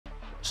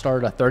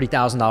started a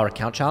 $30,000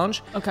 account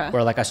challenge. Okay.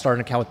 Where like I started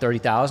an account with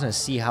 30,000 and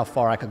see how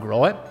far I could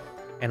grow it.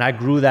 And I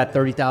grew that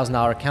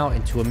 $30,000 account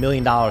into $1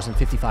 million in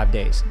 55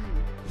 days.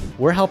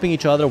 We're helping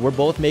each other. We're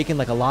both making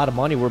like a lot of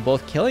money. We're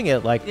both killing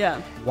it. Like,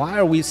 why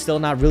are we still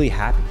not really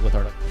happy with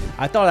our,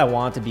 I thought I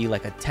wanted to be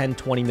like a 10,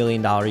 $20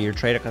 million a year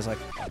trader because like,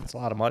 that's a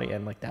lot of money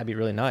and like, that'd be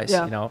really nice,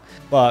 you know?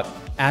 But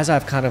as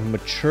I've kind of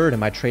matured in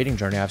my trading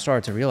journey, I've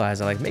started to realize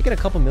that like making a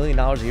couple $1 million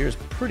a year is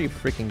pretty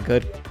freaking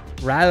good,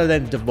 rather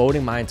than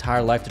devoting my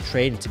entire life to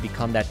trading to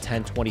become that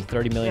 10, 20,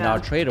 $30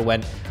 million trader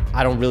when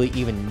I don't really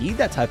even need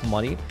that type of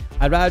money.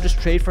 I'd rather just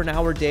trade for an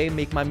hour a day,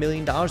 make my $1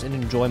 million and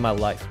enjoy my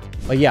life.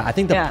 But yeah, I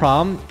think the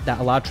problem that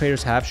a lot of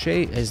traders have,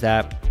 Shay, is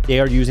that they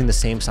are using the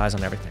same size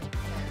on everything.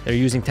 They're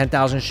using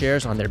 10,000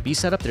 shares on their B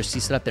setup, their C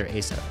setup, their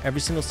A setup.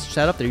 Every single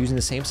setup, they're using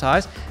the same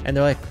size. And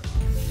they're like,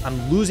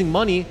 I'm losing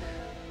money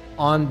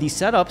on these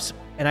setups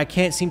and I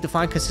can't seem to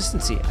find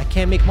consistency. I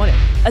can't make money.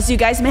 As you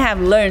guys may have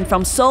learned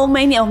from so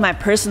many of my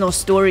personal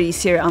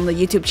stories here on the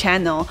YouTube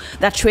channel,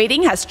 that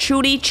trading has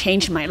truly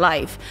changed my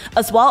life,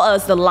 as well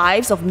as the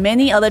lives of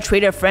many other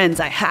trader friends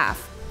I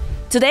have.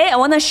 Today, I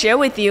want to share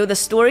with you the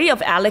story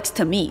of Alex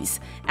Temiz.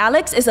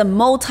 Alex is a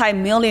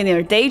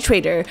multi-millionaire day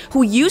trader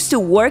who used to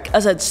work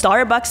as a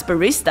Starbucks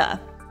barista.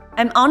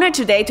 I'm honored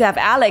today to have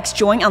Alex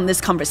join on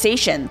this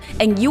conversation,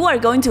 and you are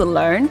going to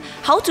learn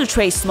how to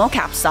trade small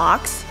cap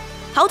stocks,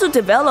 how to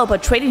develop a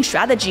trading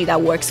strategy that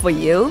works for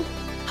you,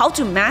 how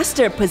to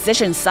master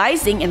position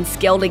sizing and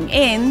scaling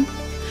in,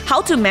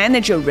 how to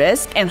manage your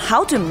risk, and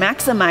how to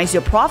maximize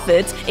your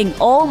profits in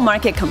all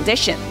market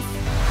conditions.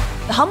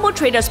 The Humble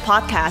Traders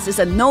Podcast is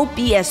a no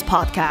BS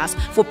podcast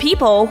for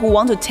people who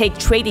want to take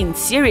trading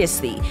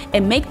seriously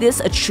and make this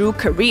a true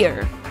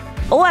career.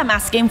 All I'm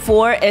asking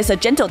for is a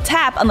gentle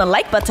tap on the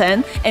like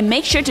button and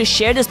make sure to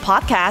share this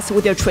podcast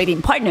with your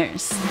trading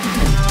partners.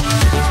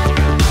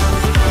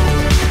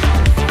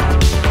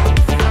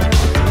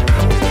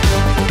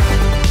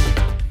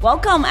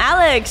 Welcome,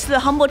 Alex, to the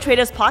Humble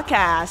Traders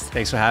Podcast.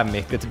 Thanks for having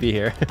me. Good to be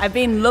here. I've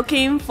been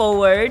looking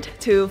forward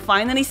to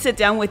finally sit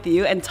down with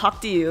you and talk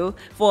to you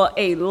for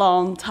a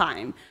long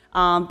time.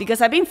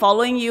 Because I've been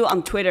following you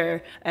on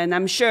Twitter, and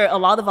I'm sure a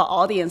lot of our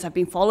audience have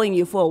been following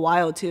you for a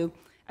while too.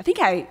 I think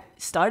I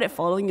started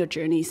following your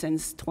journey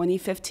since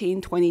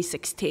 2015,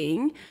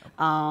 2016.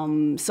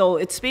 So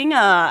it's been,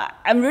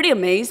 I'm really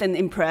amazed and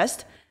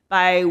impressed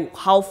by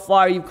how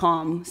far you've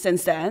come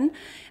since then.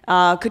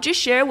 Could you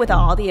share with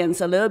our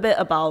audience a little bit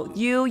about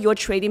you, your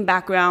trading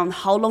background,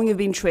 how long you've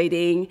been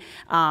trading,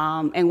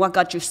 and what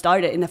got you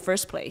started in the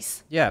first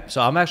place? Yeah,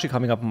 so I'm actually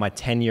coming up on my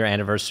 10-year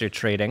anniversary of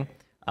trading.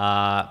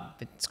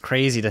 It's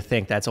crazy to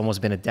think that's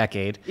almost been a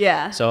decade.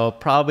 Yeah. So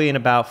probably in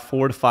about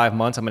 4 to 5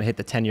 months, I'm going to hit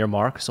the 10-year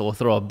mark. So we'll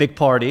throw a big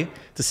party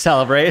to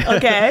celebrate.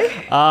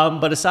 Okay.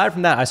 But aside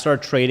from that, I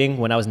started trading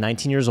when I was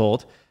 19 years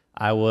old.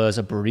 I was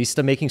a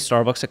barista making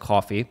Starbucks at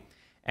coffee.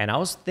 And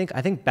I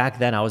think back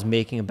then I was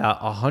making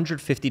about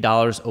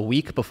 $150 a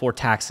week before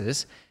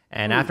taxes.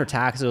 And after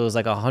taxes, it was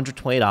like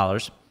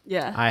 $120.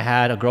 Yeah. I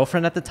had a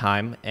girlfriend at the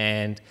time,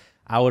 and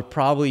I would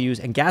probably use,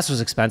 and gas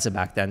was expensive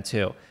back then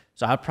too.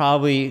 So I'd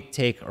probably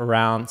take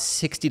around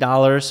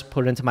 $60,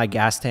 put it into my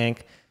gas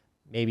tank,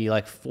 maybe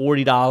like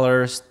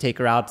 $40, take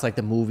her out to like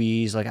the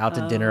movies, like out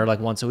to dinner like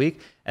once a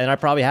week. And I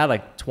probably had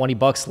like 20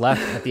 bucks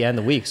left at the end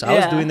of the week. So I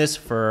was doing this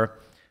for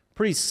a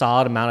pretty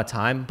solid amount of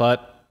time,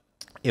 but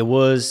it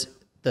was,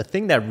 the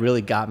thing that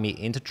really got me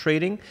into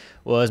trading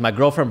was my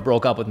girlfriend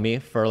broke up with me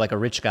for like a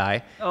rich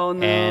guy. Oh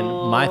no. And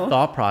my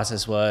thought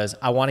process was,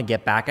 I want to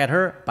get back at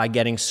her by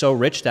getting so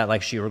rich that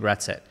like she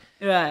regrets it.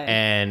 Right.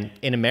 And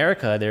in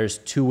America, there's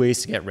 2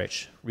 ways to get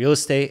rich: real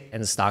estate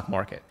and the stock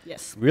market.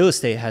 Yes. Real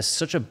estate has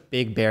such a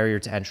big barrier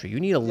to entry.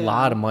 You need a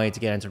lot of money to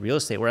get into real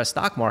estate. Whereas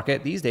stock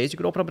market, these days, you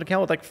could open up an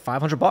account with like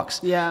 500 bucks.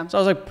 Yeah. So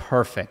I was like,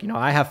 perfect. You know,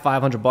 I have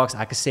 500 bucks.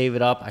 I could save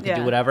it up. I could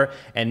do whatever.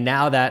 And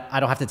now that I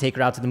don't have to take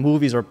her out to the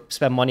movies or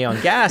spend money on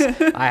gas,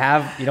 I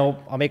have, you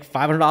know, I'll make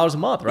 $500 a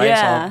month, right?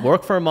 So I'll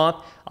work for a month.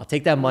 I'll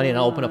take that money and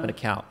I'll open up an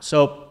account.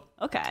 So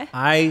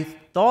I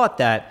thought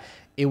that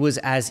it was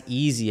as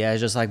easy as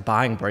just like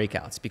buying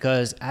breakouts,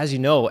 because as you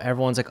know,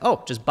 everyone's like,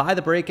 oh, just buy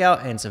the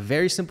breakout and it's a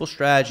very simple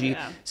strategy,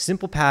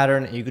 simple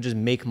pattern, and you could just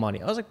make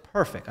money. I was like,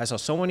 perfect. I saw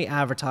so many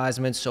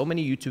advertisements, so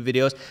many YouTube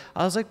videos.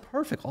 I was like,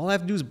 perfect. All I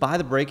have to do is buy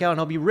the breakout and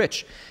I'll be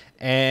rich.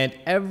 And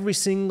every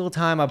single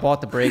time I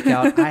bought the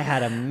breakout, I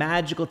had a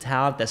magical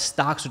talent that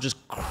stocks would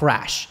just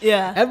crash.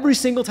 Yeah. Every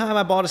single time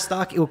I bought a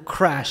stock, it would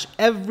crash.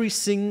 Every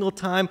single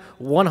time,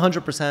 100%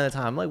 of the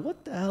time. I'm like,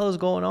 what the hell is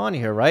going on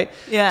here, right?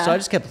 Yeah. So I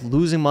just kept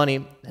losing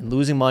money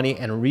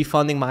and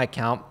refunding my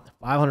account,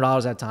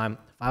 $500 at a time,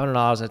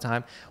 $500 at a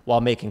time,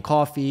 while making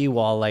coffee,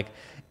 while like,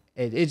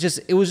 it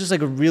was just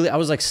like I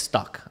was like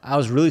stuck. I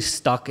was really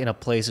stuck in a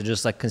place of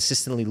just like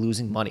consistently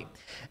losing money.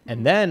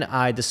 And then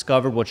I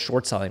discovered what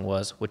short selling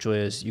was, which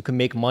was you can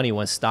make money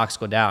when stocks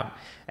go down.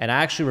 And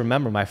I actually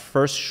remember my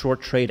first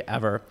short trade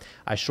ever.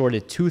 I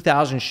shorted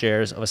 2,000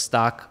 shares of a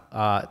stock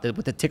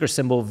with the ticker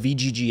symbol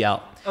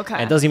VGGL. Okay.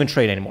 And it doesn't even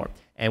trade anymore.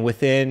 And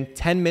within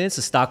 10 minutes,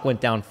 the stock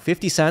went down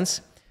 50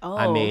 cents.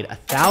 I made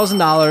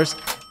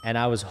 $1,000 and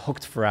I was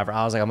hooked forever.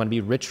 I was like, I'm gonna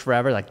be rich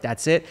forever. Like,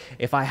 that's it.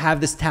 If I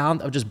have this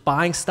talent of just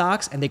buying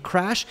stocks and they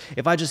crash,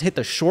 if I just hit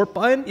the short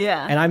button,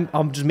 and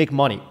I'm just make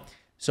money.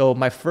 So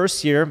my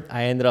first year,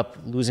 I ended up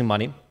losing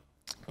money.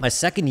 My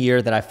second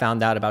year that I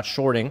found out about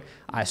shorting,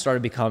 I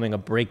started becoming a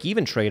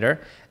break-even trader.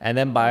 And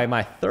then by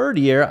my third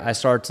year, I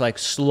started to like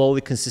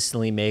slowly,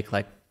 consistently make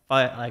like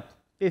 $50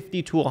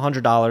 to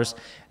 $100.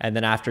 And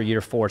then after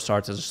year 4, it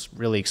started to just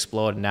really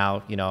explode. And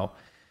now, you know,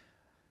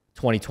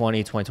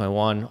 2020,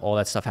 2021, all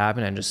that stuff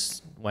happened and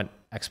just went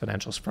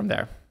exponential from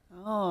there.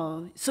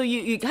 Oh, so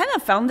you kind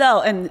of found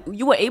out and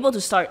you were able to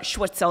start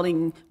short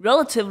selling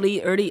relatively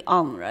early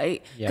on,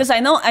 right? Because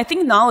I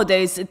think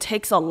nowadays it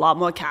takes a lot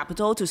more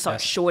capital to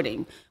start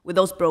shorting with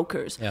those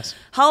brokers. Yes.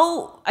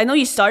 I know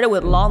you started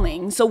with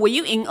longing. So were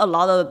you in a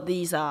lot of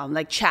these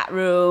like chat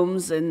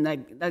rooms and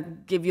like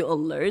that give you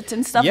alerts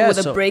and stuff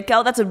with a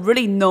breakout? That's a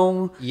really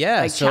known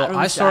like, so chat room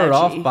I started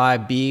strategy. off by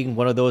being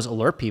one of those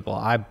alert people.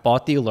 I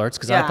bought the alerts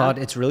because I thought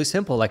it's really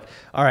simple. Like,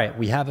 all right,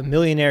 we have a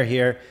millionaire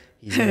here.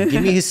 He's going to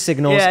give me his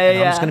signals and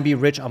I'm just going to be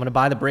rich. I'm going to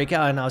buy the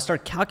breakout and I'll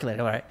start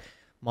calculating. All right,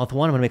 month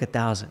 1, I'm going to make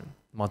 1,000.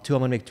 Month 2, I'm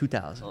going to make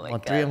 2,000.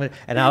 Month 3,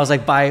 and I was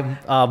like, by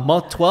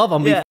month 12,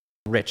 I'm going to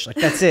be rich. Like,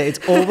 that's it.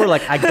 It's over.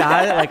 Like, I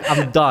got it. Like,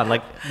 I'm done.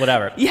 Like,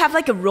 whatever. You have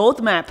like a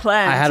roadmap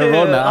plan. I had a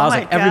roadmap. I was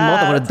like, every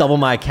month I'm going to double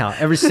my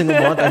account. Every single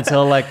month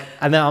until like,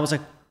 and then I was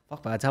like,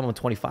 fuck, by the time I'm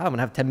 25, I'm going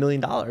to have $10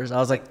 million. I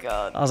was like,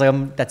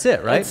 that's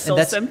it, right? It's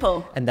so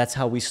simple. And that's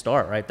how we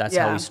start, right? That's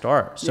how we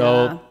start.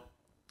 So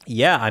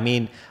I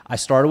mean, I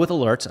started with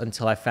alerts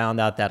until I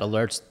found out that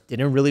alerts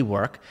didn't really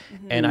work.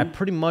 And I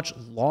pretty much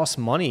lost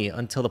money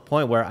until the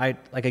point where I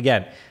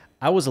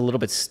was a little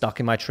bit stuck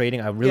in my trading.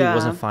 I really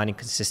wasn't finding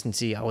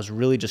consistency. I was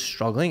really just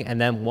struggling.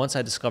 And then once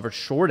I discovered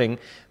shorting,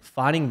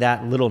 finding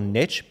that little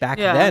niche back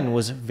then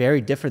was very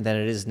different than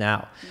it is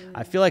now.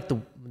 I feel like the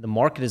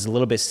market is a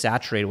little bit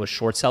saturated with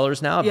short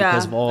sellers now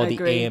because of all the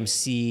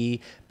AMC,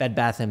 Bed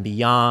Bath &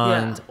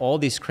 Beyond, all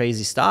these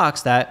crazy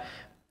stocks that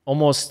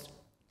almost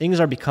things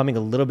are becoming a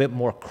little bit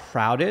more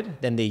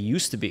crowded than they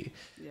used to be.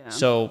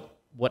 So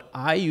what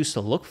I used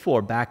to look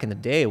for back in the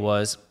day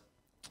was,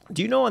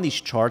 do you know on these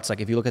charts,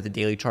 like if you look at the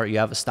daily chart, you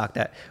have a stock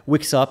that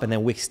wicks up and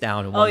then wicks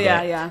down in one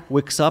day.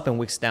 Wicks up and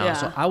wicks down.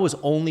 So I was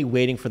only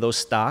waiting for those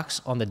stocks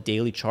on the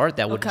daily chart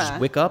that would just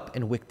wick up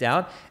and wick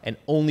down and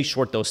only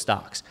short those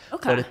stocks.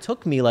 But it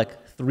took me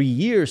like 3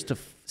 years to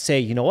say,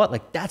 you know what,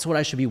 like that's what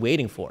I should be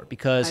waiting for,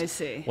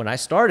 because when I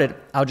started,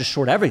 I would just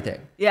short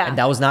everything. And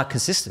that was not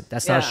consistent.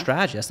 That's not a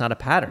strategy. That's not a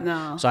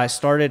pattern. So I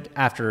started,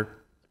 after a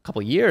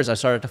couple of years, I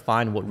started to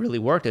find what really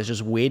worked is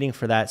just waiting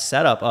for that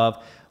setup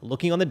of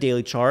looking on the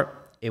daily chart,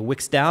 it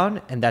wicks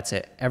down and that's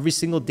it. Every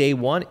single day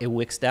one, it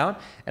wicks down.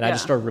 And I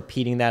just started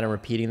repeating that and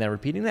repeating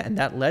that, and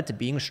that led to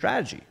being a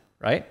strategy,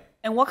 right?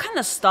 And what kind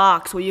of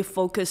stocks were you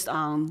focused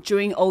on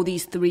during all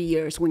these 3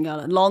 years when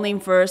you're longing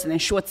first and then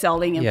short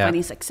selling and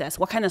finding success?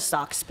 What kind of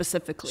stocks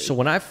specifically? So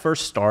when I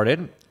first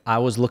started, I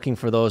was looking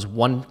for those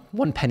one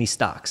penny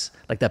stocks,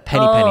 like the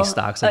penny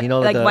stocks. Like, you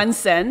know, like 1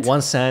 cent?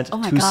 1 cent,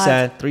 2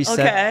 cent, 3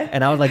 cent.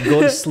 And I would like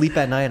go to sleep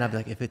at night and I'd be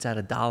like, if it's at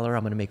 $1,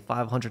 I'm going to make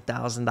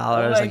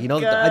 $500,000. Like, you know,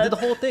 I did the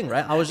whole thing,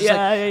 right? I was just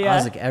I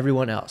was like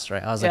everyone else,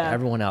 right? I was like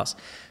everyone else.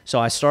 So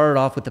I started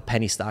off with the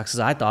penny stocks because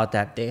I thought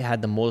that they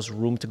had the most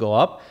room to go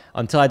up,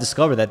 until I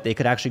discovered that they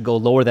could actually go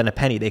lower than a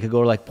penny. They could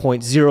go to like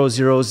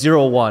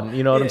 0.0001,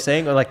 you know what I'm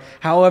saying? Or like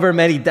however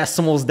many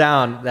decimals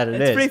down that it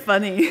is. It's pretty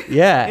funny.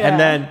 And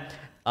then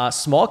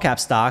small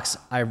cap stocks,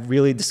 I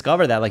really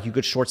discovered that like you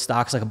could short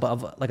stocks like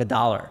above like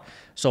 $1.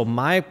 So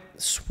my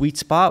sweet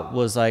spot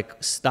was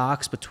like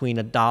stocks between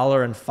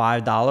 $1 and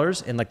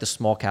 $5 in like the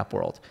small cap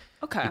world.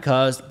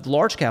 Because the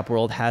large cap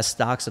world has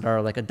stocks that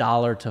are like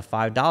 $1 to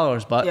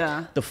 $5,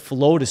 but the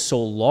float is so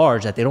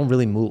large that they don't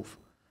really move.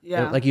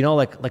 Like, you know,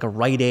 like a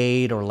Rite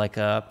Aid or like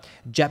a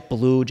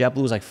JetBlue.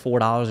 JetBlue is like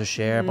 $4 a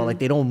share, but like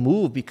they don't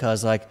move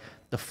because like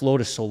the float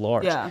is so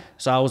large.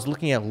 So I was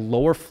looking at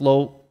lower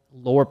float,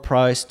 lower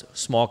priced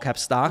small cap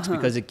stocks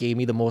because it gave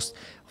me the most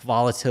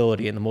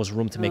volatility and the most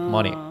room to make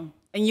money.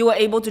 And you were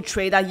able to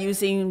trade that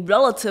using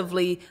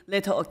relatively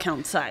little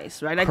account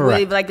size, right? Like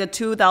with like the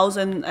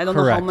 2,000, I don't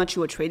know how much you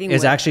were trading with.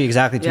 It's actually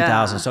exactly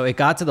 2,000. So it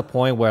got to the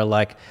point where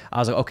like, I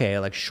was like, okay,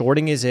 like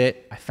shorting is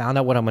it. I found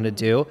out what I'm going to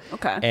do.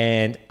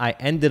 And I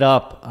ended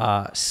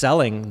up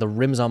selling the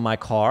rims on my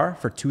car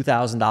for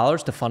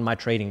 $2,000 to fund my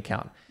trading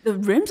account. The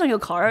rims on your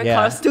car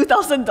cost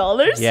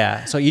 $2,000?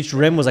 Yeah. So each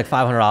rim was like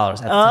 $500 at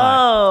the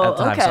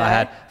time. So I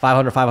had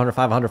 500, 500,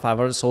 500,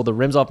 500. Sold the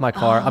rims off my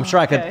car. I'm sure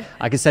I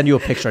could send you a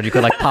picture and you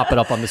could like pop it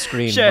up on the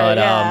screen. But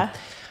I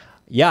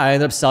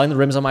ended up selling the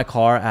rims on my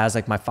car as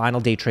like my final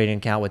day trading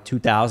account with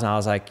 2,000. I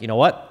was like, you know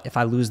what? If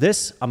I lose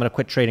this, I'm going to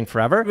quit trading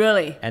forever.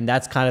 Really? And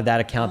that's kind of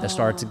that account that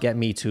started to get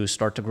me to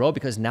start to grow,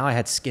 because now I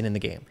had skin in the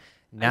game.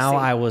 Now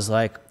I was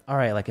like, all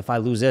right, like if I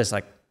lose this,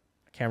 like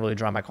can't really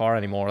drive my car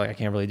anymore. Like I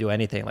can't really do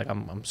anything. Like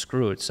I'm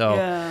screwed. So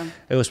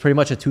it was pretty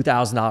much a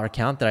 $2,000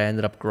 account that I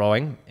ended up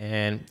growing.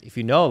 And if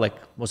you know, like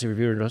most of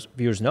your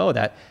viewers know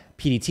that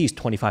PDT is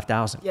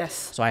 25,000. Yes.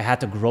 So I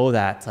had to grow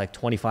that to like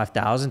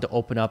 25,000 to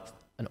open up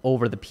an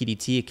over the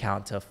PDT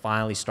account to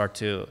finally start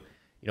to,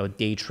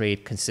 day trade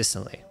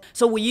consistently.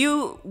 So were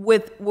you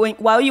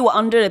while you were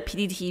under the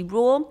PDT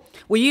rule,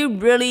 were you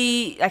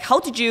really like, how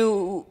did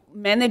you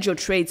manage your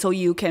trade so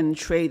you can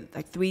trade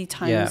like 3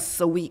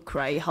 times a week,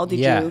 right? How did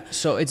you?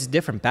 So it's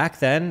different. Back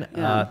then,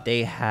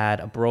 they had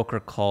a broker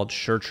called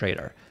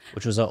SureTrader,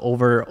 which was an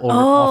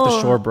off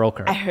the shore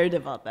broker. I heard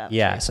about that.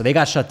 Yeah, so they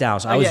got shut down.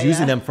 So I was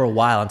using them for a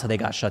while until they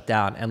got shut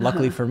down. And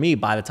luckily for me,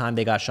 by the time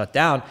they got shut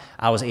down,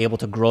 I was able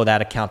to grow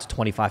that account to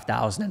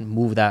 25,000 and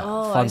move that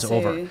funds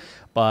over.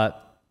 But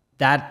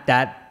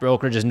that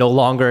brokerage is no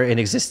longer in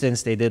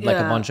existence. They did like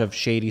a bunch of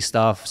shady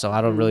stuff. So I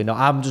don't really know.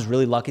 I'm just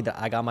really lucky that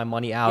I got my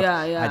money out.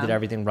 I did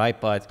everything right.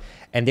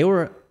 And they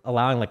were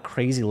allowing like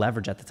crazy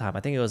leverage at the time.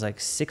 I think it was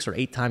like 6 or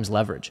 8 times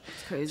leverage.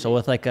 That's crazy. So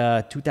with like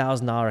a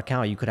 $2,000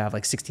 account, you could have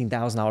like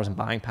 $16,000 in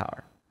buying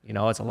power.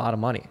 It's a lot of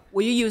money.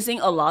 Were you using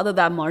a lot of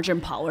that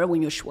margin power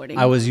when you're shorting?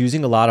 I was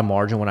using a lot of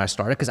margin when I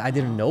started because I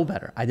didn't know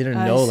better. I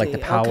didn't know like the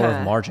power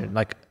of margin.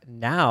 Like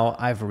now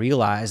I've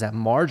realized that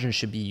margin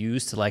should be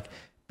used to like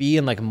be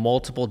in like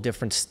multiple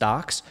different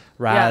stocks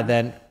rather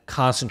than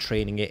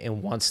concentrating it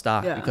in one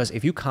stock. Because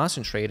if you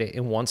concentrate it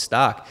in one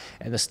stock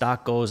and the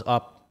stock goes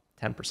up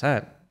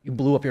 10%, you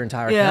blew up your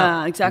entire account.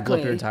 Yeah, exactly. You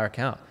blew up your entire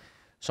account.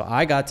 So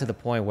I got to the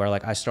point where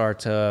like I started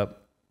to,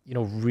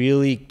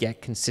 really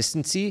get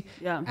consistency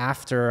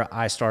after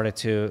I started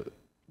to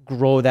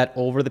grow that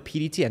over the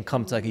PDT and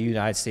come to like a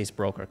United States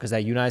broker, because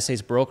that United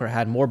States broker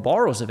had more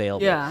borrows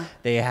available.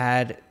 They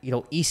had,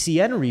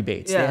 ECN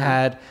rebates. They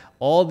had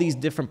all these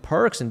different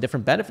perks and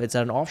different benefits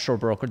that an offshore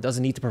broker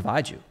doesn't need to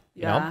provide you.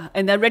 You know?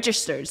 And they're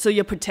registered, so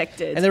you're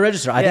protected. And they're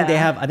registered.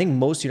 I think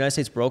most United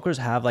States brokers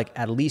have like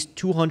at least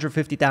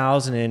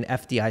 250,000 in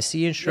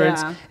FDIC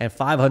insurance and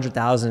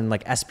 500,000 in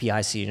like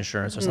SPIC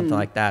insurance or something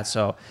like that.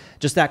 So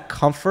just that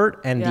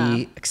comfort and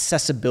the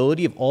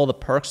accessibility of all the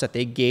perks that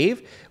they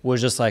gave was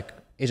just like,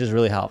 it just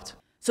really helped.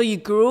 So you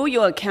grew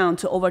your account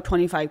to over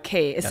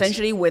 25K,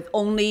 essentially with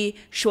only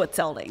short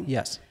selling.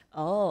 Yes.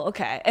 Oh,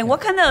 okay. And what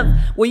kind of,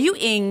 were you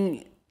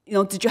in,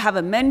 did you have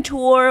a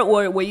mentor,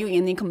 or were you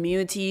in any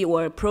community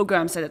or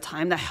programs at the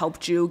time that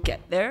helped you get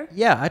there?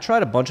 Yeah, I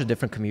tried a bunch of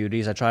different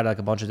communities. I tried like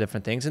a bunch of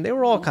different things, and they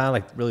were all kind of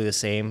like really the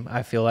same.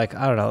 I feel like,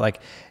 I don't know, like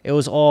it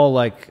was all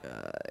like,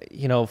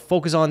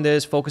 focus on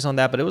this, focus on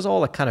that, but it was all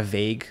like kind of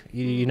vague.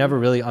 You never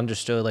really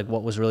understood like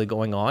what was really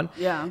going on.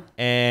 Yeah.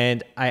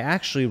 And I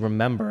actually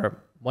remember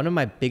one of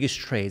my biggest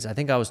trades. I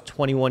think I was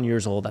 21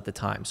 years old at the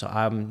time. So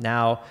I'm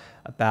now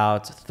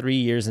about 3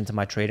 years into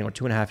my trading, or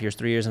 2.5 years,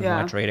 3 years into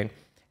my trading.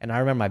 And I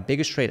remember my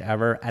biggest trade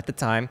ever at the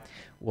time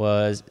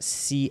was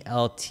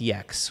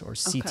CLTX or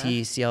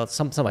CL,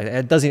 something like that.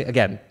 It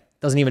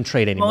doesn't even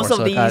trade anymore. Most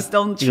of these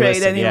don't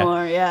trade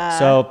anymore.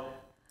 So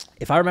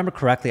if I remember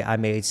correctly, I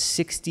made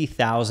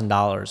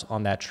 $60,000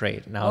 on that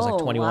trade. And I was like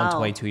 21,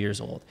 22 years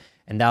old.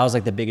 And that was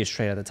like the biggest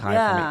trade at the time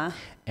for me.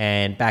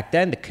 And back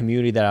then, the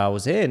community that I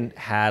was in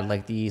had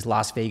like these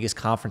Las Vegas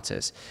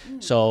conferences.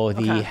 So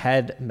the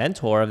head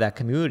mentor of that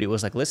community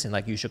was like, listen,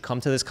 like you should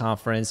come to this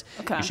conference.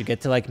 You should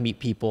get to like meet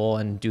people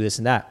and do this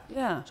and that.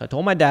 So I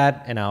told my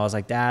dad, and I was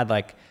like, Dad,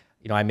 like,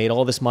 I made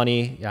all this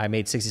money. I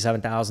made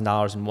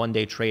 $67,000 in one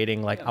day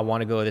trading. Like, I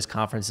want to go to this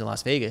conference in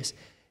Las Vegas.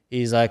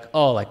 He's like,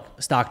 oh, like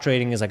stock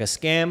trading is like a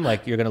scam.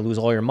 Like you're going to lose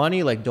all your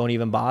money. Like don't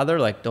even bother.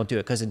 Like don't do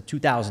it. Because in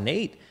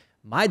 2008,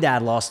 my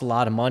dad lost a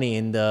lot of money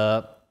in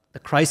the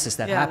crisis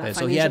that happened.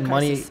 So he had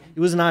money. He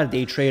was not a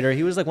day trader.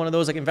 He was like one of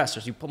those like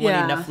investors. You put money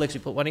in Netflix,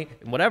 you put money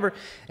in whatever,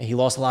 and he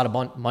lost a lot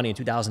of money in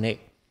 2008.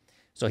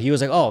 So he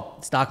was like, oh,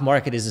 stock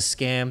market is a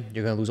scam.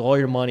 You're going to lose all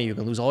your money. You're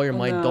going to lose all your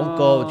money. No. Don't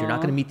go. You're not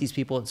going to meet these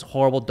people. It's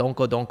horrible. Don't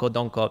go, don't go,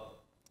 don't go.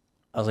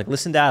 I was like,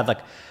 listen, Dad, like,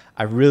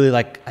 I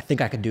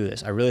think I could do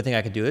this. I really think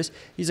I could do this.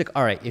 He's like,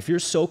 all right, if you're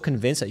so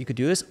convinced that you could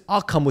do this,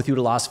 I'll come with you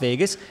to Las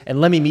Vegas and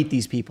let me meet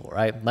these people,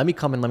 right? Let me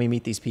come and let me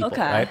meet these people,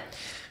 right?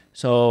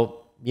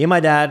 So me and my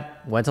dad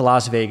went to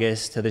Las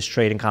Vegas to this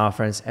trading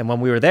conference. And when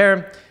we were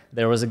there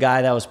was a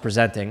guy that was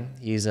presenting.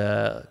 He's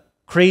a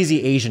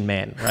crazy Asian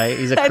man, right?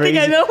 He's a crazy, I think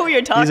I know who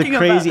you're talking about. He's a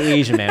crazy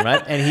Asian man,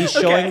 right? And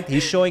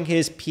he's showing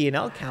his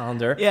P&L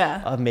calendar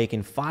of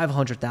making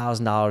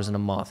 $500,000 in a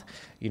month,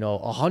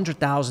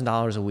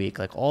 $100,000 a week,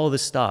 like all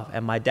this stuff.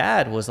 And my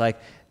dad was like,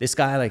 this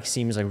guy like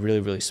seems like really,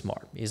 really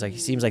smart. He's like, he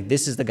seems like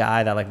this is the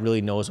guy that like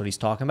really knows what he's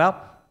talking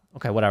about.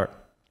 Okay, whatever.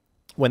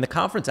 When the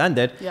conference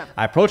ended,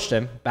 I approached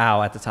him,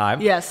 Bao at the time.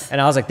 Yes. And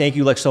I was like, thank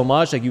you like so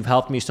much. Like you've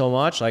helped me so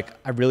much. Like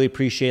I really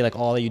appreciate like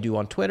all that you do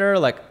on Twitter.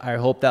 Like I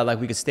hope that like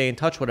we could stay in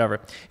touch,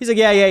 whatever. He's like,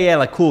 yeah.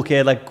 Like cool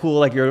kid, like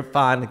cool, like you're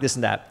fine, like this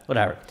and that,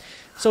 whatever.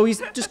 So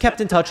he's just kept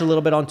in touch a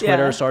little bit on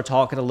Twitter, started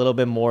talking a little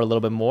bit more.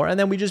 And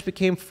then we just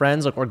became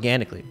friends like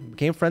organically.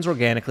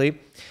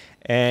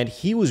 And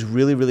he was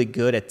really, really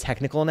good at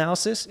technical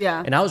analysis.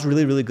 And I was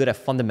really, really good at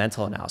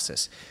fundamental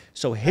analysis.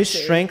 So his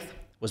strength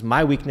was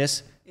my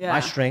weakness. My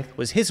strength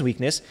was his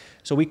weakness.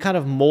 So we kind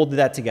of molded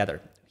that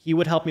together. He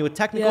would help me with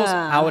technicals.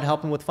 I would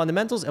help him with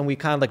fundamentals. And we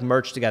kind of like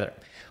merged together.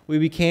 We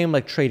became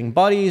like trading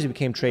buddies. We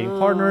became trading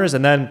partners.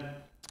 And then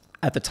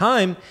at the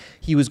time,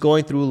 he was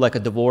going through like a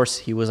divorce.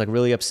 He was like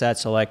really upset.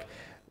 So like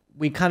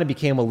we kind of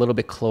became a little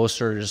bit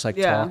closer, just like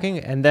talking.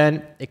 And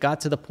then it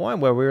got to the point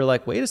where we were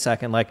like, wait a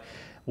second, like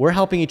we're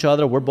helping each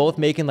other. We're both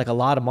making like a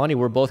lot of money.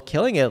 We're both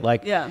killing it.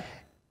 Like,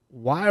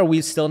 why are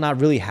we still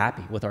not really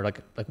happy with our, like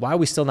why are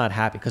we still not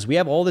happy? Because we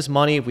have all this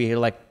money. We're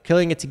like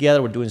killing it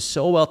together. We're doing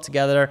so well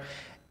together.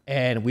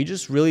 And we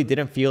just really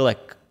didn't feel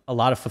like a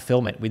lot of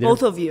fulfillment. We didn't,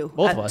 both of you,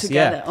 both of us,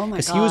 together. Oh my God.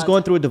 Because he was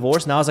going through a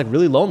divorce, and I was like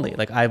really lonely.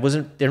 Like I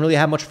didn't really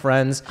have much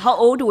friends. How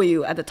old were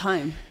you at the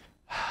time?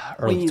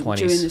 Early 20s.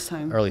 During this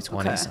time? Early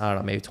 20s. Okay. I don't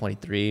know, maybe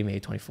 23, maybe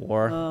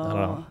 24. I don't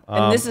know.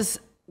 And this is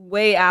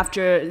way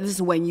after, this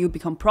is when you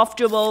become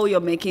profitable,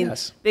 you're making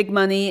big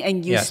money,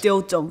 and you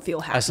still don't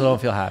feel happy. I still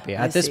don't feel happy.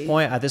 At this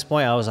point,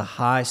 I was a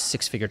high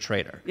 6-figure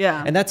trader.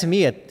 Yeah. And that to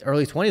me at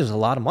early 20s was a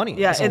lot of money.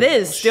 Yeah, it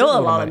is still a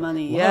lot of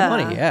money. A lot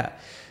of money, yeah.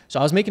 So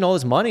I was making all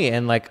this money,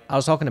 and like I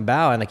was talking to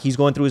Bao, and like he's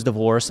going through his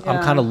divorce.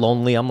 I'm kind of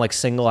lonely. I'm like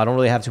single. I don't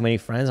really have too many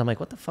friends. I'm like,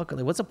 what the fuck?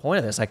 Like, what's the point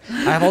of this? Like,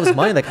 I have all this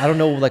money. Like, I don't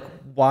know. Like,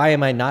 why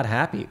am I not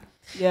happy?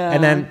 Yeah.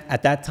 And then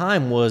at that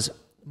time was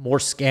more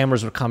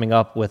scammers were coming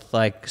up with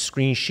like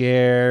screen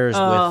shares,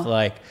 with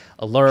like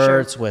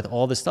alerts, with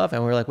all this stuff,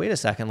 and we were like, wait a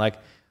second. Like,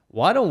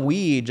 why don't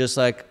we just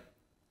like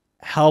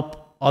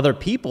help other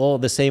people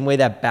the same way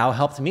that Bao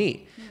helped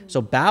me?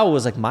 So Bao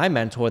was like my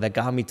mentor that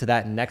got me to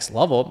that next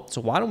level.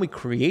 So why don't we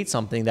create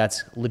something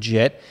that's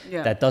legit,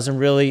 that doesn't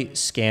really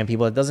scam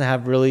people, that doesn't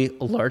have really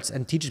alerts,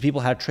 and teaches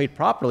people how to trade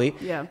properly.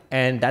 Yeah.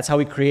 And that's how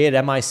we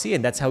created MIC,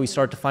 and that's how we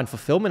started to find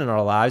fulfillment in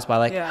our lives by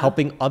like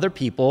helping other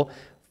people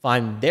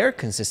find their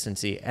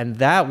consistency. And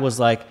that was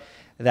like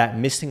that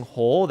missing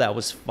hole that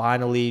was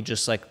finally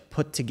just like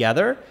put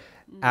together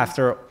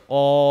after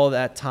all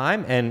that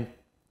time. And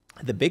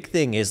the big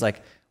thing is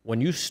like, when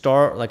you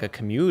start like a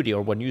community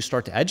or when you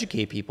start to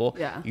educate people,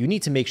 you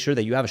need to make sure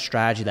that you have a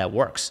strategy that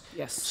works.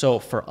 Yes. So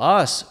for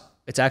us,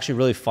 it's actually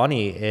really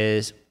funny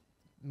is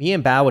me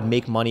and Bao would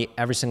make money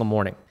every single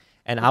morning,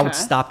 and I would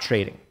stop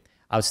trading.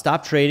 I would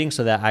stop trading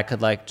so that I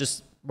could like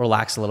just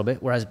relax a little bit.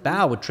 Whereas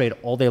Bao would trade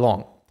all day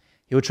long.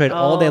 He would trade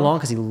all day long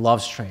because he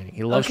loves trading.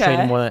 He loves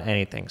trading more than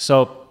anything.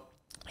 So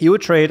he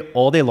would trade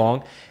all day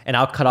long, and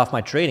I would cut off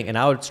my trading, and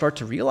I would start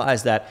to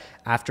realize that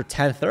after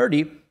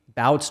 10:30,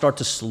 Bao would start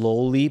to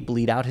slowly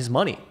bleed out his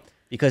money,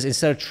 because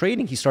instead of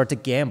trading, he started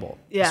to gamble.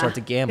 Yeah. He started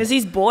to gamble. Because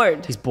he's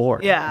bored. He's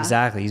bored. Yeah.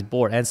 Exactly. He's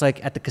bored. And it's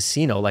like at the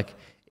casino, like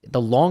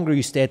the longer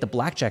you stay at the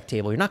blackjack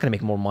table, you're not going to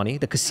make more money.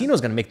 The casino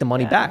is going to make the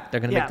money back. They're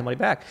going to make the money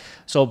back.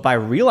 So by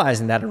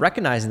realizing that and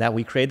recognizing that,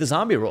 we created the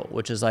zombie rule,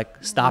 which is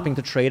like stopping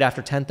to trade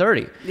after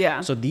 10:30. Yeah.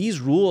 So these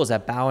rules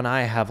that Bao and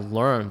I have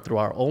learned through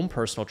our own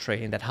personal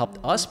trading that helped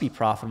us be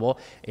profitable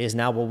is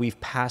now what we've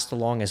passed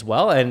along as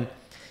well. And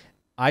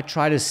I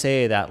try to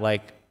say that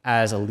like,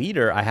 as a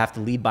leader, I have to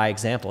lead by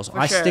example. So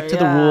I stick to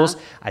the rules,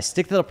 I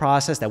stick to the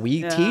process that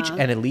we teach,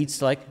 and it leads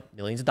to like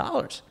millions of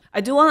dollars.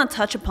 I do want to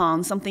touch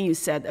upon something you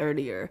said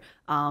earlier.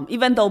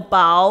 Even though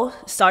Bao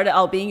started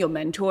out being your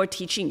mentor,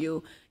 teaching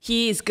you,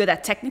 he is good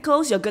at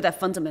technicals, you're good at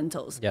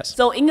fundamentals. Yes.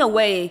 So in a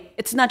way,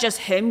 it's not just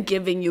him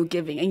giving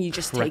and you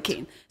just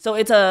taking. So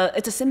it's a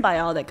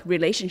symbiotic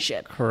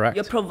relationship. Correct.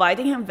 You're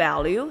providing him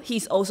value,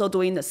 he's also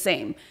doing the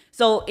same.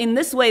 So in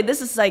this way,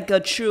 this is like a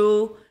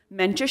true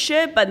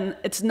mentorship, but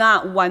it's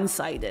not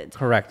one-sided.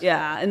 Correct.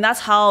 Yeah, and that's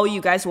how you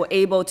guys were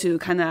able to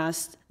kind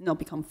of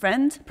become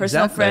friends,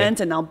 personal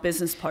friends, and now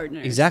business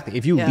partners. Exactly.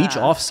 If you leech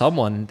off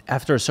someone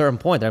after a certain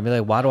point, they'll be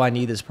like, why do I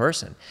need this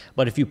person?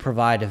 But if you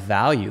provide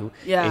value,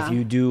 if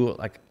you do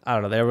like, I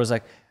don't know, there was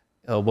like,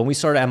 when we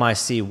started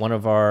MIC, one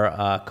of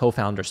our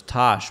co-founders,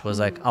 Tosh, was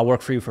like, I'll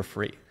work for you for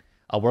free.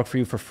 I'll work for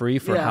you for free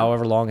for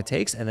however long it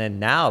takes. And then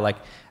now, like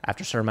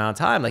after a certain amount of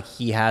time, like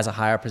he has a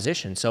higher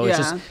position. So it's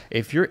just,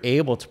 if you're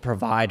able to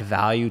provide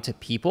value to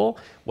people,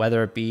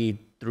 whether it be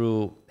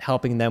through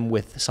helping them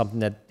with something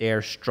that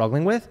they're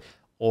struggling with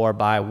or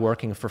by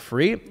working for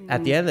free,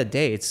 at the end of the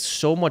day, it's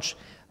so much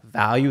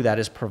value that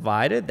is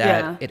provided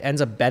that it ends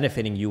up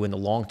benefiting you in the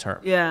long term.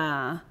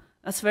 Yeah.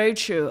 That's very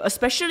true.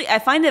 Especially, I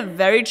find it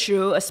very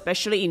true,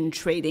 especially in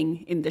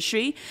trading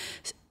industry.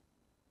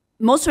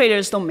 Most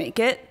traders don't make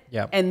it,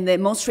 and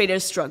most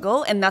traders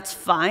struggle, and that's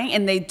fine.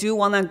 And they do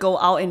want to go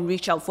out and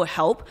reach out for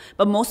help,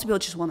 but most people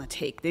just want to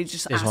take. They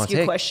just ask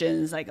you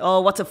questions like,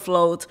 "Oh, what's a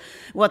float?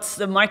 What's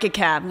the market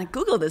cap?" And like,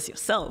 Google this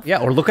yourself. Yeah,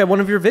 or look at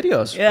one of your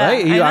videos,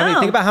 right? I mean,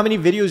 think about how many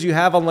videos you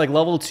have on like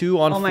level 2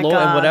 on float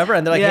and whatever,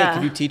 and they're like, "Hey,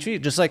 can you teach me?"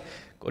 Just like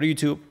go to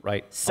YouTube,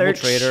 write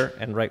 "search trader"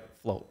 and write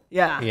float.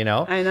 Yeah, you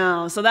know. I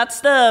know. So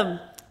that's the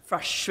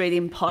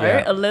frustrating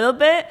part a little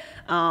bit,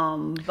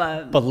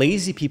 but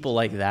lazy people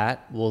like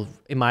that will,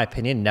 in my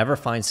opinion, never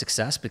find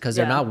success because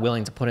they're not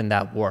willing to put in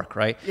that work,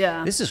 right?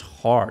 This is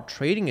hard.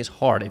 Trading is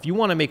hard. If you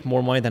want to make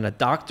more money than a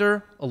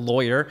doctor, a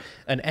lawyer,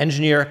 an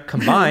engineer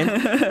combined,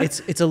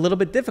 it's a little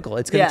bit difficult.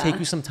 It's going to take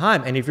you some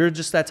time. And if you're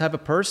just that type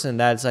of person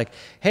that's like,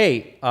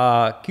 hey,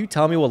 can you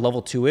tell me what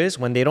level 2 is,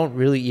 when they don't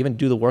really even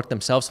do the work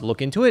themselves to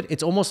look into it,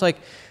 it's almost like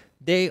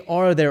they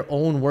are their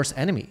own worst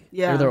enemy.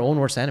 They're their own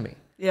worst enemy.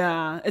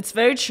 Yeah, it's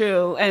very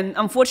true. And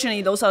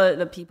unfortunately, those are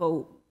the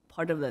people,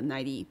 part of the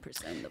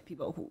 90% of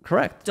people who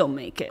don't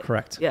make it.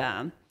 Correct.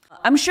 Yeah.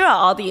 I'm sure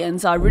our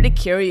audience are really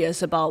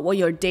curious about what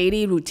your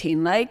daily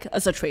routine like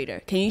as a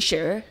trader. Can you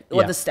share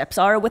what the steps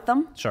are with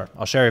them? Sure.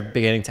 I'll share it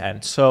beginning to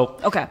end. So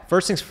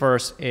first things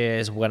first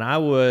is when I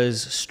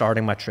was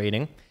starting my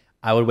trading,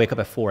 I would wake up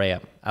at 4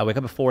 a.m. I wake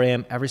up at 4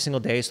 a.m. every single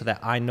day so that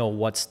I know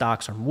what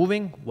stocks are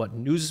moving, what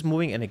news is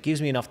moving, and it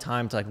gives me enough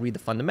time to like read the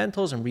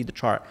fundamentals and read the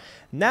chart.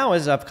 Now,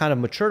 as I've kind of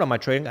matured on my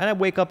trading, I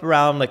wake up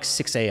around like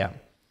 6 a.m.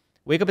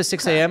 Wake up at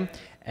 6 a.m.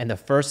 and the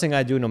first thing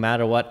I do, no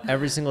matter what,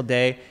 every single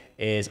day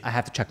is I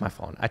have to check my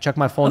phone. I check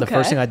my phone. The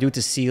first thing I do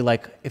to see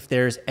like if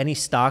there's any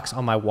stocks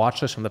on my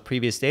watch list from the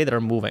previous day that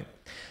are moving.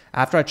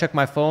 After I check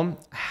my phone,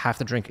 I have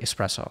to drink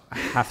espresso. I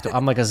have to.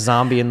 I'm like a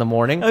zombie in the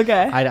morning.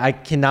 I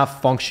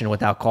cannot function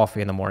without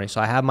coffee in the morning.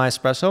 So I have my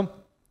espresso.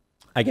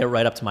 I get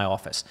right up to my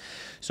office.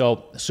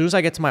 So as soon as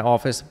I get to my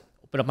office,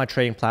 open up my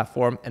trading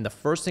platform, and the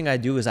first thing I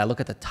do is I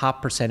look at the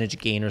top percentage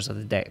gainers of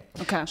the day.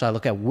 So I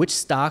look at which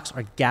stocks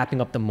are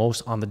gapping up the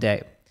most on the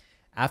day.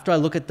 After I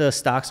look at the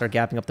stocks that are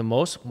gapping up the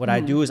most, what I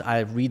do is I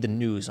read the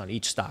news on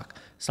each stock.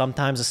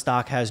 Sometimes a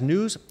stock has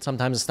news,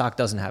 sometimes a stock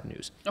doesn't have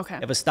news.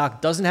 If a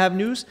stock doesn't have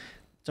news,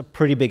 it's a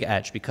pretty big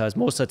edge because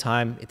most of the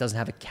time it doesn't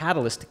have a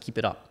catalyst to keep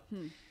it up.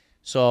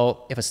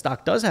 So if a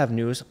stock does have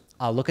news,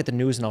 I'll look at the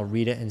news and I'll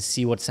read it and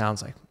see what it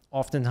sounds like.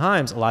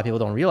 Oftentimes, a lot of people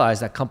don't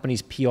realize that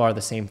companies PR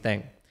the same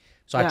thing.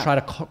 So I try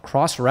to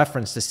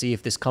cross-reference to see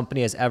if this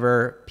company has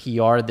ever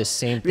PR'd the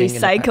same thing.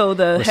 Recycle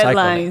the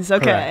headlines.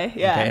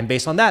 And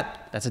based on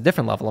that, that's a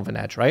different level of an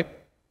edge, right?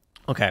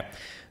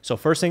 So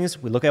first thing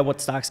is we look at what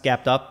stocks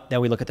gapped up,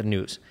 then we look at the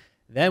news.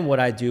 Then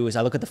what I do is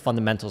I look at the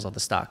fundamentals of the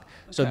stock.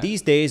 So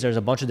these days, there's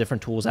a bunch of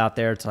different tools out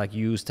there to like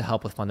use to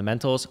help with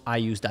fundamentals. I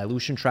use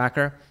Dilution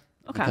Tracker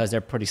because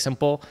they're pretty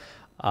simple.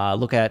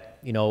 Look at,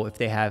 you know, if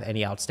they have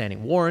any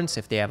outstanding warrants,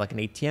 if they have like an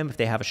ATM, if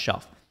they have a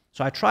shelf.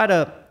 So I try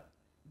to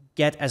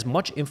get as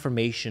much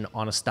information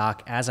on a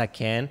stock as I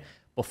can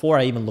before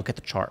I even look at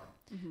the chart.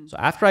 So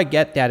after I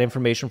get that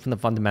information from the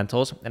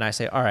fundamentals and I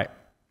say, all right,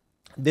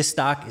 this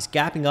stock is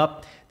gapping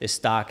up, this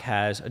stock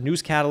has a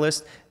news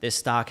catalyst, this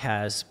stock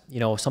has, you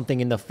know, something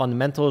in the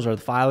fundamentals or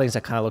the filings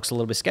that kind of looks a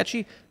little bit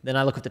sketchy, then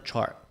I look at the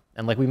chart.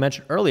 And like we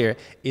mentioned earlier,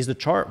 is the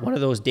chart one of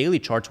those daily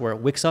charts where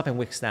it wicks up and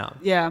wicks down?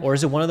 Or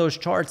is it one of those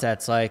charts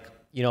that's like,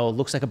 you know,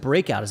 looks like a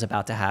breakout is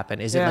about to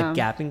happen? Is it like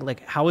gapping?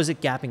 Like, how is it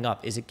gapping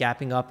up? Is it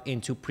gapping up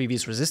into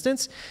previous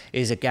resistance?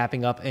 Is it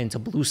gapping up into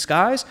blue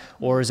skies?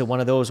 Or is it one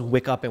of those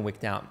wick up and wick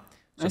down?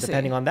 So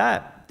depending on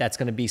that, that's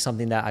going to be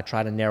something that I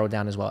try to narrow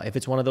down as well. If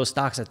it's one of those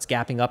stocks that's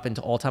gapping up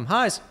into all-time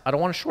highs, I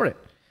don't want to short it.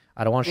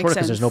 I don't want to short it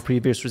because there's no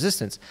previous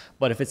resistance.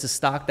 But if it's a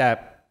stock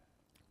that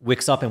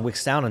wicks up and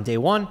wicks down on day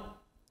one,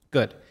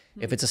 good.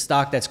 If it's a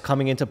stock that's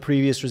coming into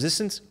previous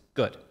resistance,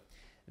 good.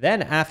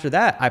 Then after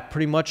that, I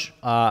pretty much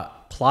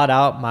plot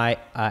out my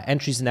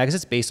entries and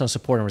exits based on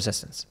support and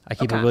resistance. I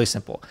keep it really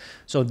simple.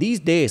 So these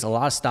days, a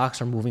lot of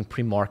stocks are moving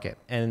pre-market.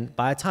 And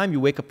by the time you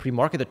wake up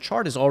pre-market, the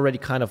chart is already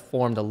kind of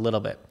formed a little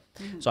bit.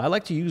 So I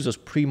like to use those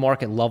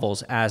pre-market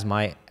levels as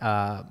my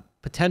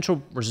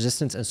potential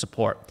resistance and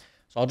support.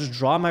 So I'll just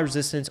draw my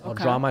resistance, I'll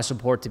draw my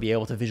support to be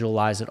able to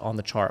visualize it on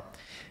the chart.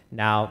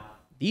 Now,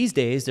 these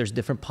days, there's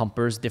different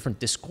pumpers, different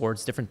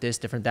discords, different this,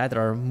 different that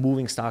are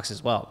moving stocks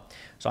as well.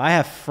 So I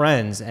have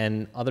friends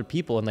and other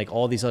people in like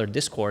all these other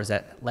discords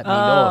that let me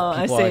know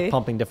if people are like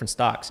pumping different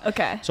stocks.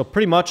 So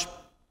pretty much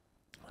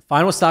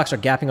find what stocks are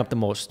gapping up the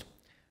most.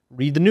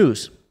 Read the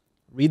news,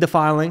 read the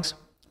filings,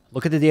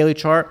 look at the daily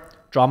chart,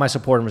 draw my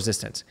support and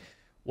resistance.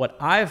 What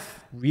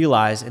I've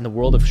realized in the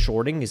world of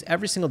shorting is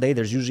every single day,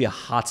 there's usually a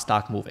hot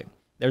stock moving.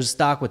 There's a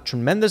stock with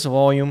tremendous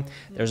volume.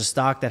 There's a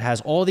stock that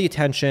has all the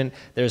attention.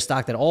 There's a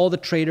stock that all the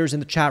traders in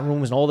the chat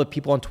rooms and all the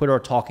people on Twitter are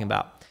talking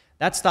about.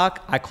 That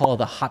stock, I call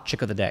the hot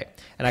chick of the day.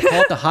 And I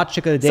call it the hot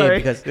chick of the day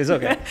because it's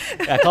okay.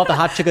 I call it the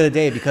hot chick of the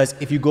day because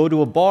if you go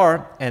to a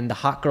bar and the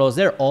hot girl is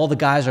there, all the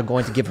guys are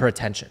going to give her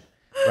attention.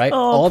 Right?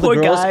 All the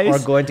girls are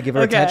going to give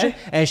her attention,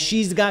 and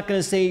she's not going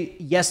to say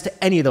yes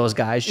to any of those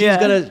guys. She's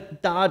going to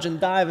dodge and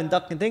dive and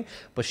duck and think,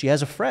 but she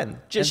has a friend.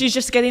 She's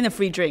just getting the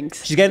free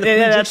drinks. She's getting the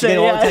free drinks. She's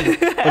getting all the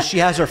attention. But she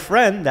has her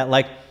friend that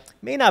like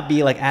may not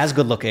be like as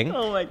good looking,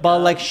 but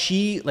like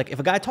if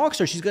a guy talks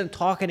to her, she's going to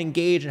talk and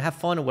engage and have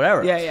fun and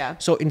whatever.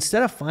 So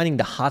instead of finding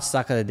the hot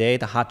stock of the day,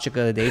 the hot chick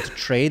of the day to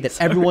trade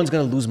that everyone's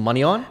going to lose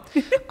money on,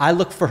 I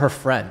look for her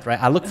friend,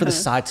 right? I look for the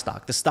side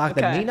stock, the stock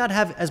that may not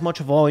have as much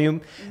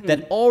volume,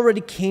 that already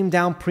came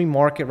down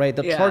pre-market, right?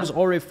 The chart is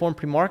already formed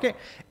pre-market,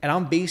 and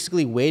I'm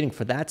basically waiting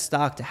for that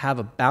stock to have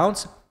a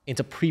bounce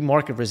into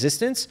pre-market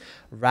resistance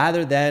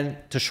rather than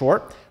to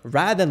short,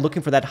 rather than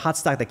looking for that hot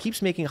stock that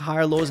keeps making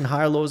higher lows and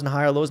higher lows and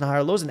higher lows and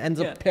higher lows and ends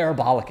up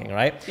parabolicing,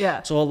 right?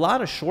 So a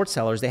lot of short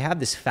sellers, they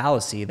have this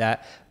fallacy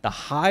that the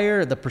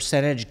higher the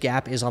percentage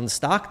gap is on the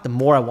stock, the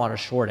more I want to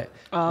short it.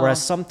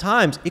 Whereas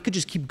sometimes it could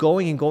just keep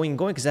going and going and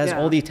going because it has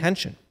all the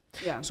attention.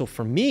 So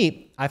for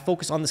me, I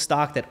focus on the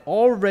stock that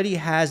already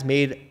has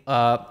made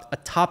a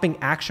topping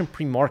action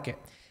pre-market.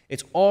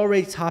 It's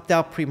already topped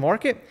out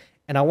pre-market,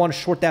 and I want to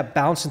short that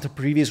bounce into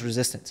previous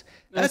resistance.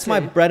 That's my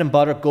bread and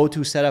butter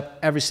go-to setup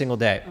every single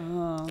day.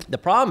 The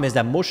problem is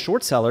that most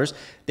short sellers,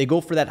 they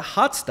go for that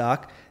hot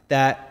stock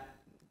that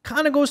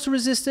kind of goes to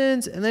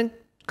resistance, and then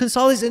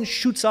consolidates and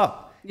shoots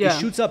up. Yeah. It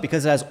shoots up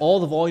because it has all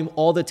the volume,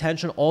 all the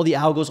attention, all the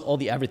algos, all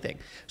the everything.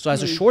 So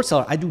as a short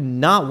seller, I do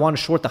not want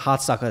to short the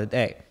hot stock of the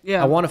day.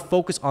 Yeah. I want to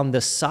focus on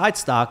the side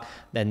stock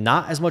that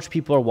not as much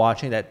people are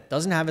watching, that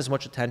doesn't have as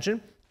much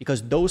attention,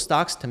 because those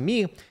stocks to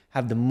me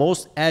have the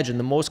most edge and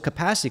the most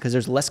capacity because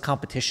there's less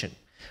competition.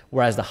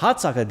 Whereas the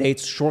hot stock of the day,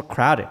 it's short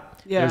crowded.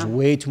 Yeah. There's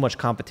way too much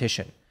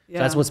competition. So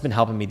that's what's been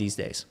helping me these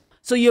days.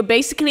 So you're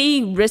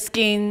basically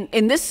risking,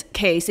 in this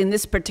case, in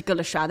this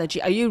particular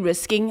strategy, are you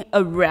risking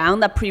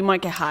around that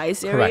pre-market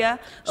highs area?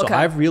 Correct. So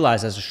I've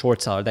realized as a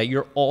short seller that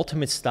your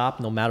ultimate stop,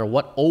 no matter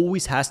what,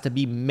 always has to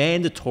be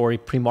mandatory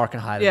pre-market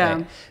high of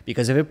the day.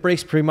 Because if it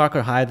breaks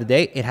pre-market high of the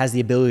day, it has the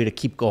ability to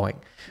keep going.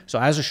 So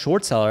as a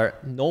short seller,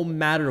 no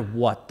matter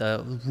what,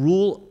 the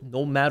rule,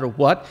 no matter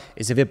what,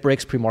 is if it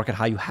breaks pre-market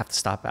high, you have to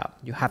stop out.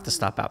 You have to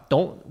stop out.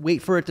 Don't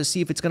wait for it to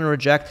see if it's going to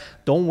reject.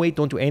 Don't wait.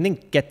 Don't do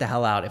anything. Get the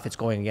hell out if it's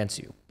going against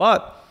you.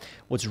 But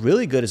what's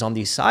really good is on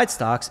these side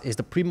stocks is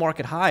the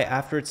pre-market high,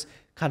 after it's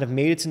kind of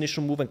made its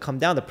initial move and come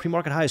down, the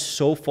pre-market high is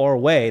so far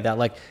away that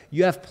like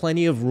you have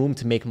plenty of room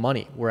to make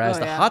money. Whereas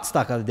the hot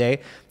stock of the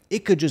day, it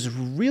could just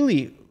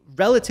really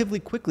relatively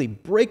quickly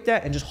break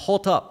that and just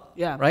halt up.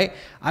 Right?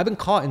 I've been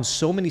caught in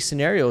so many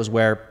scenarios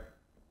where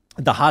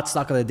the hot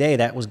stock of the day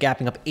that was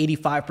gapping up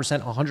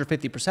 85%,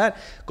 150%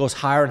 goes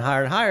higher and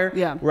higher and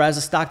higher. Whereas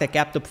the stock that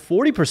gapped up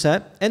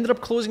 40% ended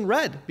up closing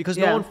red because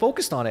no one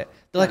focused on it.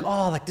 They're like,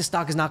 oh, like this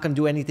stock is not going to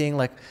do anything.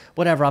 Like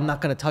whatever, I'm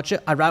not going to touch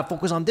it. I'd rather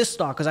focus on this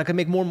stock because I can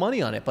make more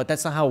money on it. But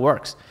that's not how it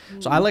works.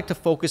 So I like to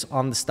focus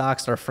on the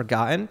stocks that are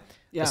forgotten,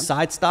 the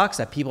side stocks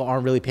that people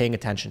aren't really paying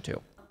attention to.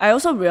 I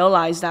also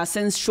realized that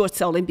since short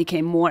selling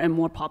became more and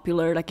more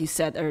popular, like you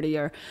said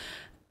earlier,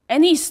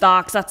 any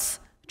stocks that's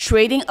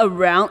trading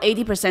around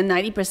 80%,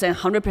 90%,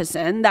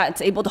 100%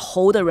 that's able to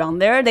hold around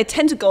there, they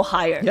tend to go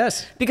higher.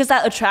 Yes. Because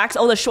that attracts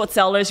all the short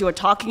sellers you were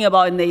talking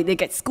about, and they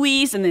get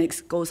squeezed and then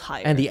it goes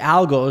higher. And the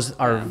algos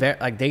are very,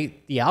 like the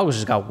algos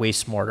just got way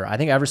smarter. I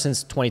think ever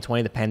since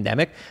 2020, the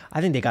pandemic,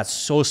 I think they got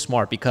so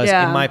smart because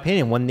in my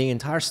opinion, when the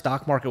entire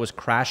stock market was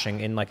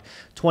crashing in like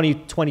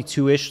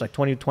 2022-ish, like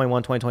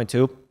 2021,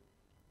 2022,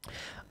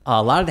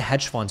 a lot of the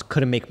hedge funds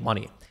couldn't make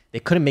money. They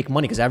couldn't make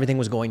money because everything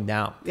was going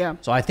down.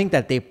 So I think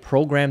that they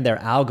programmed their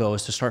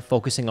algos to start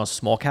focusing on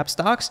small cap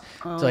stocks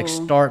to like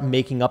start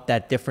making up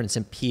that difference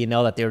in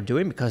P&L that they were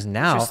doing, because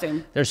now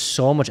there's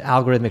so much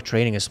algorithmic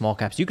trading in small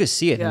caps. You could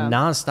see it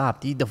nonstop.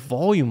 The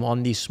volume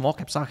on these small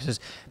cap stocks is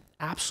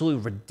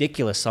absolutely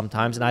ridiculous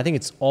sometimes. And I think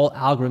it's all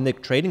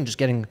algorithmic trading, just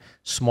getting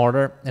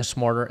smarter and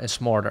smarter and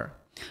smarter.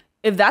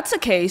 If that's the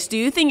case, do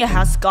you think it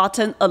has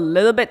gotten a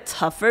little bit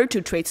tougher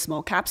to trade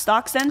small cap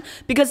stocks then?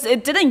 Because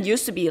it didn't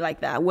used to be like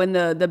that when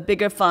the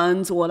bigger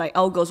funds or like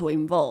algos were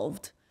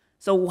involved.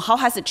 So how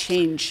has it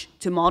changed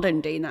to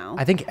modern day now?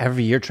 I think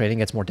every year trading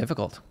gets more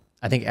difficult.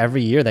 I think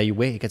every year that you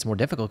wait, it gets more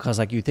difficult because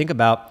like you think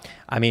about,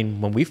 I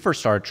mean, when we first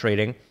started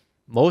trading,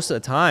 most of the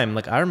time,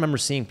 like I remember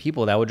seeing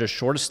people that would just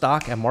short a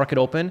stock at market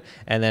open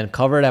and then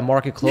cover it at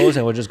market close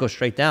and would just go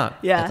straight down.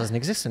 That doesn't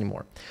exist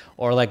anymore.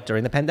 Or like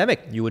during the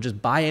pandemic, you would just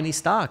buy any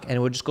stock and it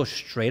would just go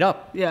straight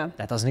up.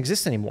 That doesn't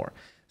exist anymore.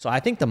 So I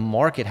think the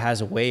market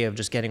has a way of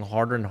just getting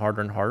harder and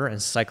harder and harder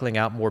and cycling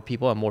out more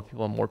people and more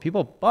people and more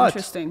people. But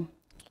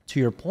to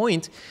your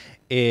point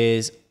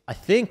is, I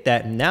think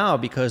that now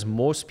because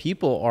most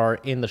people are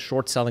in the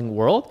short selling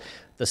world,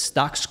 the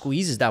stock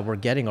squeezes that we're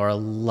getting are a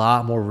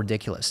lot more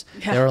ridiculous.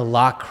 They're a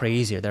lot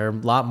crazier. They're a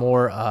lot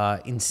more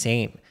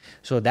insane.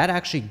 So that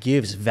actually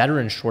gives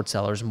veteran short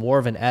sellers more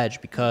of an edge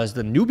because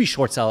the newbie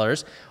short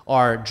sellers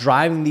are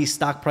driving these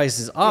stock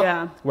prices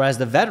up, whereas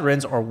the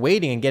veterans are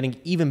waiting and getting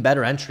even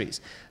better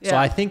entries. So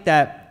I think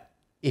that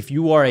if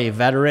you are a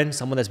veteran,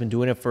 someone that's been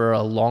doing it for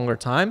a longer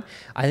time,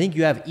 I think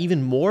you have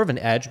even more of an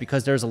edge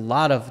because there's a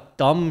lot of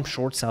dumb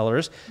short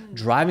sellers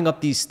driving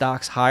up these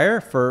stocks higher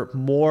for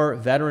more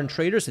veteran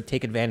traders to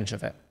take advantage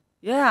of it.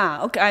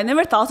 Okay. I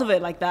never thought of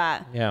it like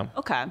that.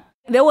 Okay.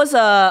 There was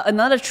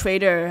another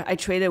trader I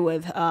traded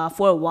with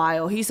for a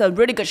while. He's a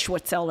really good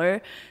short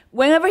seller.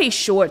 Whenever he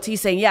shorts,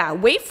 he's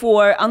saying, wait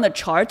for on the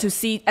chart to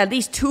see at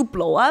least 2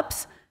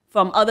 blow-ups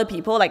from other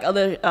people, like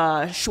other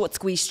short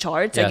squeeze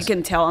charts. Like you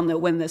can tell on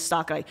when the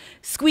stock like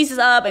squeezes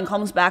up and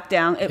comes back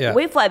down.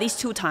 Wait for at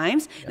least 2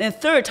 times. And then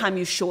third time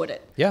you short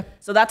it.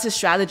 So that's his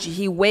strategy.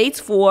 He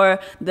waits for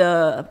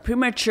the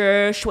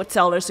premature short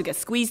sellers to get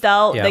squeezed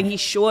out. Then he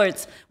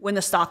shorts when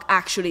the stock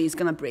actually is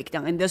gonna break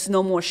down. And there's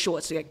no more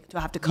shorts to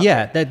have to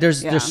cover.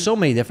 There's so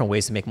many different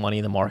ways to make money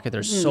in the market.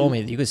 There's so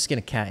many. You can skin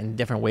a cat in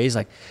different ways.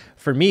 Like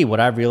for me,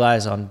 what I've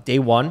realized on day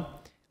 1,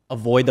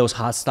 avoid those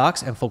hot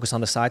stocks and focus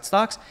on the side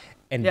stocks.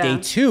 And day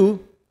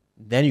 2,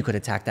 then you could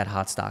attack that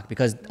hot stock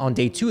because on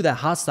day 2, that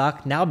hot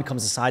stock now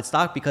becomes a side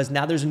stock because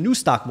now there's a new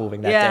stock moving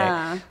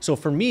that day. So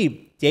for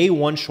me, day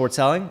 1 short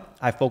selling,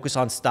 I focus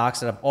on stocks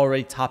that have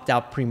already topped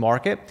out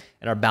pre-market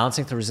and are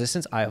bouncing through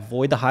resistance. I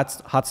avoid the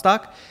hot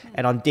stock.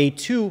 And on day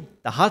 2,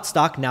 the hot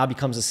stock now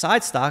becomes a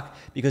side stock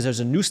because there's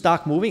a new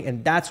stock moving.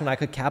 And that's when I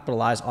could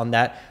capitalize on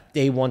that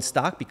day 1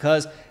 stock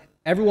because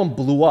everyone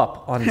blew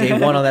up on day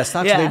one on that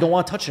stock, so they don't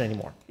want to touch it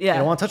anymore. Yeah. They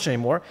don't want to touch it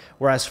anymore.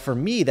 Whereas for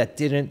me, that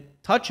didn't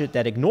touch it,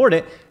 that ignored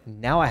it,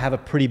 now I have a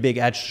pretty big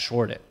edge to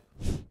short it.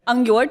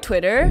 On your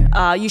Twitter,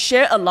 you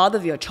share a lot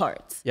of your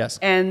charts. Yes.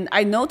 And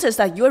I noticed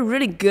that you're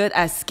really good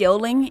at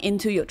scaling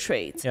into your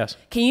trades. Yes.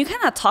 Can you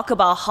kind of talk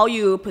about how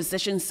you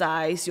position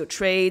size your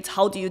trades?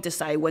 How do you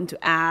decide when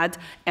to add?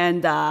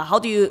 And how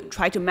do you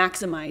try to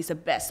maximize the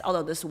best out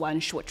of this one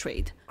short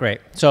trade? Great.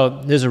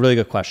 So this is a really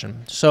good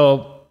question.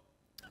 So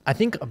I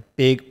think a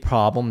big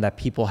problem that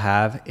people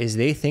have is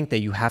they think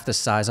that you have to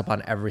size up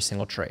on every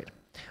single trade.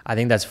 I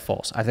think that's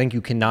false. I think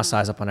you cannot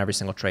size up on every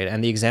single trade.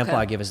 And the example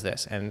I give is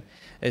this, and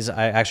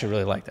I actually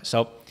really like this.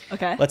 So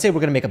let's say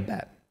we're going to make a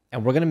bet,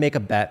 and we're going to make a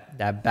bet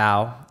that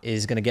Bao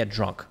is going to get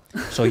drunk.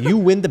 So you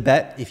win the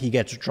bet if he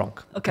gets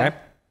drunk. Okay. I'm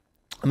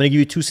going to give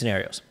you two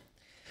scenarios.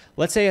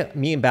 Let's say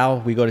me and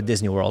Bao, we go to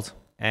Disney World,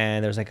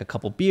 and there's like a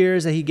couple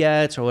beers that he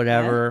gets or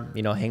whatever,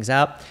 you know, hangs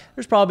out.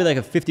 There's probably like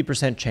a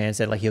 50% chance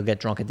that like he'll get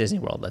drunk at Disney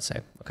World, let's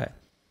say. Okay.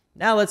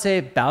 Now let's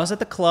say Bao's at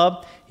the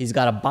club, he's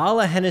got a bottle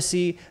of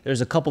Hennessy,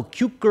 there's a couple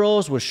cute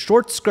girls with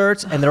short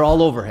skirts, and they're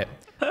all over him.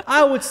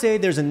 I would say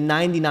there's a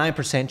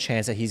 99%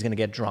 chance that he's gonna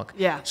get drunk.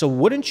 Yeah. So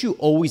wouldn't you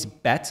always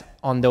bet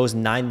on those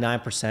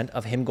 99%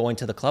 of him going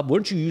to the club?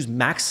 Wouldn't you use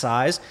max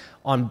size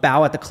on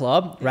Bao at the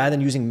club rather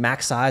than using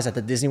max size at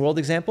the Disney World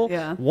example?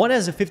 Yeah. One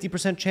has a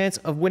 50% chance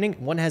of winning,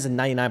 one has a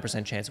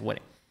 99% chance of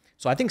winning.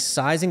 So I think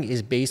sizing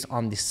is based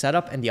on the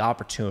setup and the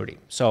opportunity.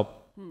 So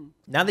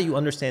now that you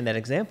understand that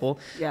example,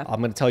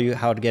 I'm going to tell you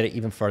how to get it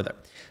even further.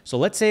 So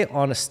let's say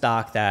on a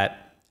stock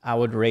that I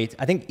would rate,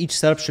 I think each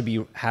setup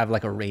should have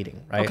like a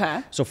rating, right?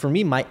 Okay. So for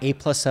me, my A+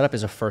 setup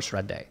is a first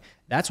red day.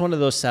 That's one of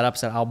those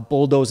setups that I'll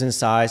bulldoze in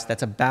size.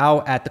 That's a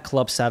Bao at the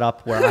club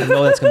setup where I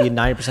know that's going to be a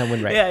 90%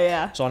 win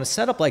rate. So on a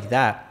setup like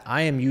that,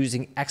 I am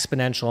using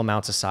exponential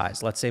amounts of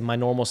size. Let's say my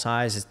normal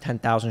size is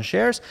 10,000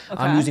 shares.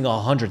 I'm using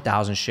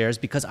 100,000 shares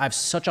because I have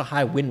such a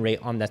high win rate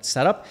on that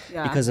setup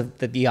because of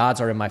the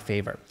odds are in my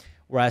favor.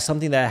 Whereas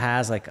something that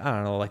has like, I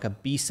don't know, like a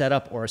B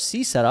setup or a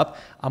C setup,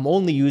 I'm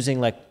only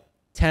using like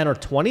 10 or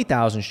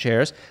 20,000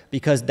 shares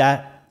because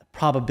that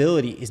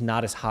probability is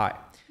not as high.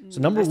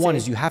 So number one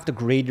is you have to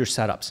grade your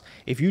setups.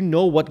 If you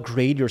know what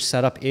grade your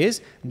setup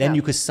is, then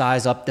you could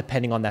size up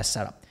depending on that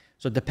setup.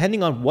 So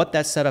depending on what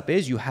that setup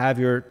is, you have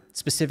your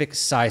specific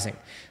sizing.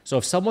 So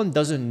if someone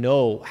doesn't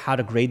know how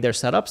to grade their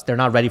setups, they're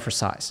not ready for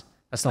size.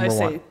 That's number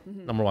one.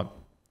 Number one.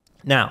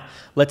 Now,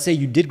 let's say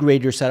you did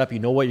grade your setup, you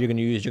know what you're going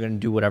to use, you're going to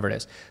do whatever it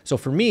is. So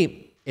for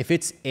me, if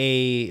it's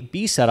a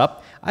B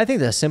setup, I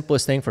think the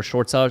simplest thing for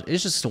short sellers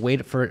is just to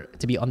wait for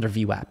it to be under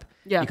VWAP.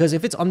 Because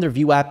if it's under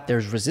VWAP,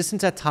 there's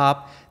resistance at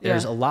top,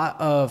 there's a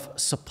lot of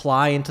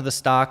supply into the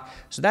stock.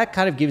 So that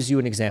kind of gives you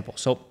an example.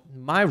 So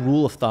my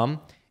rule of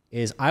thumb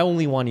is I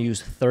only want to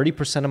use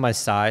 30% of my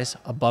size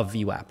above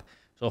VWAP.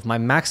 So if my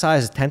max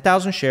size is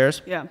 10,000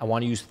 shares, I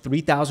want to use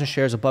 3,000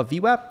 shares above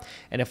VWAP.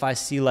 And if I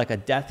see like a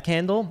death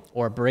candle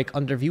or a break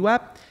under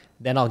VWAP,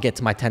 then I'll get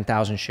to my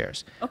 10,000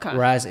 shares.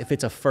 Whereas if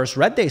it's a first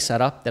red day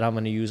setup, then I'm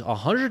going to use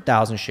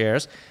 100,000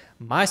 shares.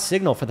 My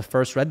signal for the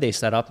first red day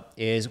setup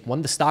is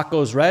when the stock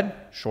goes red,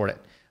 short it.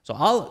 So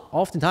I'll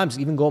oftentimes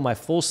even go my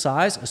full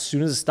size as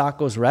soon as the stock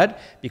goes red,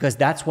 because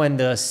that's when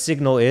the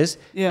signal is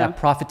that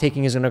profit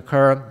taking is going to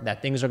occur,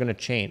 that things are going to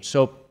change.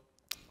 So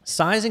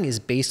sizing is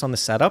based on the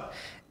setup.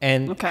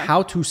 And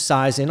how to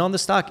size in on the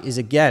stock is,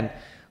 again,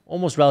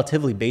 almost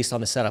relatively based on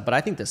the setup. But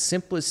I think the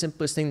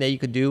simplest thing that you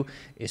could do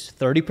is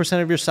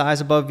 30% of your size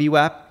above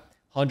VWAP,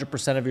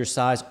 100% of your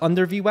size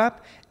under VWAP,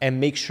 and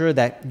make sure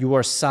that you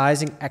are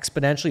sizing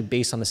exponentially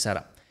based on the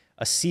setup.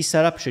 A C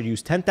setup should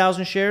use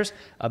 10,000 shares,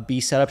 a B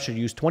setup should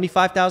use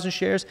 25,000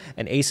 shares,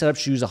 and A setup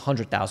should use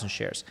 100,000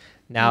 shares.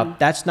 Now,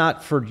 that's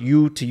not for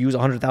you to use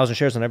 100,000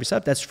 shares on every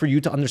setup. That's for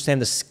you to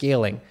understand the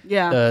scaling,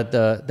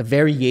 the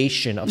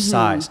variation of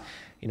size.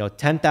 You know,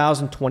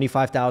 10,000,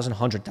 25,000,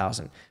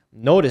 100,000.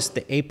 Notice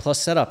the A+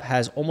 setup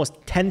has almost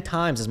 10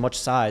 times as much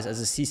size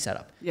as a C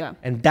setup.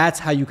 And that's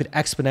how you could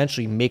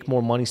exponentially make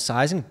more money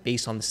sizing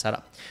based on the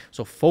setup.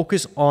 So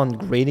focus on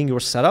grading your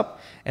setup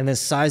and then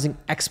sizing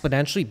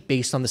exponentially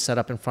based on the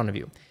setup in front of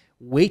you.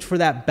 Wait for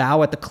that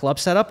Bao at the club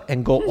setup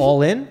and go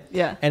all in.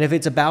 And if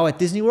it's a Bao at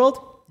Disney World,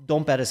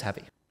 don't bet as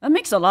heavy. That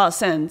makes a lot of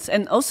sense.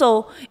 And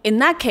also, in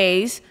that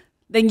case,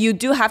 then you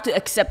do have to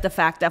accept the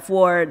fact that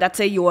for, let's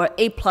say, your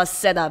A+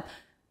 setup,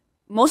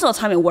 most of the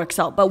time it works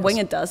out, but when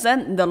it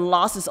doesn't, the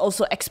loss is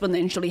also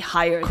exponentially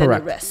higher than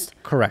the risk.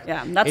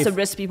 Yeah, that's the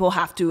risk people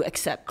have to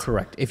accept.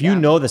 If you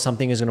know that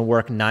something is going to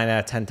work 9 out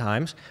of 10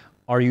 times,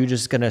 are you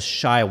just going to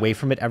shy away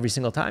from it every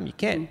single time? You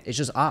can't. It's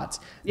just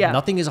odds.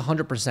 Nothing is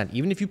 100%.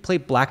 Even if you play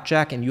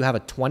blackjack and you have a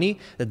 20,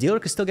 the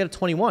dealer could still get a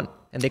 21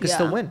 and they could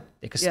still win.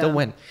 They could still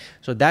win.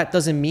 So that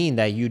doesn't mean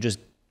that you just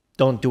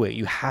don't do it.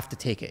 You have to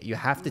take it. You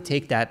have to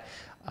take that,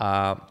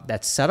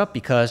 that setup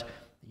because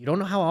you don't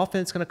know how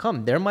often it's going to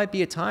come. There might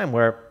be a time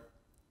where,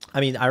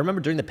 I mean, I remember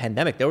during the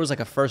pandemic, there was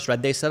like a first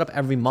red day setup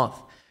every month.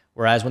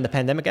 Whereas when the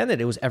pandemic ended,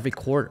 it was every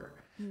quarter.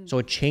 So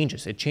it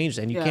changes,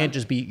 and you can't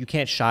just be, you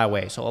can't shy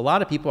away. So a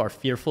lot of people are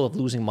fearful of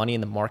losing money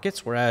in the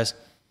markets. Whereas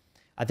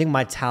I think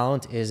my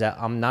talent is that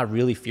I'm not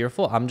really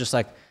fearful. I'm just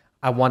like,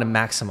 I want to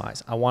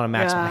maximize. I want to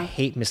maximize. I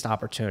hate missed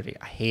opportunity.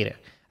 I hate it.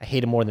 I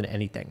hate it more than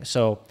anything.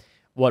 So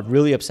what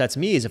really upsets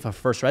me is if a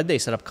first red day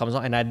setup comes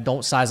on and I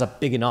don't size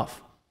up big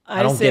enough.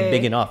 I don't get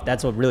big enough.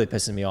 That's what really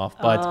pisses me off.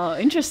 But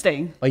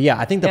interesting. But yeah,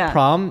 I think the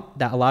problem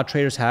that a lot of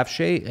traders have,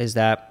 Shay, is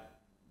that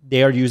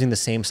they are using the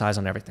same size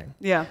on everything.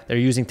 Yeah. They're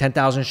using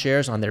 10,000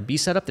 shares on their B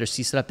setup, their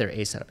C setup, their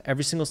A setup.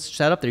 Every single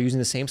setup, they're using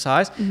the same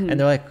size. And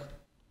they're like,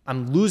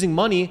 I'm losing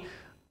money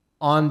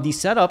on these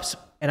setups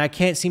and I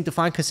can't seem to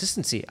find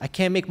consistency. I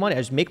can't make money. I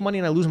just make money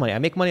and I lose money. I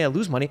make money, I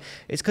lose money.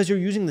 It's because you're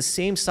using the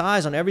same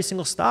size on every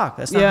single stock.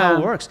 That's not how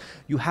it works.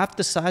 You have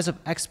to size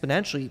up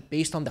exponentially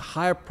based on the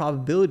higher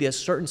probability that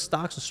certain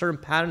stocks and certain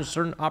patterns,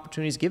 certain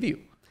opportunities give you.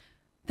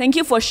 Thank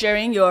you for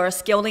sharing your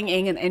scaling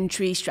in and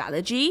entry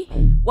strategy.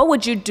 What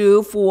would you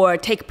do for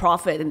take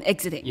profit and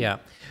exiting? Yeah.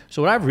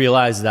 So what I've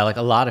realized is that like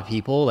a lot of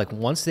people, like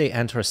once they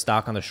enter a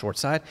stock on the short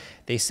side,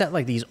 they set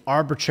like these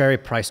arbitrary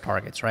price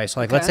targets, right? So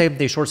like, let's say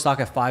they short stock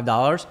at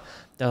 $5.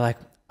 They're like,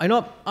 I know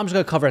I'm just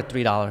going to cover at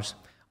 $3.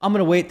 I'm going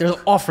to wait. There's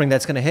an offering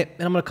that's going to hit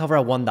and I'm going to cover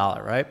at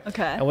 $1, right?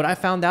 Okay. And what I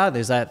found out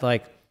is that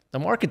like the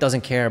market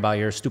doesn't care about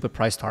your stupid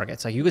price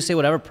targets. Like you can say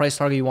whatever price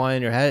target you want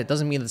in your head. It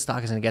doesn't mean that the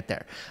stock is going to get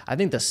there. I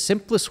think the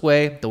simplest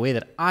way, the way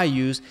that I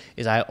use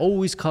is I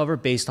always cover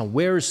based on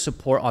where is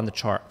support on the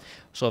chart.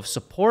 So if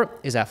support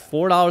is at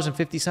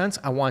 $4.50,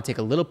 I want to take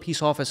a little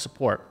piece off as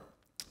support.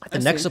 If the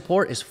next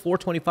support is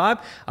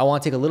 $4.25, I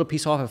want to take a little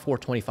piece off at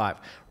 $4.25.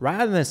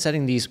 Rather than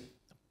setting these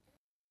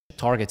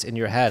targets in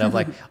your head of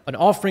like an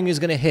offering is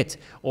going to hit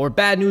or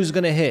bad news is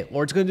going to hit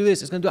or it's going to do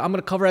this, it's going to do, I'm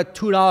going to cover at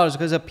 $2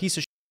 because a piece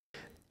of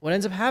what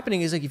ends up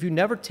happening is like if you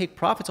never take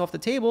profits off the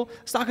table,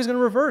 stock is going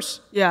to reverse.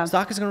 Yeah.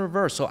 Stock is going to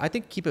reverse. So I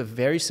think keep it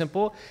very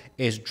simple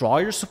is draw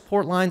your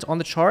support lines on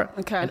the chart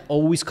and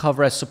always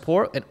cover as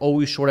support and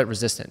always short at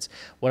resistance.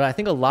 What I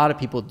think a lot of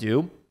people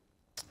do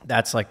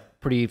that's like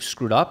pretty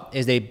screwed up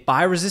is they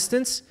buy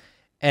resistance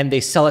and they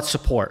sell at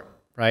support,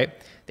 right?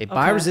 They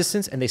buy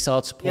resistance and they sell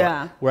at support.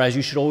 Yeah. Whereas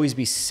you should always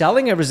be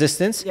selling at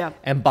resistance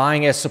and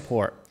buying as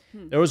support.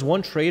 There was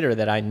one trader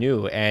that I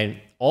knew and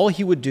all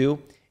he would do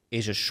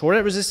is just short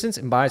at resistance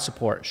and buy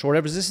support. Short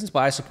at resistance,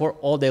 buy support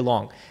all day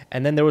long.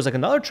 And then there was like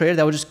another trader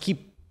that would just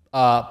keep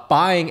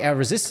buying at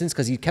resistance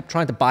because he kept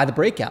trying to buy the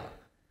breakout.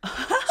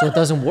 So it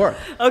doesn't work.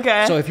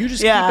 So if you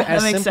just keep it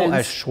as simple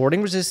as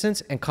shorting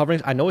resistance and covering,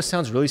 I know it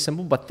sounds really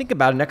simple, but think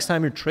about it next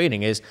time you're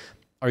trading is,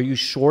 are you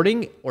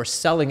shorting or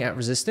selling at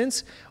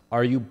resistance?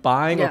 Are you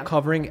buying or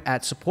covering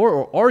at support?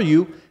 Or are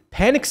you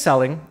panic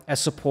selling at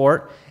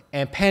support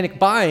and panic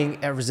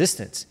buying at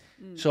resistance?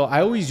 So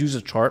I always use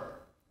a chart.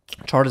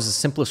 Chart is the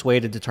simplest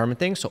way to determine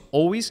things. So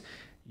always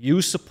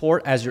use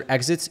support as your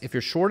exits if you're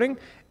shorting.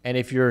 And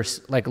if you're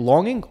like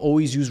longing,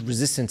 always use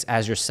resistance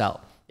as your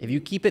sell. If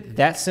you keep it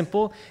that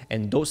simple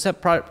and don't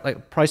set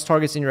price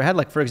targets in your head,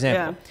 like for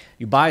example,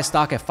 you buy a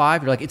stock at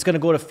 5, you're like, it's going to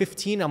go to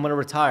 15, I'm going to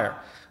retire.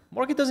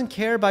 Market doesn't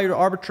care about your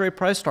arbitrary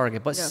price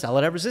target, but sell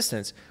it at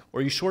resistance.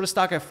 Or you short a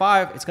stock at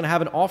 5, it's going to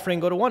have an offering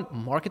go to 1.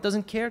 Market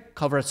doesn't care,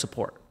 cover at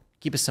support.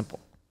 Keep it simple.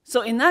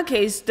 So in that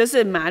case, does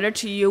it matter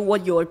to you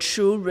what your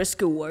true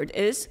risk reward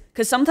is?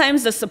 Because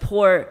sometimes the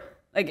support,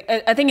 like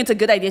I think it's a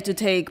good idea to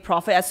take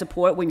profit as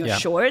support when you're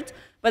short,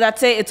 but let's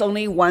say it's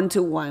only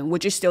 1-to-1.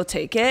 Would you still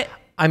take it?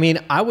 I mean,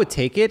 I would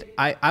take it.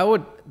 I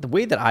would, the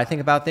way that I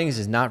think about things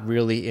is not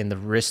really in the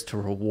risk to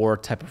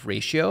reward type of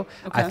ratio.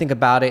 I think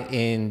about it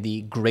in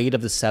the grade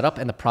of the setup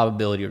and the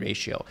probability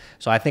ratio.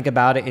 So I think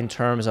about it in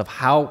terms of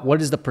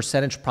what is the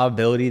percentage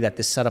probability that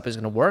this setup is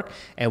going to work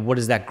and what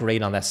is that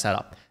grade on that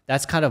setup.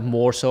 That's kind of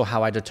more so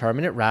how I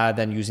determine it rather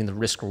than using the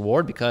risk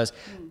reward because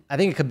I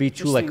think it could be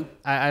too like,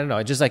 I don't know,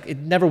 it just like, it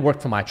never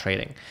worked for my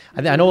trading.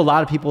 I know a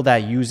lot of people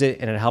that use it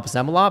and it helps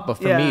them a lot, but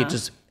for me, it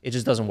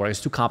just doesn't work.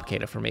 It's too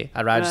complicated for me.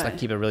 I'd rather just like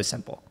keep it really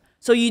simple.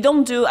 So you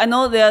don't do, I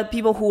know there are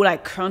people who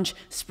like crunch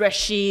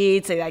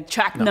spreadsheets, they like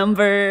track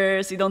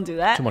numbers. You don't do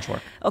that? Too much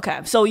work.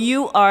 Okay. So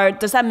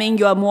does that mean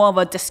you are more of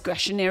a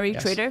discretionary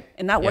trader?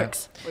 And that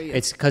works for you?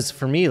 It's because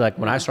for me, like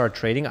when I started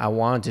trading, I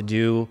wanted to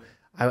do,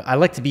 I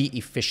like to be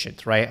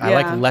efficient, right? I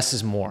like less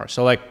is more.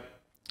 So like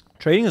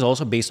trading is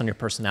also based on your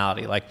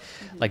personality. Like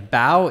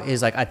Bao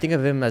is like, I think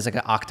of him as like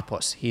an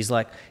octopus. He's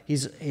like, he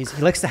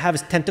likes to have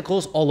his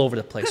tentacles all over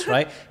the place,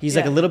 right? He's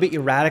like a little bit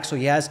erratic. So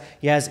he has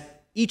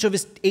each of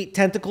his 8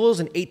 tentacles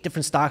in 8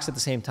 different stocks at the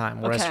same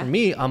time. Whereas for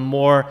me, I'm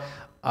more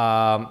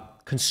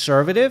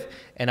conservative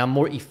and I'm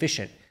more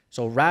efficient.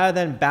 So rather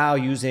than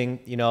Bao using,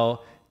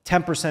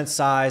 10%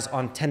 size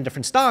on 10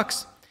 different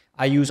stocks,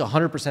 I use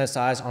 100%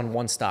 size on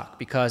one stock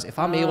because if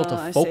I'm able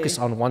to focus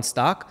on one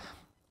stock,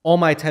 all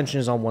my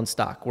attention is on one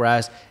stock.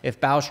 Whereas if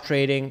Bao's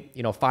trading,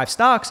 5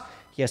 stocks,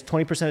 he has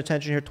 20%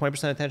 attention here,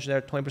 20% attention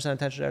there, 20%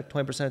 attention there,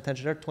 20%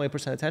 attention there,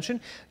 20%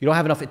 attention. You don't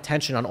have enough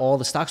attention on all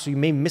the stocks, so you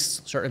may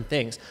miss certain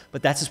things.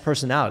 But that's his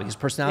personality. His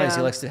personality is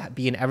he likes to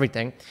be in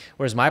everything,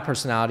 whereas my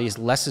personality is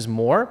less is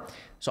more.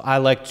 So I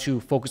like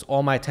to focus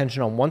all my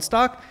attention on one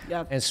stock,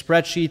 and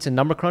spreadsheets and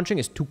number crunching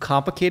is too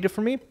complicated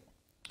for me.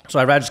 So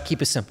I'd rather just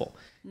keep it simple.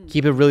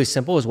 Keep it really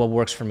simple is what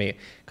works for me.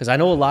 Because I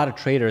know a lot of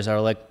traders are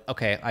like,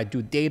 okay, I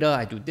do data,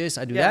 I do this,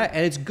 I do that.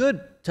 And it's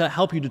good to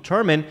help you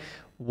determine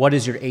what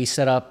is your A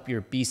setup, your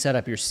B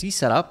setup, your C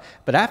setup.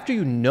 But after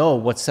you know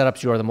what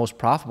setups you are the most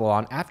profitable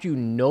on, after you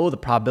know the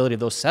probability of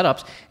those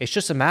setups, it's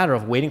just a matter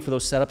of waiting for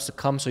those setups to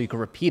come so you can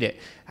repeat it.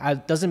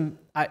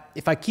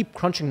 If I keep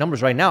crunching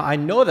numbers right now, I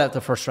know that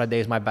the first red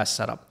day is my best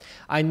setup.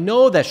 I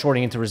know that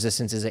shorting into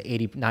resistance is an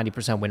 80,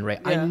 90% win rate.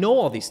 I know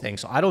all these things,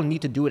 so I don't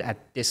need to do it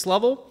at this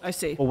level. I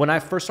see. But when I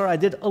first started, I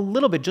did a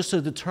little bit just to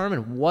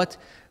determine what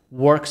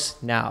works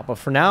now. But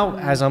for now,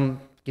 as I'm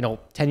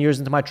 10 years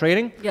into my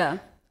trading,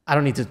 I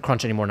don't need to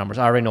crunch any more numbers.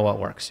 I already know what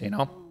works,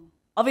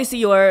 Obviously,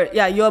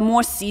 you're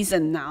more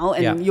seasoned now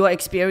and you're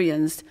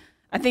experienced.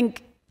 I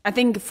think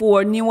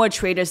for newer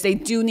traders, they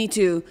do need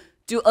to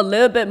do a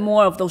little bit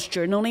more of those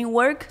journaling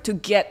work to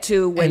get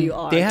to where you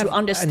are, to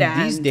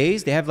understand. And these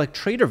days, they have like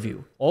Trader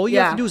View. All you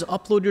have to do is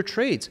upload your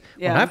trades.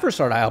 When I first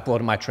started, I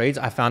uploaded my trades.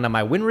 I found out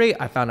my win rate.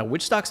 I found out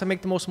which stocks I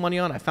make the most money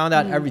on. I found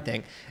out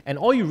everything. And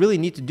all you really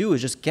need to do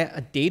is just get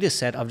a data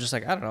set of just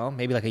like, I don't know,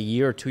 maybe like a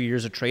year or 2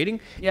 years of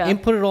trading.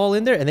 Input it all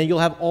in there, and then you'll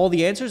have all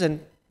the answers. And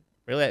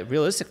really,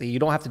 realistically, you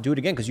don't have to do it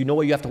again because you know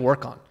what you have to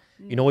work on.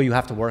 You know what you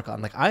have to work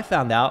on. Like I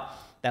found out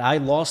that I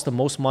lost the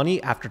most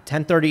money after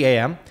 10:30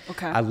 a.m.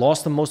 I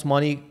lost the most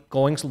money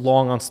going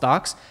long on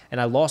stocks, and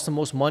I lost the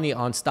most money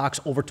on stocks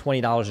over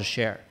 $20 a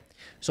share.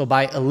 So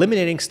by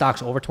eliminating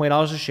stocks over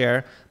 $20 a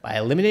share, by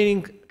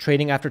eliminating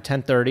trading after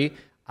 10:30,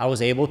 I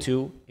was able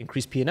to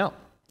increase P&L.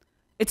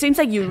 It seems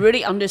like you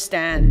really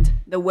understand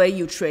the way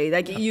you trade.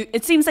 Like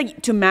it seems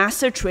like to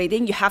master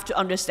trading, you have to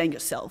understand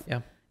yourself.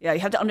 Yeah, you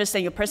have to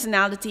understand your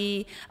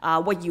personality,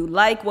 what you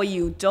like, what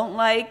you don't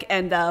like,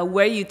 and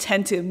where you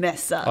tend to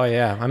mess up. Oh,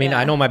 yeah. I mean,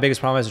 I know my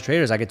biggest problem as a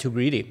trader is I get too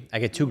greedy. I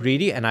get too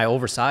greedy and I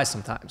oversize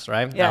sometimes,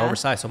 right? I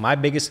oversize. So my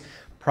biggest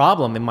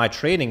problem in my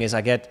trading is I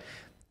get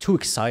too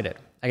excited.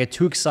 I get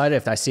too excited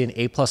if I see an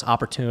A+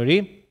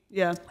 opportunity.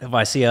 If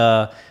I see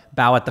a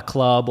bow at the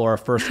club or a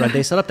first red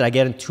day setup, that I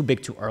get in too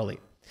big too early.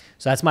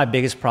 So that's my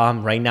biggest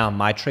problem right now in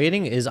my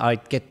trading is I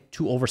get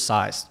too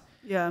oversized.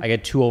 I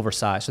get too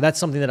oversized. So that's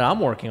something that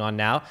I'm working on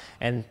now.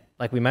 And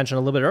like we mentioned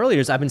a little bit earlier,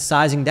 is I've been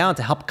sizing down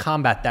to help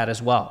combat that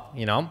as well,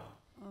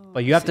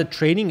 But you have to,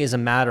 trading is a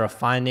matter of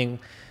finding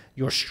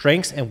your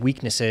strengths and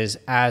weaknesses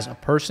as a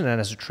person and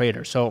as a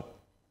trader. So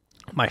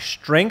my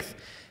strength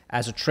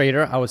as a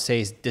trader, I would say,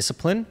 is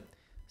discipline,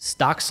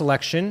 stock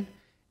selection,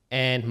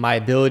 and my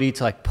ability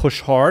to like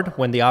push hard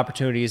when the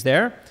opportunity is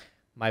there.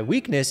 My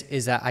weakness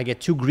is that I get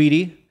too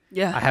greedy.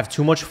 I have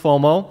too much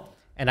FOMO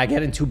and I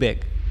get in too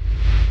big.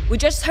 We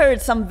just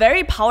heard some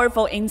very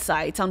powerful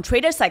insights on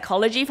trader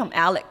psychology from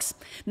Alex.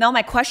 Now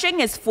my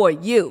question is for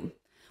you.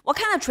 What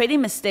kind of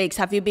trading mistakes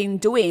have you been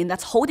doing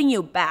that's holding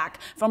you back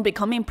from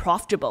becoming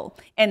profitable?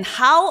 And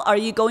how are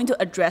you going to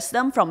address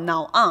them from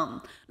now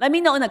on? Let me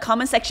know in the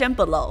comment section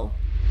below.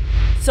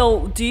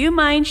 So do you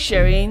mind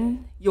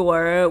sharing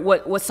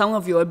what some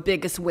of your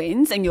biggest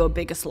wins and your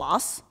biggest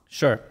loss?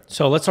 Sure.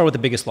 So let's start with the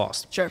biggest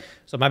loss. Sure.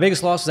 So my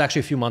biggest loss was actually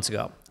a few months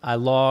ago. I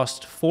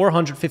lost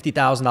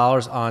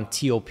 $450,000 on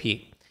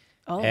TOP.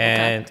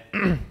 And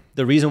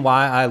the reason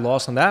why I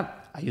lost on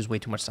that, I used way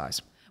too much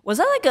size. Was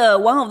that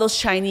like one of those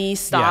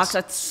Chinese stocks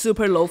that's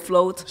super low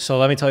float? So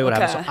let me tell you what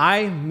happened. So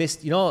I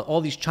missed,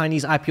 all these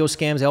Chinese IPO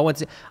scams, they all went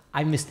to,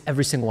 I missed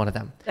every single one of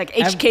them. Like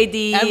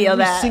HKD or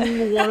that? Every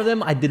single one of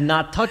them I did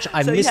not touch.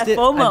 I so missed it.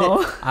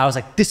 FOMO. I was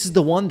like, this is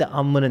the one that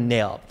I'm going to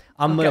nail.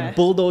 I'm going to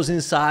bulldoze in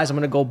size. I'm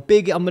going to go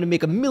big. I'm going to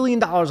make $1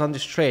 million on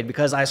this trade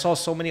because I saw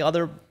so many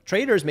other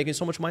traders making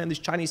so much money on these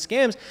Chinese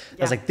scams.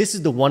 I was like, this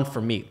is the one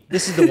for me.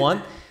 This is the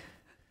one.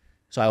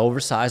 So I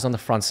oversized on the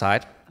front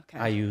side.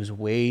 I used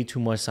way too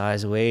much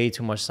size,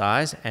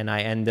 and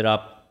I ended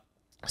up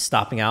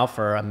stopping out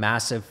for a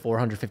massive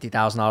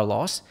 $450,000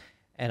 loss.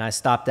 And I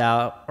stopped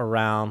out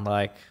around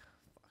like,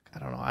 I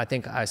don't know, I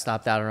think I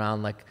stopped out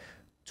around like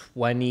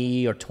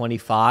 20 or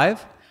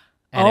 25.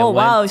 And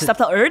wow, you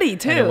stopped out early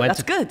too.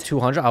 That's good.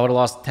 200, I would have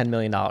lost $10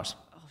 million. Oh,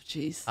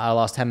 jeez. I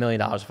lost $10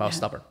 million if I was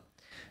stubborn.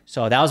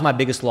 So that was my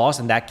biggest loss,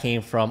 and that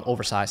came from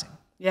oversizing.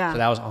 So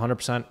that was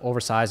 100%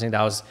 oversizing.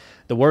 That was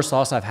the worst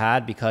loss I've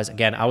had because,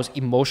 again, I was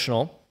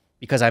emotional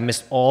because I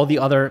missed all the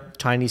other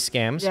Chinese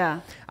scams.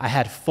 I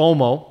had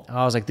FOMO.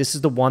 I was like, this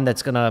is the one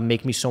that's going to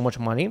make me so much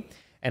money.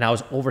 And I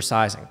was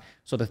oversizing.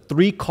 So the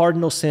 3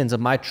 cardinal sins of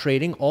my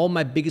trading, all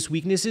my biggest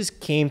weaknesses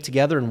came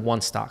together in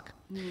one stock.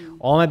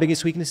 All my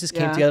biggest weaknesses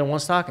came together in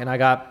one stock, and I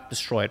got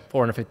destroyed,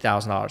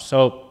 $450,000.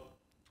 So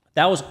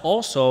that was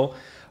also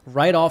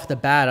right off the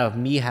bat of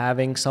me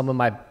having some of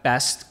my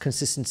best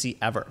consistency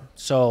ever.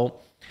 So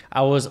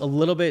I was a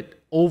little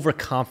bit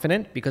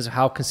overconfident because of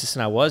how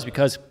consistent I was,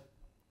 because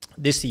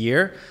this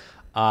year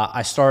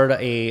I started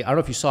I don't know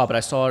if you saw, but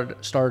I started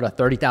a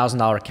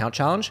 $30,000 account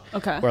challenge.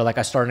 Where like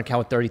I started an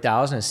account with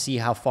 $30,000 and see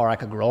how far I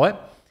could grow it.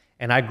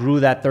 And I grew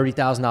that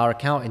 $30,000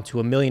 account into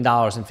 $1 million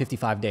in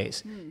 55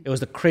 days. It was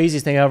the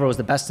craziest thing ever. It was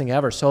the best thing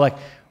ever. So like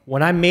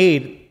when I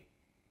made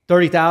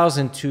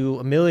 30,000 to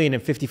 $1 million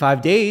in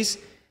 55 days,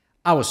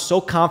 I was so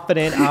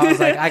confident. I was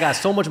like, I got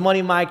so much money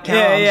in my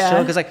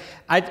account. Because like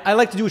I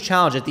like to do a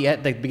challenge at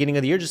the beginning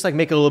of the year, just like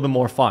make it a little bit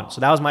more fun.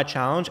 So that was my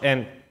challenge.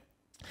 And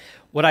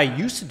what I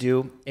used to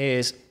do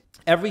is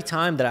every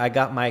time that I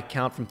got my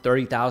account from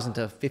 30,000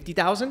 to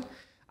 50,000,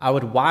 I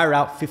would wire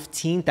out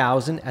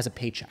 15,000 as a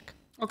paycheck.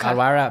 Okay. I'd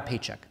wire out a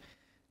paycheck.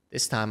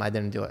 This time I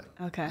didn't do it.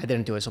 Okay. I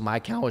didn't do it. So my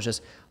account was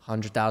just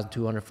 100,000,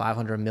 200,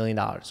 500, $1 million.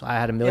 So I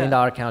had $1 million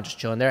account just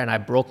chilling there, and I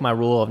broke my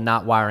rule of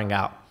not wiring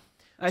out.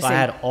 So I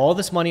had all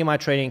this money in my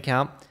trading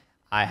account.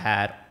 I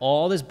had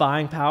all this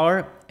buying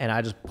power, and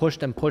I just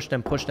pushed and pushed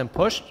and pushed and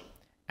pushed.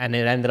 And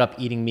it ended up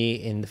eating me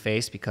in the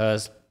face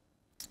because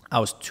I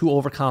was too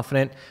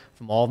overconfident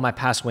from all of my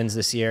past wins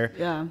this year.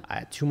 Yeah. I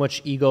had too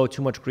much ego,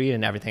 too much greed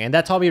and everything. And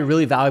that taught me a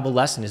really valuable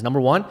lesson is number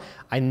one,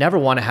 I never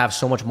want to have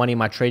so much money in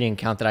my trading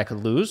account that I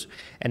could lose.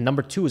 And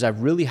number two is I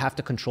really have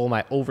to control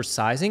my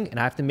oversizing, and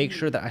I have to make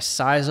sure that I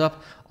size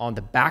up on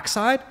the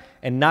backside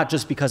and not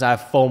just because I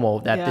have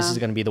FOMO that this is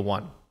going to be the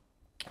one.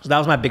 So that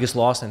was my biggest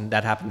loss, and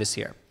that happened this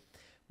year.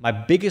 My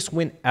biggest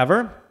win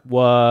ever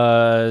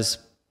was,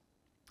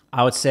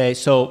 I would say,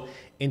 so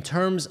in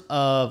terms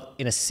of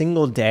in a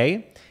single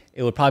day,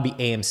 it would probably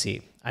be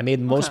AMC. I made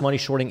the most money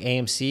shorting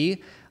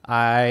AMC.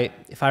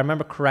 If I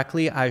remember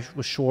correctly, I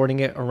was shorting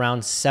it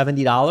around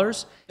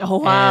 $70. Oh, wow.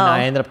 And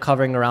I ended up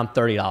covering around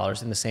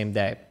 $30 in the same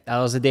day. That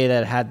was the day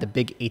that had the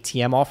big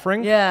ATM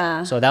offering.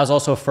 Yeah. So that was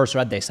also a first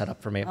red day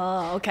setup for me.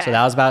 Oh, okay. So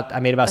that was I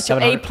made about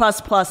 $700.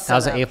 A++. That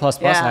was an A++,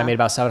 and I made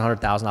about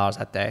 $700,000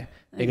 that day.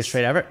 Biggest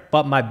trade ever.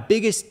 But my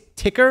biggest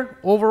ticker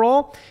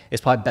overall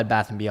is probably Bed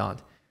Bath &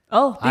 Beyond.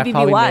 Oh,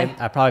 BBBY.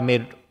 I probably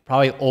made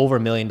over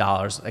 $1 million,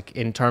 like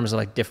in terms of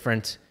like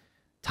different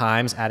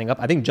times adding up.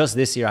 I think just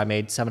this year I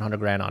made 700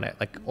 grand on it,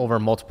 like over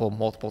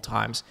multiple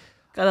times.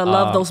 Gotta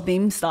love those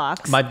meme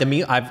stocks. I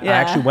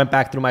actually went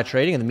back through my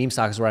trading, and the meme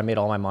stocks is where I made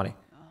all my money.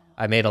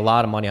 I made a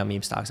lot of money on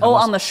meme stocks.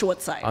 On the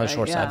short side. On the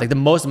short side. Like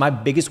my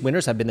biggest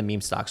winners have been the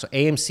meme stocks. So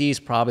AMC is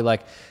probably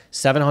like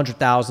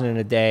 700,000 in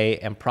a day,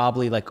 and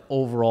probably like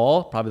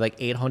overall, probably like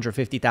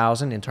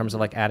 850,000 in terms of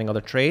like adding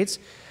other trades.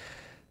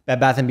 Bed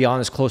Bath &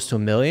 Beyond is close to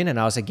 $1 million, and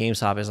I was at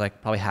GameStop is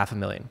like probably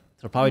 $500,000.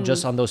 So probably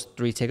just on those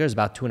three tickers,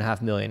 about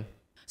 $2.5 million.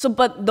 So,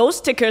 but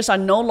those tickers are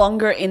no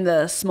longer in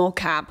the small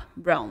cap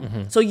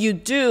realm. So you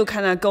do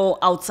kind of go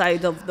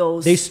outside of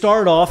those. They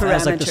start off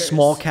as like the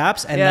small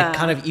caps, and then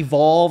kind of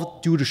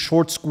evolve due to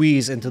short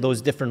squeeze into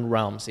those different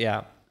realms.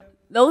 Yeah.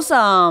 Those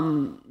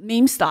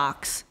meme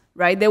stocks,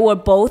 right? They were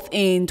both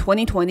in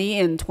 2020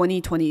 and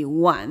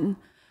 2021,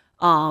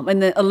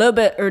 and then a little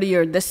bit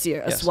earlier this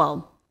year as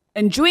well.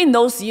 And during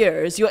those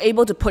years, you're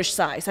able to push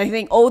size. I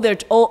think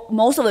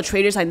most of the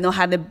traders I know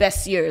had the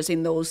best years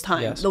in those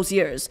times, those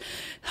years.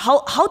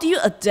 How do you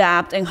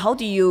adapt, and how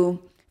do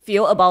you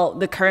feel about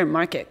the current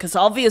market? Because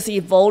obviously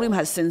volume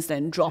has since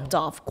then dropped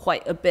off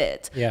quite a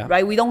bit,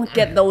 right? We don't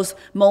get those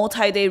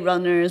multi-day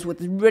runners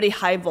with really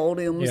high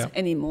volumes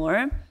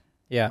anymore.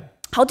 Yeah.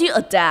 How do you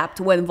adapt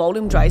when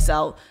volume dries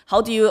out?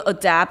 How do you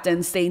adapt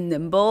and stay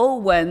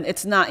nimble when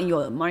it's not in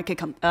your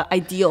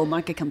ideal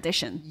market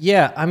condition?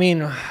 Yeah, I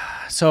mean,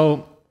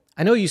 so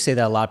I know you say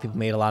that a lot of people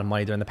made a lot of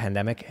money during the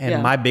pandemic,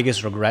 and my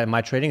biggest regret in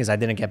my trading is I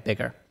didn't get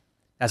bigger.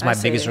 That's my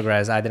biggest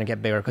regret, is I didn't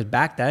get bigger, because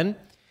back then,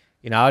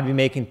 you know, I'd be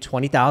making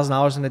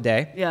 $20,000 in a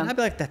day. Yeah. And I'd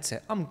be like, that's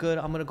it. I'm good.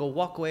 I'm going to go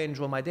walk away and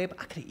enjoy my day. But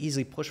I could have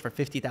easily pushed for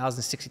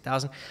 50,000,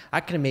 60,000.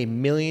 I could have made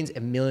millions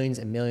and millions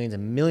and millions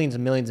and millions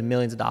and millions and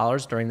millions of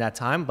dollars during that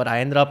time. But I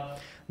ended up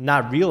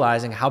not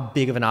realizing how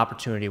big of an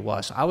opportunity it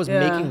was. So I was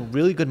making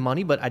really good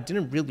money, but I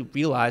didn't really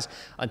realize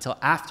until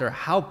after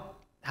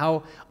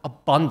how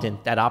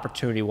abundant that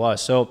opportunity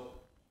was. So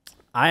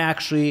I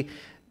actually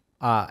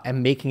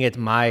am making it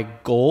my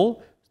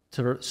goal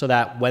so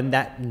that when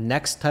that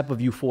next type of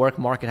euphoric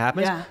market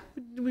happens,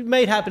 it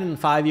may happen in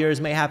 5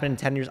 years, may happen in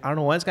 10 years. I don't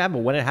know when it's going to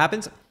happen, but when it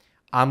happens,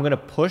 I'm going to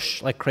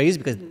push like crazy,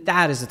 because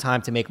that is the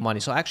time to make money.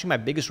 So actually my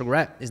biggest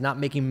regret is not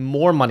making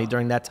more money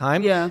during that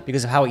time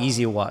because of how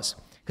easy it was.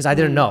 Because I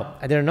didn't know.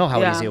 I didn't know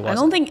how easy it was. I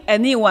don't think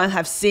anyone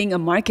have seen a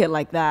market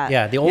like that.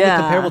 Yeah, the only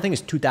comparable thing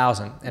is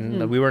 2000.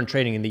 And we weren't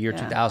trading in the year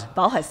 2000.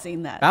 Bao has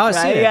seen that. Bao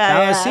has seen it.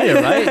 Bao has seen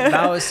it, right?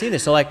 Bao has seen it.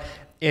 So like,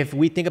 if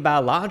we think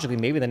about it logically,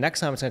 maybe the next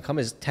time it's going to come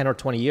is 10 or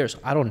 20 years.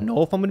 I don't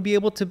know if I'm going to be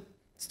able to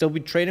still be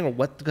trading or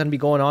what's going to be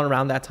going on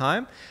around that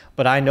time.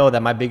 But I know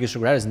that my biggest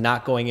regret is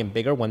not going in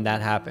bigger when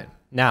that happened.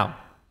 Now,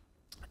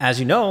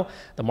 as you know,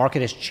 the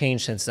market has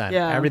changed since then.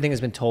 Yeah. Everything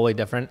has been totally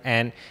different.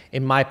 And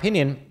in my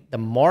opinion, the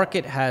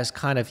market has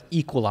kind of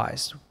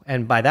equalized.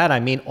 And by that,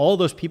 I mean all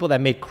those people that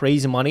made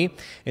crazy money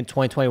in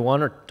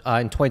 2021 or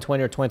in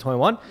 2020 or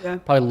 2021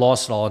 probably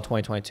lost it all in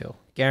 2022.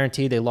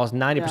 Guaranteed, they lost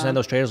 90% of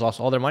those traders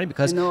lost all their money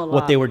because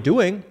what they were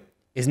doing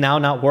is now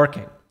not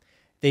working.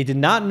 They did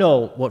not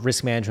know what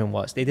risk management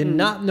was. They did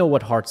not know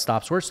what hard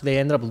stops were, so they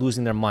ended up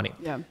losing their money.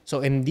 Yeah. So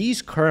in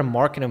these current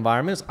market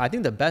environments, I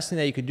think the best thing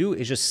that you could do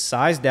is just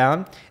size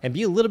down and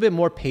be a little bit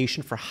more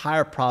patient for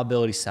higher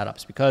probability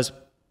setups, because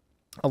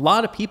a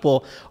lot of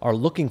people are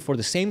looking for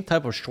the same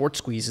type of short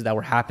squeezes that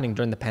were happening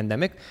during the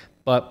pandemic,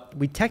 but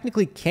we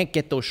technically can't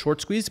get those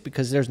short squeezes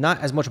because there's not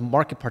as much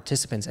market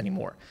participants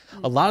anymore.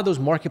 A lot of those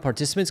market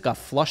participants got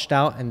flushed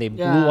out and they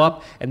blew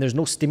up, and there's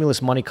no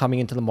stimulus money coming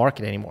into the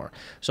market anymore.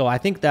 So I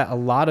think that a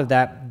lot of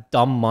that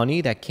dumb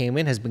money that came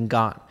in has been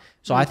gone.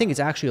 So I think it's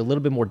actually a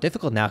little bit more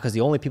difficult now because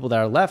the only people that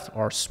are left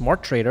are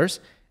smart traders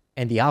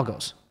and the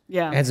algos.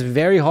 Yeah. And it's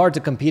very hard to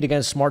compete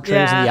against smart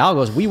traders and the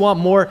algos. We want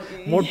more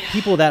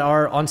people that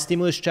are on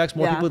stimulus checks,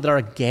 more people that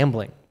are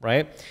gambling,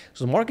 right?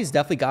 So the market's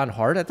definitely gotten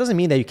hard. That doesn't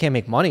mean that you can't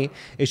make money.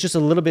 It's just a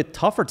little bit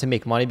tougher to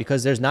make money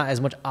because there's not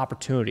as much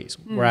opportunities.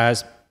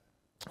 Whereas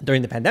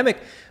during the pandemic,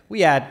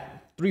 we had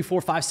 3,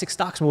 4, 5, 6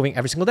 stocks moving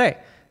every single day.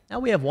 Now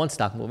we have 1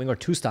 stock moving or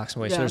 2 stocks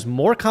moving. So there's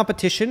more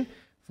competition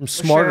from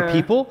smarter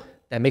people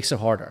that makes it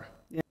harder.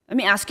 Yeah. Let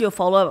me ask you a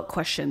follow-up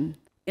question.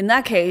 In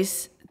that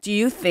case, do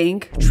you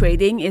think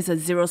trading is a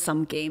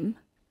zero-sum game?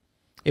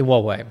 In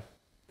what way?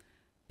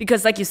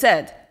 Because like you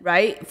said,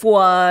 right,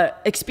 for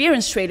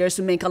experienced traders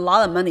to make a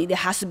lot of money, there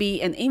has to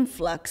be an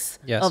influx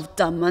of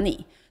dumb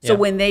money. So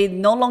when they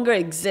no longer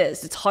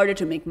exist, it's harder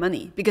to make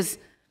money because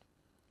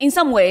in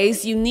some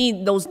ways you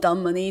need those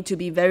dumb money to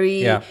be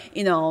very,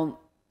 you know,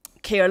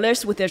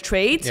 careless with their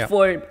trades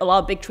for a lot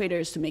of big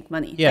traders to make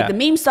money. Like the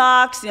meme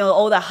stocks, you know,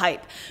 all that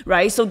hype,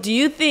 right? So do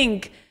you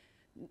think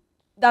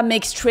that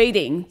makes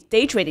trading,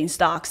 day trading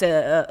stocks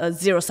a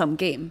zero-sum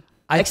game?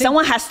 Like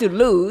someone has to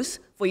lose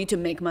for you to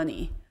make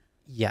money.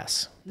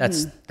 Yes,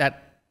 that's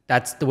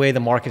the way the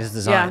market is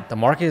designed. The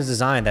market is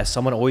designed that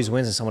someone always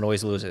wins and someone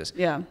always loses.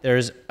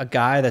 There's a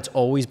guy that's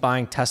always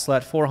buying Tesla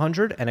at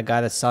 400 and a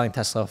guy that's selling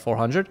Tesla at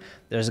 400.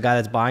 There's a guy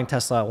that's buying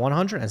Tesla at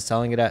 100 and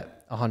selling it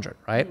at 100,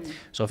 right?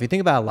 So if you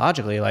think about it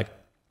logically, like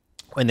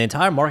when the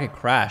entire market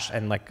crashed,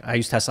 and like I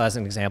use Tesla as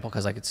an example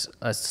because like it's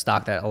a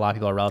stock that a lot of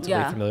people are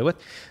relatively familiar with.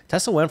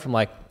 Tesla went from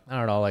like, I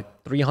don't know,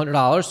 like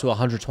 $300 to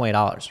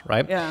 $120,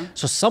 right?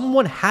 So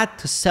someone had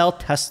to sell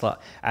Tesla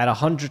at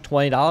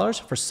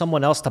 $120 for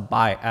someone else to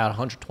buy at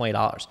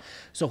 $120.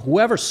 So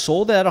whoever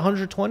sold it at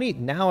 120,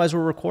 now as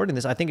we're recording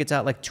this, I think it's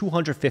at like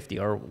 250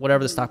 or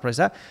whatever the stock price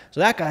is at.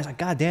 So that guy's like,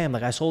 God damn,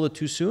 like I sold it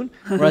too soon.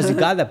 Whereas the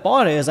guy that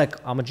bought it is like,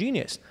 I'm a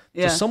genius.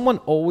 So someone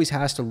always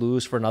has to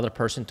lose for another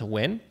person to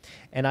win.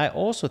 And I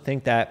also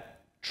think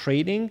that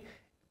trading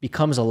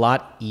becomes a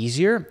lot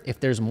easier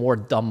if there's more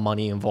dumb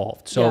money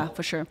involved. So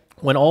for sure.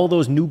 When all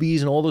those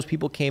newbies and all those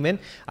people came in,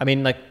 I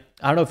mean, like,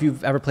 I don't know if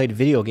you've ever played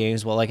video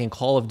games, but like in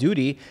Call of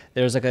Duty,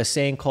 there's like a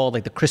saying called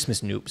like the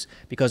Christmas noobs,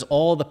 because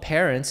all the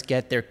parents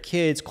get their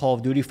kids Call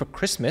of Duty for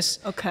Christmas.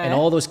 And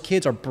all those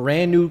kids are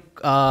brand new,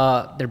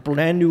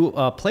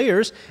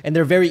 players, and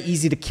they're very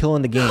easy to kill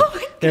in the game.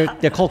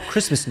 They're called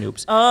Christmas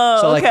noobs.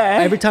 So like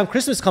every time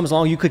Christmas comes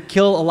along, you could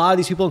kill a lot of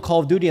these people in Call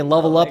of Duty and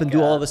level up and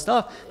do all this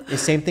stuff. The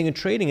same thing in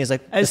trading is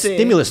like the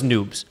stimulus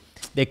noobs.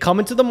 They come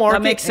into the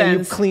market and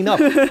you clean up,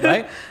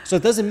 right? So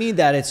it doesn't mean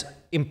that it's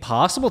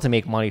impossible to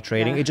make money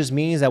trading. It just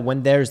means that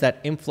when there's that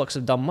influx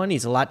of dumb money,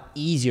 it's a lot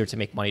easier to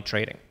make money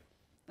trading.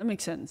 That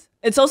makes sense.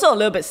 It's also a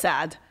little bit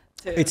sad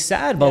too. It's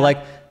sad, but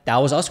like that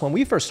was us when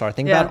we first started.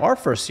 Think about our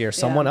first year.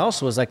 Someone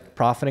else was like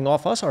profiting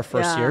off us our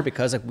first year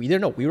because like we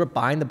didn't know, we were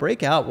buying the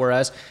breakout,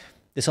 whereas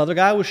this other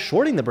guy was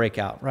shorting the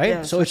breakout,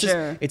 right? So it's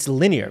just, it's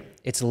linear.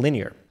 It's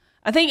linear.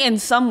 I think in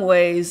some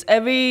ways,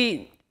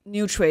 every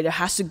new trader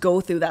has to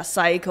go through that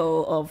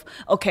cycle of,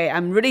 okay,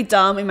 I'm really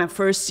dumb in my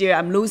first year,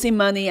 I'm losing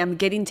money, I'm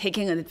getting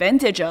taken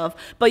advantage of.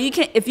 But you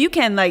can, if you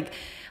can like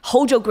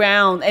hold your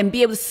ground and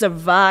be able to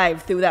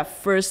survive through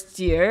that first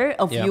year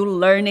of you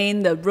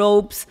learning the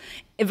ropes,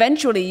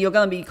 eventually you're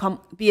gonna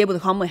be able to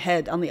come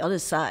ahead on the other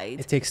side.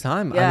 It takes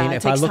time. I mean,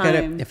 if I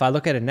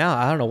look at it now,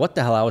 I don't know what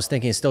the hell I was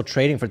thinking, still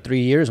trading for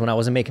 3 years when I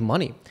wasn't making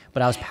money,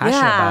 but I was passionate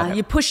about it.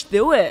 You pushed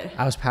through it.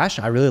 I was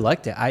passionate. I really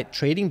liked it.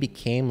 Trading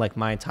became like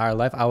my entire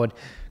life. I would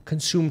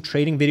consume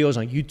trading videos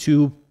on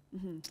YouTube.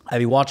 I'd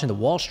be watching the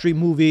Wall Street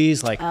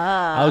movies. Like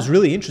I was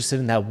really interested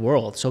in that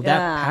world. So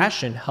that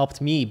passion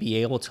helped me be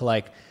able to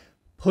like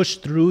push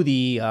through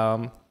the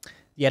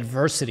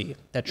adversity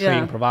that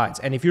trading provides.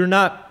 And if you're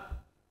not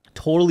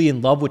totally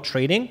in love with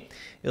trading,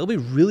 it'll be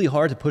really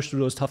hard to push through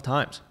those tough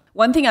times.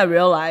 One thing I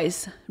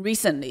realized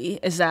recently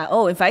is that,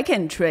 oh, if I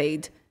can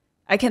trade,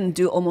 I can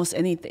do almost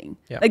anything.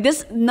 Like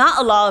there's not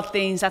a lot of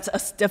things that's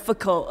as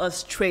difficult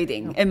as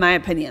trading, in my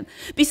opinion,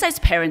 besides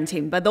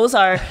parenting. But those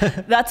are,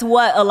 that's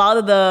what a lot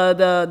of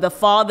the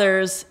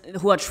fathers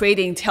who are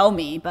trading tell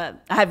me,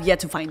 but I have yet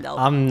to find out.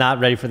 I'm not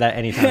ready for that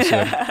anytime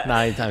soon.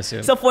 Not anytime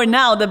soon. So for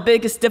now, the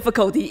biggest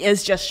difficulty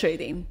is just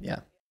trading.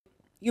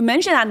 You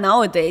mentioned that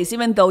nowadays,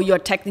 even though you're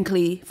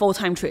technically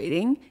full-time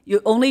trading,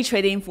 you're only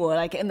trading for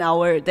like an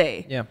hour a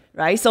day.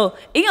 Right? So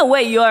in a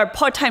way, you're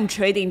part-time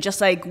trading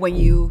just like when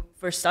you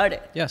first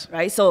started.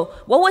 Right? So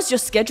what was your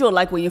schedule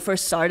like when you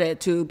first started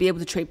to be able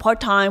to trade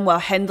part-time while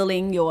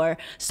handling your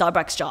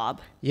Starbucks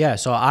job?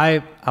 So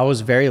I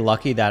was very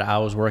lucky that I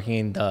was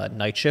working the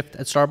night shift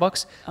at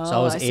Starbucks. So I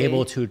was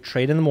able to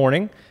trade in the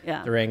morning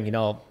during, you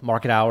know,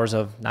 market hours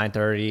of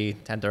 9:30,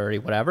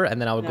 10:30, whatever. And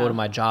then I would go to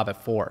my job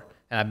at 4.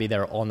 and I'd be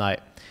there all night.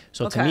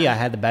 So to me, I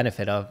had the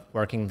benefit of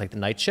working like the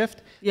night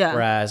shift. Yeah.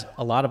 Whereas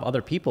a lot of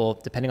other people,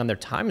 depending on their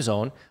time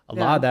zone, a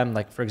lot of them,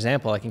 like for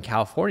example, like in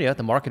California,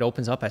 the market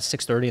opens up at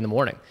 6:30 in the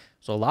morning.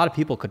 So a lot of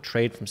people could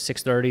trade from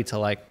 6:30 to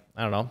like,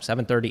 I don't know,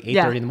 7:30,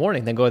 8:30 in the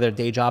morning, then go to their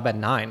day job at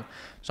 9.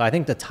 So I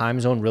think the time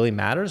zone really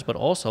matters, but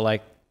also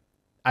like,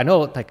 I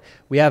know like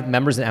we have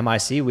members in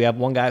MIC. We have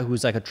one guy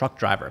who's like a truck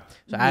driver.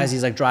 So as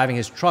he's like driving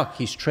his truck,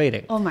 he's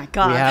trading. Oh my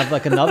God. We have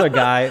like another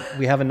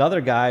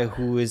guy,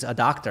 who is a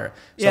doctor.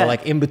 So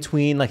like in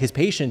between like his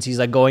patients, he's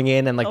like going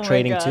in and like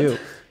trading too.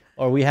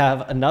 Or we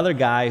have another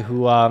guy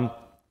who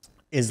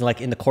is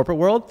like in the corporate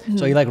world.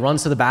 So he like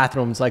runs to the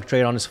bathroom to like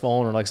trade on his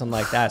phone or like something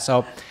like that.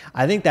 So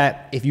I think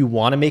that if you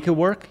want to make it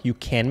work, you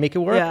can make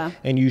it work,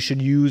 and you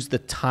should use the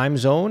time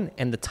zone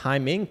and the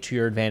timing to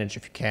your advantage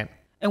if you can.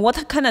 And what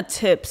kind of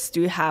tips do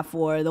you have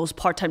for those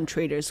part-time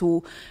traders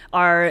who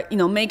are, you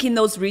know, making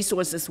those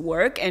resources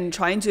work and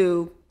trying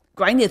to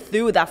grind it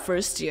through that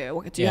first year?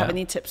 Do you have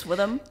any tips for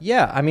them?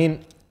 Yeah, I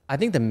mean, I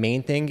think the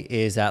main thing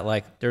is that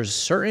like there's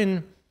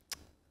certain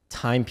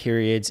time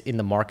periods in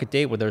the market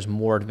day where there's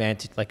more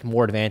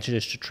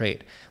advantages to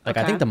trade. Like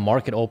I think the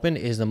market open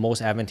is the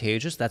most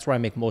advantageous. That's where I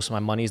make most of my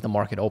money, is the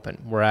market open.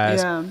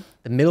 Whereas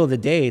the middle of the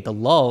day, the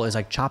lull is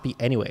like choppy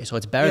anyway. So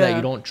it's better that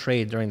you don't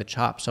trade during the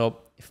chop. So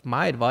if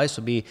my advice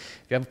would be,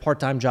 if you have a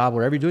part-time job,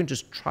 whatever you're doing,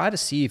 just try to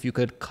see if you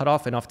could cut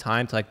off enough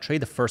time to like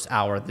trade the first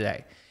hour of the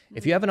day.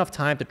 If you have enough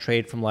time to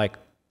trade from like,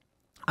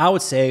 I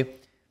would say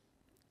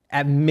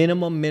at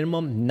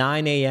minimum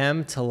 9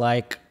 a.m. to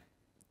like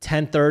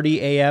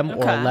 10:30 a.m.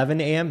 or 11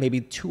 a.m.,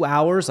 maybe 2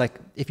 hours. Like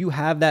if you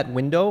have that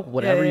window,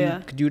 whatever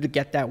you could do to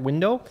get that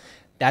window,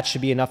 that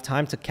should be enough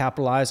time to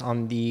capitalize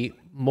on the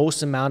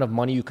most amount of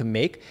money you can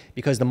make,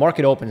 because the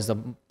market open is the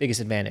biggest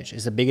advantage,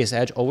 is the biggest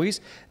edge always.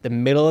 The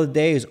middle of the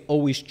day is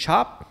always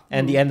chop,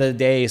 and the end of the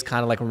day is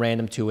kind of like a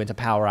random 2 into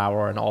power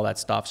hour and all that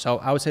stuff. So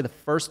I would say the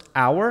first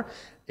hour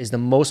is the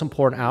most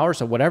important hour.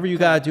 So whatever you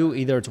got to do,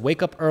 either it's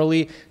wake up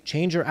early,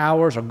 change your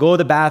hours, or go to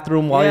the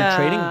bathroom while you're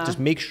trading, just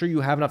make sure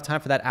you have enough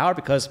time for that hour,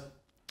 because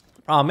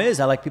the problem is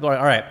that like people are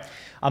like, all right,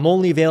 I'm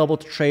only available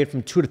to trade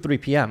from 2 to 3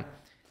 p.m.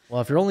 Well,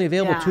 if you're only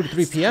available 2 to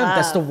 3 p.m.,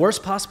 that's the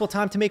worst possible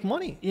time to make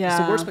money. It's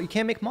the worst, but you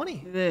can't make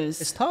money. It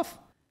is. It's tough.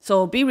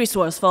 So be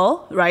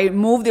resourceful, right?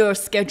 Move your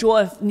schedule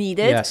if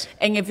needed.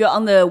 And if you're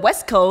on the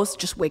West Coast,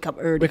 just wake up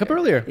earlier. Wake up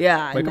earlier.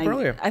 Yeah. Wake up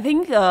earlier. I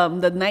think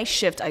the night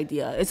shift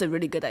idea is a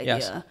really good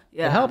idea.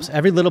 Yes. It helps.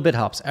 Every little bit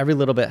helps. Every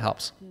little bit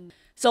helps.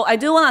 So I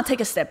do want to take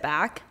a step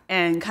back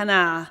and kind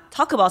of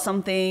talk about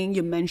something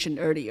you mentioned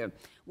earlier,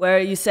 where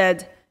you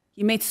said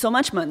you made so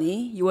much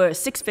money, you were a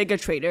 6-figure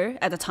trader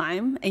at the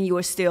time, and you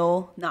were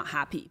still not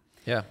happy.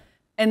 Yeah.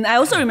 And I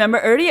also remember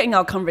earlier in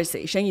our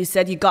conversation, you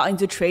said you got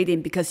into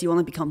trading because you want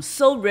to become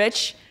so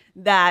rich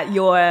that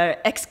your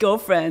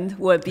ex-girlfriend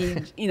would be,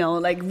 you know,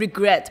 like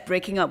regret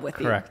breaking up with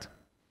you. Correct.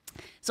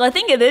 So I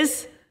think it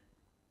is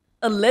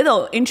a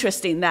little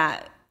interesting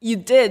that you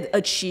did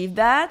achieve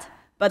that,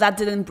 but that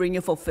didn't bring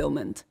you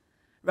fulfillment,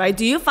 right?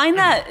 Do you find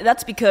that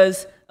that's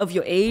because of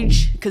your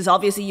age? Because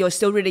obviously you're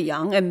still really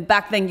young, and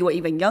back then you were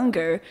even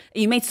younger.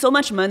 You made so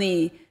much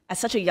money at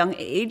such a young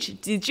age.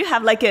 Did you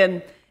have like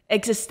an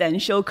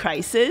existential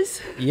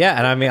crisis? Yeah,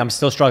 and I mean, I'm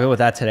still struggling with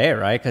that today,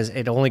 right? Because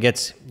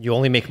you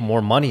only make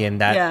more money, and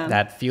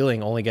that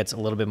feeling only gets a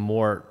little bit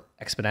more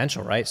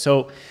exponential, right?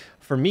 So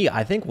for me,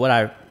 I think what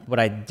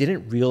I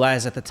didn't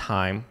realize at the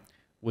time,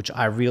 which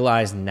I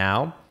realize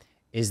now,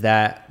 is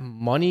that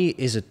money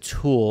is a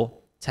tool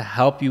to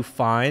help you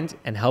find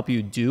and help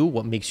you do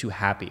what makes you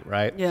happy,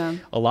 right? Yeah.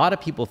 A lot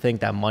of people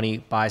think that money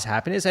buys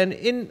happiness, and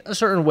in a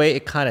certain way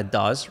it kind of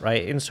does,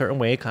 right? In a certain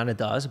way it kind of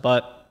does,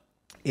 but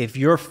if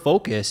your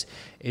focus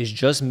is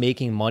just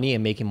making money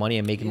and making money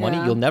and making money,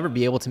 you'll never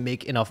be able to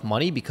make enough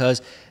money,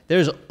 because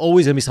there's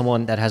always gonna be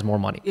someone that has more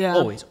money.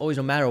 Always,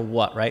 no matter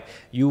what, right?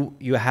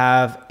 You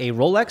have a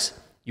Rolex,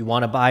 you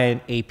wanna buy an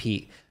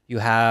AP. You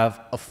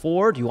have a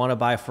Ford, you want to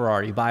buy a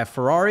Ferrari. You buy a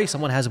Ferrari,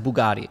 someone has a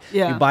Bugatti.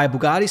 You buy a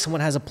Bugatti,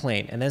 someone has a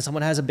plane, and then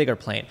someone has a bigger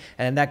plane,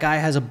 and then that guy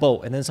has a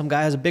boat, and then some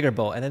guy has a bigger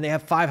boat, and then they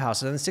have 5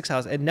 houses, and then 6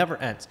 houses. It never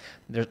ends.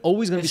 There's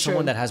always going to be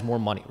someone that has more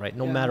money, right?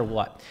 No matter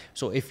what.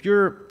 So if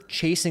you're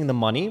chasing the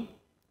money,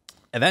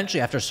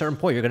 eventually after a certain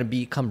point, you're going to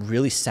become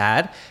really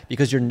sad,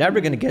 because you're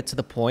never going to get to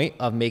the point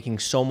of making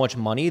so much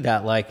money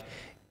that like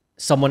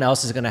someone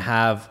else is going to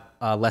have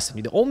less than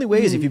you. The only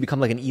way is if you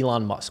become like an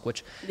Elon Musk,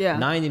 which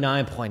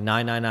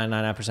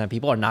 99.99999% of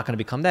people are not going to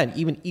become that. And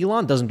even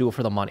Elon doesn't do it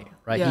for the money,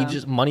 right?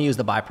 Money is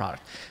the byproduct.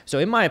 So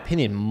in my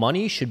opinion,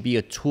 money should be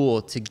a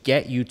tool to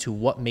get you to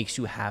what makes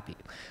you happy.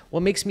 What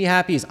makes me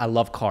happy is I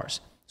love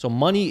cars. So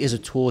money is a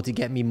tool to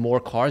get me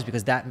more cars,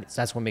 because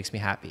that's what makes me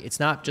happy.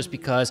 It's not just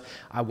because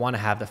I want to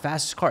have the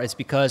fastest car. It's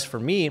because for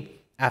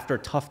me, after a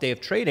tough day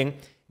of trading,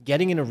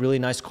 getting in a really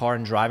nice car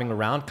and driving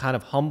around kind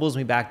of humbles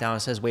me back down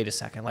and says, wait a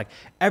second, like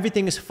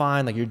everything is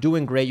fine. Like you're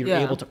doing great. You're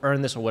able to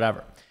earn this or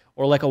whatever.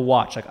 Or like a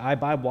watch. Like I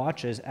buy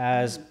watches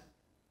as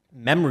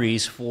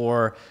memories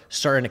for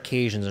certain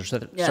occasions or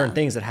certain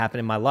things that happen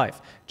in my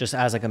life, just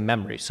as like a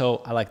memory.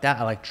 So I like that.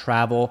 I like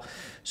travel.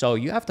 So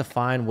you have to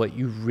find what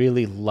you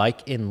really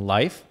like in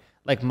life.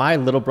 Like my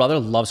little brother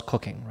loves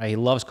cooking, right? He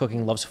loves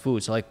cooking, loves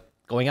food. So like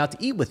going out to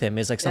eat with him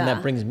is like something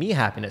that brings me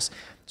happiness.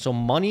 So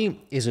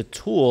money is a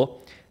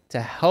tool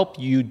to help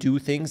you do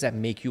things that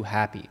make you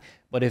happy.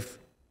 But if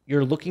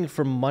you're looking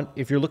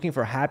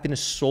for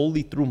happiness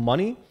solely through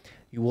money,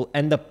 you will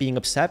end up being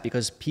upset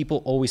because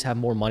people always have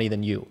more money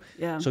than you.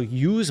 Yeah. So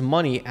use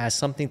money as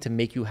something to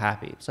make you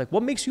happy. It's like,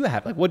 what makes you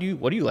happy? Like, what do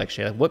you like,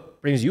 Shay? Like,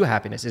 what brings you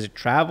happiness? Is it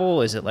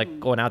travel? Is it like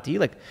going out to eat?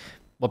 Like,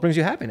 what brings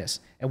you happiness?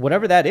 And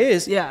whatever that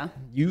is,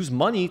 use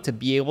money to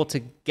be able to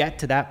get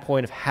to that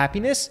point of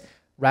happiness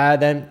rather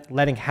than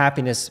letting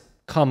happiness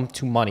come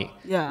to money.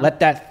 Yeah. Let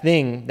that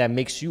thing that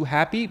makes you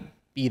happy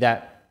be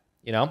that,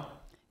 you know?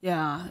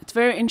 Yeah, it's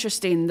very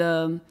interesting.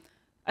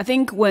 I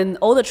think when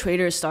all the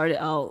traders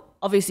started out,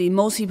 obviously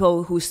most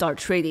people who start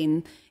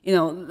trading, you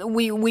know,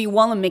 we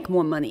want to make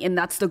more money and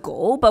that's the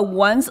goal. But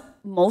once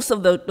most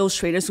of those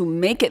traders who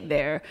make it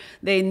there,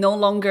 they no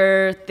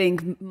longer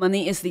think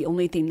money is the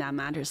only thing that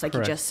matters. Like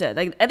you just said,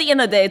 like at the end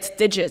of the day, it's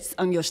digits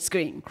on your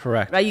screen.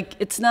 Correct. Right?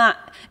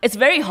 It's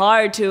very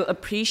hard to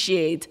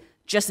appreciate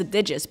just the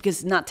digits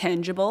because it's not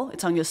tangible.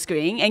 It's on your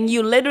screen and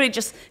you literally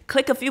just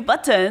click a few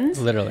buttons.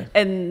 Literally.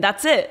 And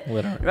that's it.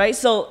 Literally. Right?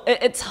 So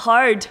it's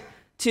hard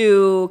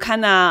to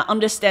kind of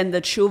understand the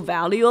true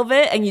value of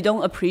it and you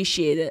don't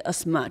appreciate it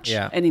as much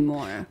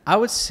anymore. I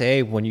would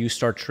say when you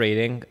start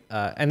trading,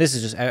 and this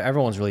is just,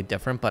 everyone's really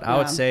different, but I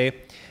would say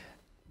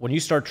when you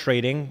start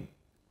trading,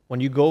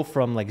 when you go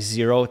from like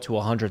 0 to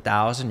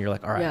 100,000, you're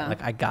like, all right,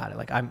 like I got it.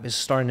 Like it's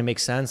starting to make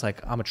sense.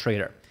 Like I'm a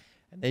trader.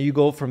 And then you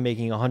go from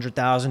making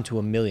 100,000 to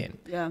 $1 million.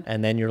 Yeah.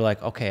 And then you're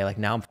like, okay, like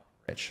now I'm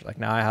rich. Like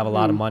now I have a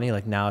lot of money.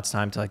 Like now it's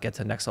time to like get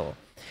to the next level.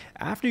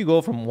 After you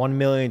go from 1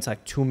 million to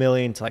like 2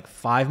 million to like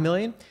 5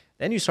 million,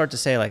 then you start to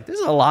say like, this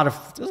is a lot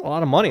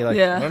of money. Like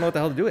I don't know what the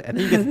hell to do with it. And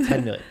then you get to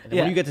 10 million. And then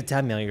when you get to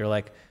 10 million, you're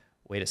like,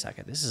 wait a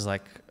second, this is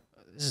like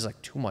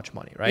too much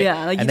money, right?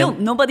 Yeah, like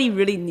nobody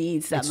really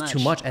needs that much. It's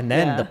too much. And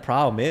then the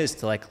problem is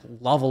to like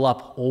level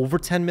up over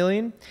 10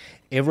 million.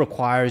 It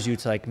requires you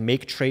to like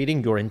make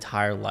trading your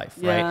entire life,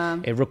 right?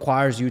 It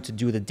requires you to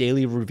do the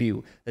daily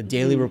review, the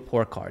daily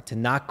report card, to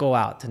not go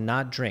out, to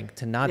not drink,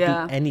 to not do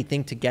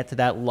anything to get to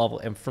that level.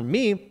 And for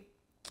me,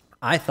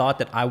 I thought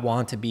that I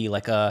wanted to be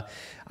like a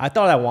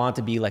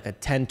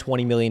 10,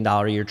 $20 million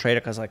a year trader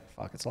because like,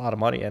 fuck, it's a lot of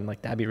money and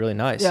like that'd be really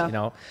nice, you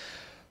know?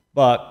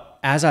 But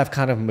as I've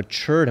kind of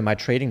matured in my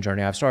trading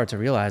journey, I've started to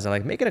realize that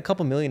like making a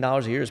couple $1 million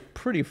a year is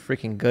pretty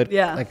freaking good.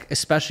 Yeah. Like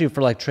especially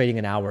for like trading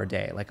an hour a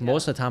day. Like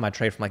most of the time I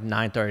trade from like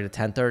 9:30 to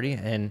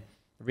 10:30. And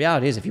the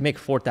reality is if you make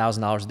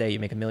 $4,000 a day, you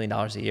make $1 million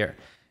a year.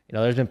 You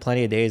know, there's been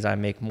plenty of days I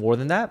make more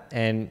than that.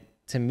 And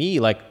to me,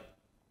 like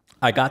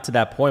I got to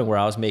that point where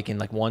I was making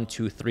like $1,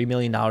 $2, $3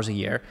 million a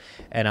year.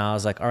 And I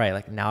was like, all right,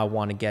 like now I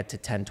want to get to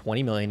 10,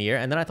 20 million a year.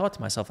 And then I thought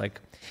to myself,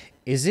 like,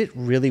 is it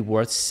really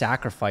worth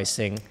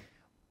sacrificing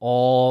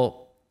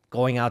all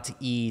going out to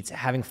eat,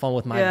 having fun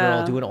with my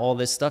girl, doing all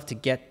this stuff to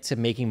get to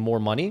making more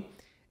money?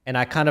 And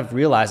I kind of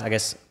realized, I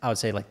guess I would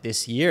say like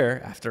this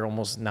year, after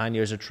almost 9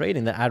 years of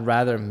trading, that I'd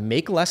rather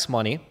make less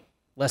money.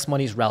 Less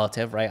money is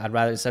relative, right? I'd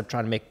rather, instead of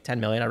trying to make 10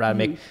 million, I'd rather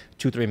make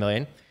 2, 3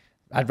 million.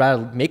 I'd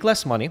rather make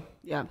less money.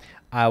 Yeah.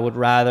 I would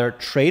rather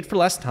trade for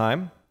less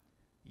time,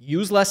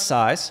 use less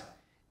size,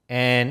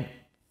 and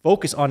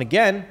focus on,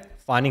 again,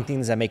 finding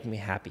things that make me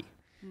happy.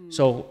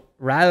 So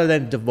rather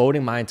than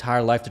devoting my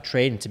entire life to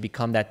trading to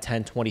become that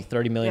 10, 20,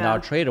 $30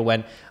 million trader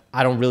when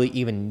I don't really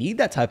even need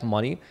that type of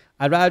money,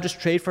 I'd rather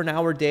just trade for an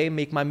hour a day,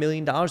 make my $1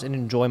 million and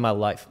enjoy my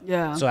life.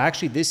 Yeah. So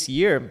actually this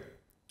year,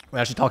 we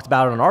actually talked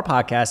about it on our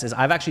podcast, is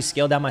I've actually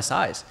scaled down my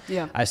size.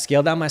 Yeah. I've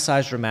scaled down my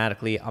size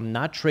dramatically. I'm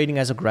not trading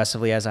as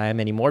aggressively as I am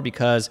anymore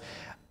because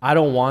I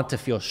don't want to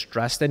feel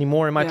stressed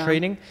anymore in my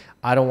trading.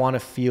 I don't want to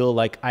feel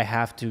like I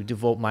have to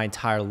devote my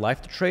entire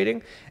life to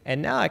trading.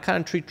 And now I kind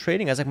of treat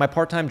trading as like my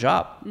part-time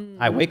job.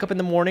 I wake up in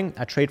the morning,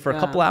 I trade for a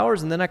couple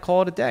hours, and then I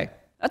call it a day.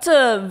 That's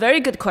a very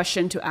good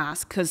question to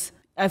ask because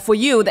for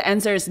you, the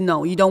answer is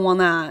no. You don't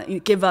want to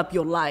give up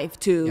your life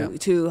to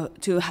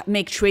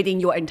make trading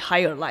your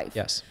entire life.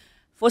 Yes.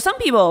 For some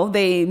people,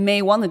 they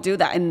may want to do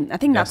that, and I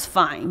think that's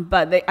fine.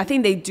 But I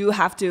think they do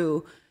have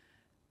to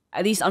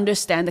at least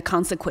understand the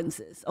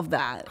consequences of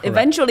that. Correct.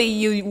 Eventually,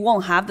 you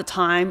won't have the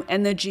time,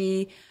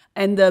 energy,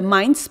 and the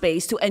mind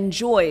space to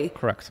enjoy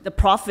the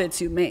profits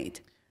you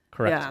made.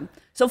 Correct. Yeah.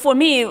 So for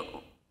me,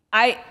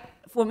 I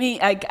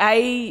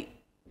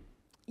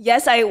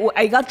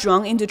got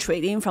drawn into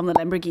trading from the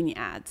Lamborghini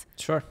ads.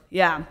 Sure.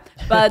 Yeah.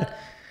 But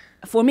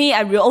for me,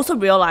 I also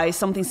realized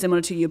something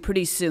similar to you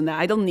pretty soon, that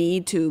I don't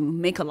need to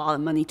make a lot of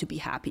money to be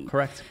happy.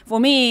 Correct. For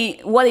me,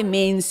 what it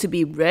means to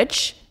be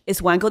rich is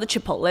when I go to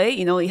Chipotle,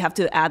 you know, you have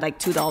to add like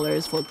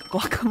 $2 for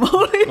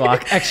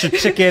guacamole. Extra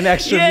chicken,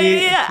 extra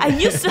meat. Yeah. I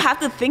used to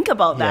have to think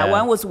about that when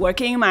I was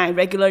working my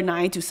regular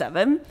 9 to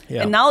 7.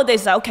 And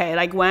nowadays, okay,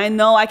 like when I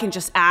know I can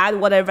just add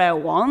whatever I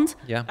want.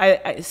 Yeah.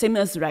 I same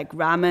as like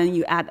ramen,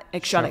 you add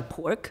extra like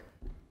pork.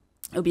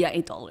 it'll be at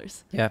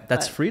 $8. Yeah,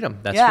 that's freedom.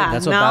 That's yeah, freedom.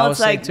 That's what now Bao it's was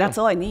saying like too. that's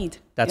all I need.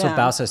 That's what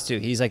Bao says too.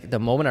 He's like, the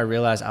moment I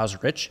realized I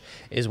was rich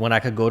is when I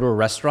could go to a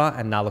restaurant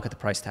and not look at the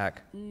price tag,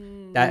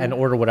 and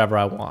order whatever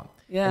I want.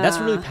 Yeah. And that's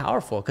really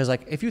powerful because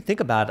like if you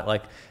think about it,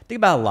 like think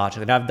about it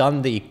logically. And I've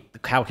done the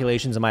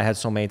calculations in my head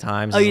so many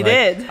times. Oh, you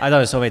did? I've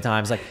done it so many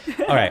times. Like,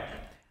 all right,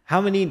 how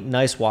many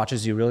nice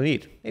watches do you really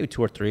need? Maybe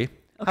 2 or 3. Okay.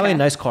 How many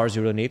nice cars do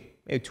you really need?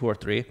 Maybe 2 or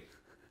 3.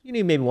 You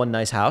need maybe 1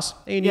 nice house.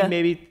 And you need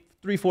maybe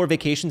 3, 4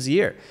 vacations a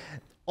year.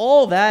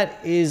 All that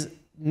is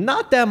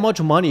not that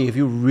much money if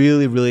you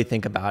really, really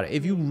think about it.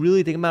 If you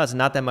really think about it, it's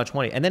not that much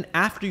money. And then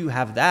after you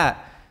have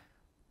that,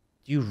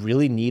 do you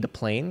really need a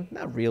plane?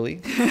 Not really.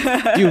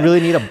 Do you really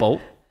need a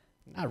boat?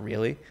 Not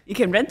really. You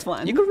can rent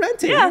one. You can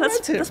rent it. Yeah,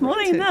 that's more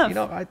than enough. You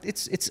know,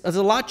 it's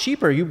a lot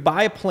cheaper. You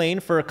buy a plane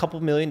for a couple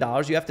 $1 million.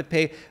 You have to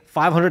pay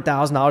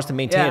 $500,000 to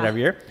maintain it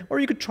every year, or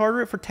you could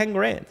charter it for 10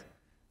 grand.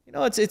 You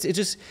know, it's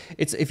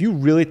if you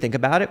really think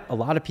about it, a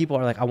lot of people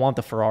are like, I want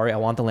the Ferrari, I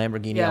want the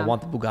Lamborghini, I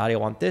want the Bugatti, I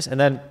want this, and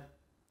then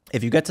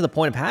if you get to the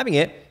point of having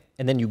it,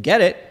 and then you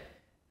get it,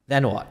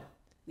 then what?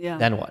 Yeah.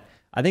 Then what?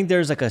 I think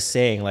there's like a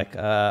saying, like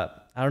I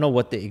don't know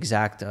what the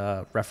exact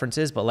reference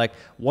is, but like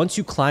once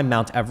you climb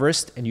Mount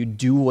Everest and you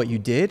do what you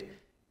did,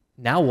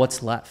 now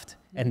what's left?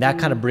 And that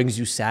kind of brings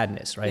you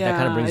sadness, right? That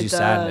kind of brings you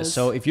sadness.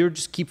 So if you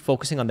just keep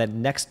focusing on that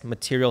next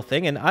material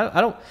thing, and I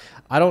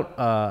don't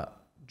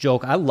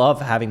joke, I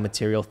love having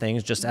material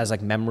things just as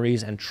like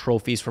memories and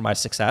trophies for my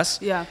success.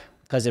 Yeah.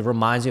 Because it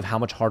reminds you of how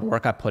much hard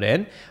work I put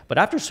in. But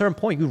after a certain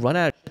point, you run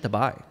out of shit to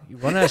buy. You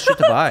run out of shit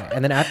to buy.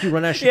 And then after you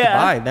run out of shit to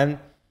buy, then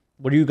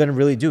what are you going to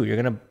really do? You're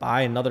going to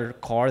buy another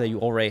car that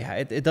you already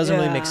had. It doesn't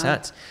really make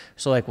sense.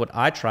 So like what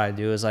I try to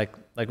do is like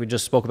we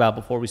just spoke about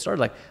before we started,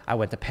 like I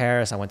went to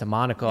Paris, I went to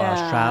Monaco, I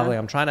was traveling.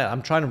 I'm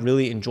trying to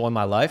really enjoy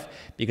my life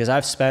because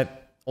I've spent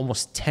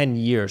almost 10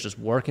 years just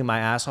working my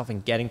ass off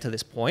and getting to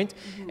this point.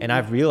 And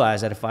I've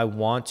realized that if I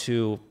want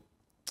to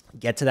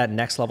get to that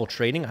next level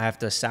trading, I have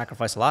to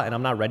sacrifice a lot, and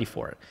I'm not ready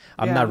for it.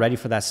 I'm not ready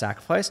for that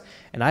sacrifice.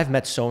 And I've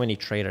met so many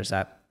traders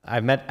that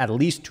I've met at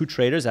least 2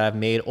 traders that have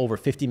made over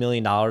 $50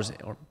 million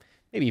or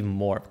maybe even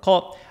more.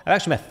 I've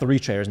actually met 3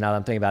 traders now that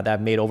I'm thinking about that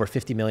have made over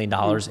 $50 million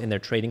in their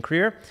trading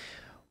career.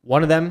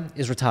 One of them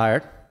is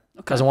retired,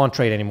 doesn't want to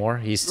trade anymore.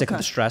 He's sick of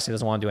the stress. He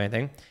doesn't want to do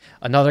anything.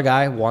 Another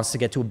guy wants to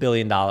get to $1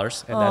 billion, and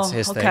that's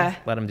his thing.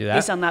 Let him do that.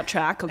 He's on that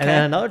track. Okay. And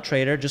then another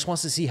trader just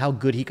wants to see how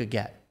good he could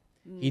get.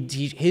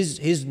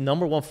 His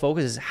number one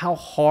focus is how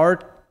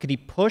hard could he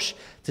push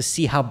to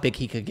see how big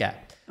he could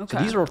get. So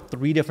these are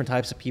 3 different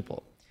types of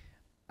people.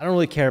 I don't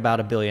really care about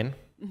 $1 billion.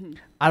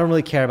 I don't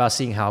really care about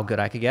seeing how good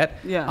I could get.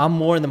 I'm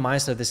more in the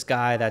mindset of this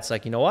guy that's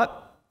like, you know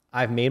what?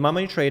 I've made my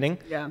money trading.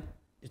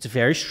 It's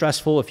very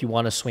stressful if you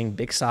want to swing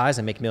big size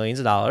and make millions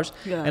of dollars.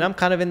 And I'm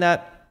kind of in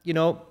that, you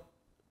know,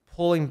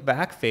 pulling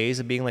back phase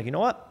of being like, you know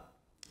what?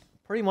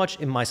 Pretty much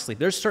in my sleep.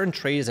 There's certain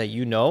trades that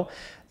you know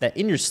that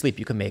in your sleep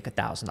you can make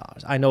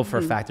 $1,000. I know for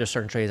a fact there's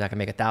certain trades I can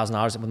make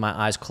 $1,000 with my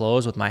eyes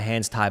closed, with my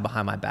hands tied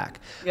behind my back.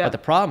 But the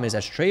problem is,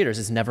 as traders,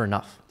 it's never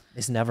enough.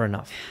 It's never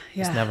enough.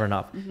 It's never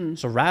enough.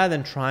 So rather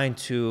than trying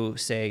to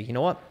say, you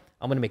know what,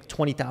 I'm going to make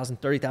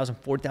 20,000, 30,000,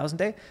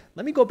 40,000 a day,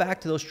 let me go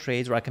back to those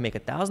trades where I can make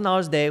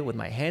 $1,000 a day with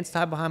my hands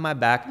tied behind my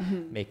back,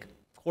 make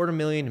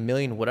 $250,000, $1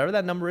 million, whatever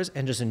that number is,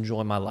 and just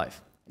enjoy my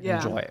life.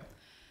 Enjoy it.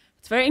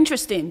 It's very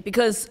interesting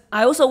because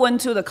I also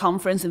went to the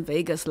conference in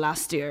Vegas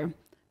last year,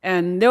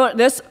 and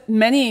there's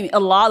a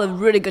lot of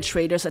really good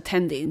traders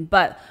attending.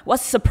 But what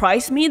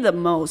surprised me the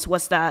most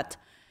was that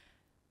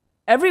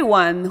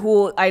everyone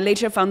who I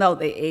later found out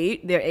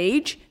their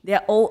age,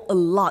 they're all a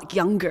lot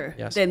younger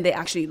than they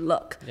actually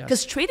look.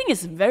 Because trading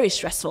is very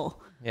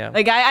stressful.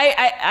 Like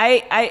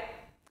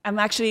I'm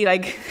actually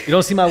like... You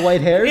don't see my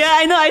white hairs? Yeah,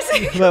 I know. I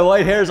see. My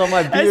white hairs on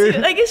my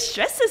beard. Like it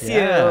stresses you.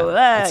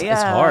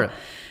 It's hard.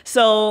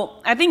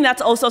 So I think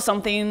that's also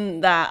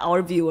something that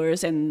our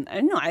viewers and I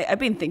know I've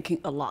been thinking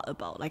a lot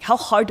about. Like, how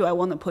hard do I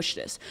want to push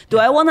this? Do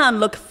I want to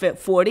look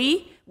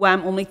 40 when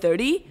I'm only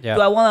 30? Do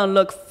I want to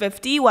look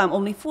 50 when I'm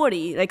only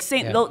 40? Like,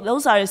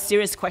 those are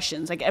serious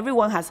questions. Like,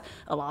 everyone has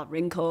a lot of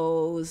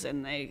wrinkles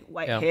and like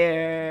white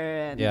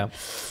hair. And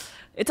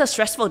it's a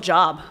stressful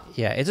job.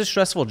 Yeah, it's a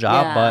stressful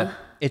job, but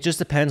it just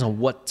depends on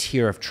what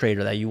tier of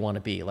trader that you want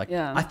to be. Like,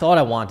 I thought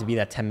I wanted to be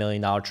that $10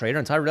 million trader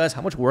until I realized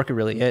how much work it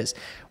really is.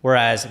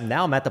 Whereas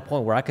now I'm at the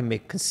point where I can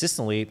make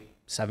consistently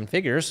 7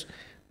 figures,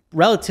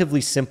 relatively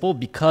simple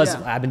because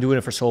I've been doing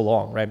it for so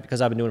long, right? Because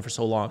I've been doing it for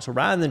so long. So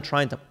rather than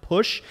trying to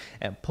push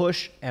and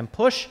push and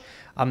push,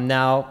 I'm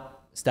now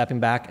stepping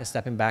back and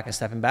stepping back and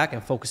stepping back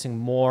and focusing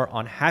more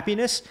on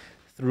happiness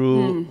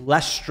through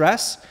less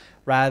stress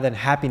rather than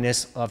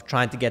happiness of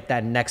trying to get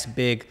that next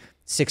big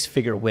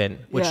 6-figure win,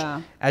 which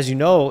as you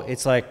know,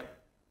 it's like,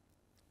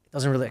 it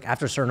doesn't really,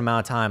 after a certain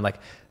amount of time, like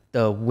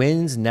the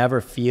wins never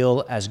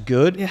feel as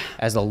good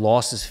as the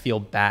losses feel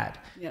bad.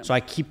 So I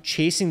keep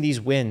chasing these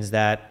wins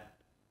that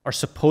are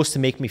supposed to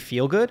make me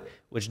feel good,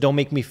 which don't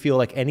make me feel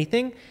like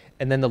anything.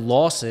 And then the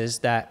losses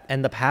that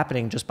end up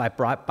happening just by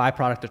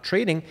byproduct of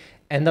trading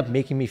end up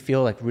making me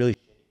feel like really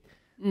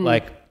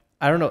like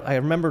I don't know. I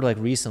remember like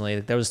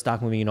recently there was a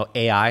stock movie,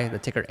 AI, the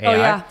ticker AI. Oh,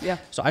 yeah, yeah.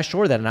 So I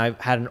shorted that and I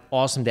had an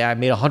awesome day. I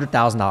made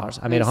 $100,000.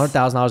 I made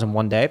 $100,000 in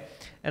one day.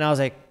 And I was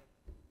like,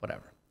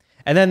 whatever.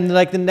 And then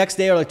like the next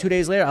day or like 2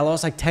 days later, I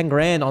lost like 10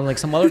 grand on like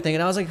some other thing.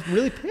 And I was like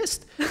really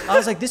pissed. I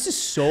was like, this is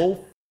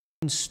so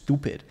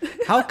stupid.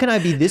 How can I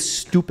be this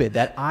stupid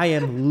that I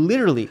am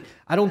literally,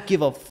 I don't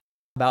give a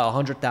about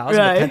 100,000,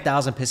 but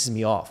 10,000 pisses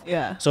me off.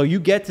 Yeah. So you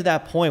get to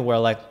that point where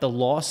like the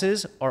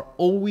losses are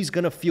always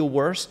going to feel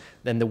worse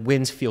than the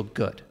wins feel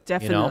good.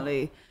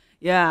 Definitely.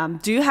 Yeah.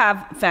 Do you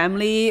have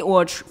family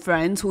or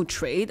friends who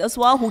trade as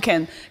well, who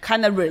can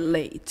kind of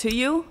relate to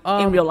you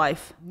in real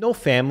life? No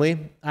family.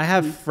 I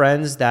have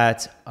friends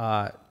that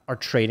are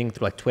trading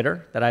through like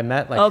Twitter that I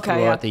met like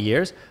throughout the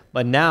years.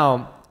 But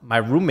now my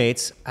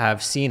roommates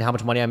have seen how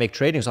much money I make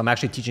trading, so I'm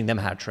actually teaching them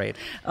how to trade.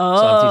 Oh,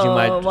 so I'm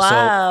teaching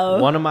wow.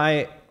 So one of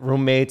my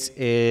roommates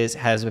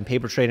has been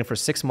paper trading for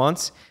 6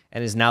 months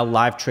and is now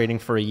live trading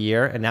for a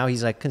year. And now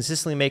he's like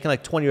consistently making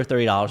like $20 or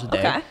 $30 a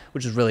day,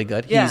 which is really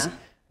good. Yeah. He's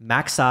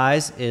max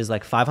size is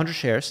like 500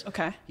 shares.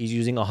 Okay. He's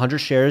using 100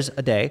 shares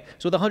a day.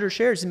 So with 100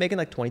 shares, he's making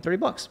like 20, 30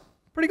 bucks.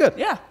 Pretty good.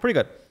 Yeah. Pretty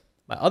good.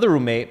 My other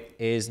roommate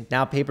is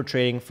now paper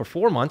trading for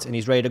 4 months and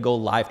he's ready to go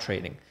live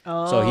trading.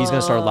 So he's going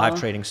to start live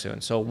trading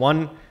soon. So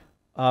one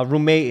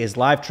roommate is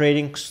live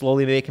trading,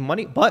 slowly making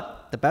money.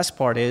 But the best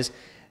part is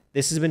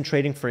this has been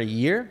trading for a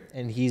year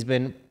and he's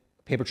been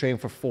paper trading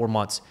for 4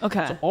 months.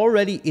 Okay. So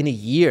already in a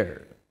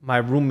year, my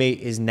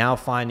roommate is now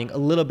finding a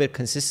little bit of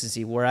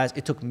consistency, whereas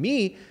it took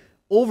me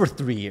over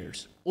 3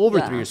 years.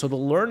 So the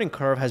learning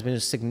curve has been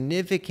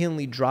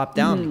significantly dropped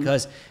down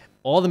because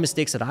all the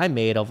mistakes that I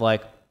made of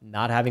like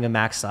not having a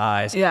max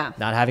size,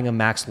 not having a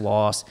max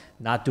loss,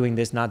 not doing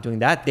this, not doing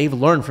that, they've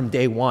learned from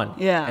day one.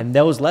 Yeah. And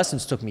those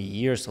lessons took me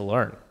years to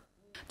learn.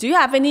 Do you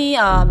have any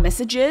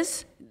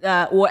messages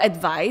or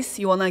advice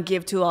you want to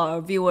give to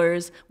our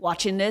viewers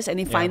watching this?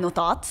 Any final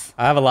thoughts?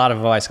 I have a lot of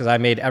advice because I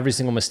made every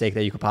single mistake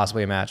that you could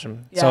possibly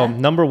imagine. So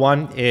number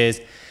one is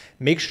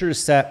make sure to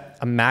set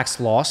a max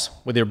loss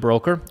with your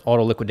broker,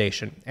 auto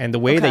liquidation. And the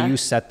way that you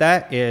set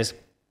that is,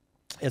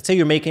 let's say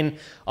you're making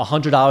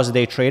 $100 a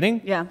day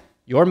trading. Yeah.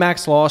 Your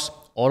max loss,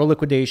 auto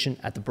liquidation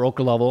at the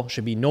broker level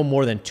should be no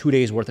more than 2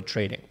 days worth of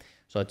trading.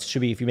 So it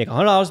should be, if you make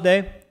 $100 a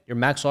day, your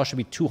max loss should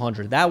be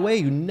 200. That way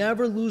you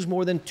never lose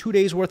more than 2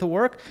 days worth of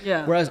work.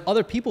 Yeah. Whereas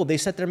other people, they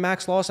set their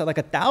max loss at like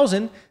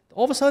 1,000.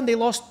 All of a sudden they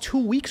lost 2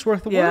 weeks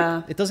worth of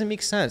work. It doesn't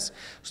make sense.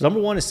 So number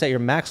one is set your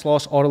max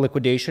loss auto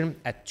liquidation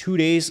at 2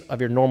 days of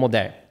your normal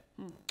day.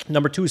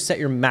 Number two is set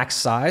your max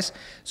size.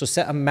 So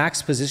set a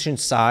max position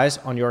size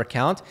on your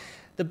account.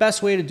 The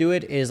best way to do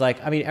it is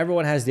like, I mean,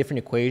 everyone has different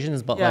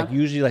equations, but like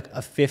usually like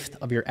a fifth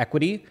of your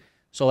equity.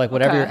 So like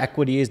whatever your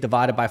equity is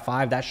divided by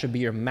 5, that should be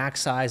your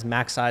max size,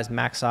 max size,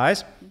 max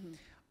size.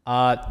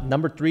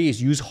 Number three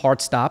is use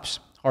hard stops,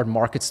 hard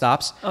market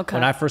stops.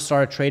 When I first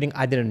started trading,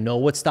 I didn't know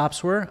what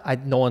stops were.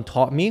 No one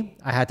taught me.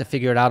 I had to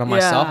figure it out on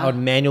myself. I would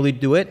manually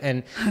do it.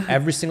 And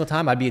every single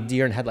time I'd be a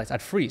deer in headlights.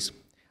 I'd freeze.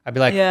 I'd be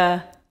like,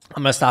 I'm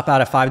going to stop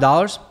out at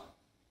 $5.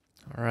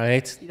 All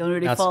right. You don't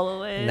really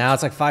follow it. Now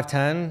it's like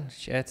 5.10.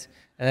 Shit.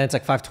 And then it's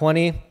like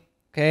 5.20.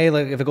 Okay.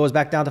 Like if it goes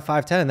back down to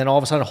 5.10 and then all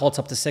of a sudden it halts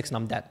up to 6 and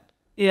I'm dead.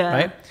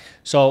 Right?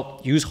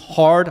 So use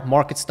hard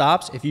market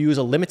stops. If you use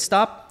a limit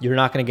stop, you're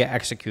not going to get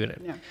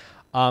executed.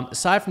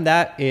 Aside from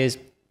that is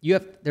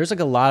there's like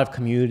a lot of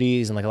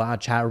communities and like a lot of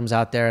chat rooms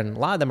out there, and a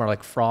lot of them are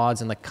like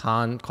frauds and like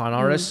con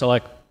artists. So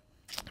like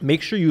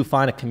make sure you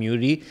find a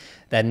community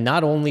that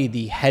not only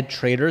the head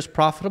trader is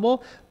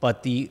profitable,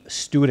 but the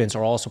students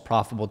are also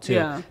profitable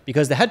too.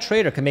 Because the head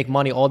trader can make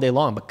money all day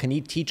long, but can he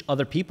teach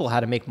other people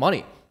how to make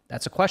money?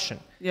 That's a question.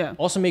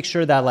 Also make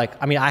sure that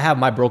like, I mean, I have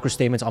my broker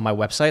statements on my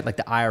website, like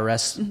the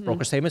IRS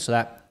broker statements, so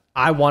that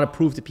I want to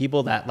prove to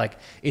people that like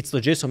it's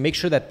legit. So make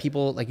sure that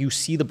people, like you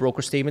see the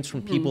broker statements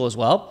from people as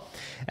well.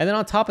 And then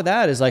on top of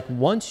that is like,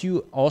 once you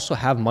also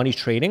have money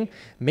trading,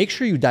 make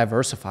sure you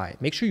diversify.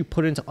 Make sure you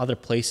put it into other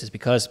places,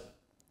 because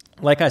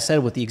like I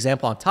said, with the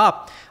example on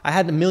top, I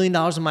had $1 million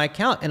in my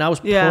account and I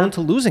was prone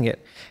to losing it.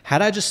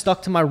 Had I just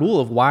stuck to my rule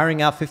of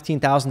wiring out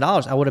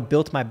 $15,000, I would have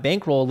built my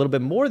bankroll a little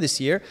bit more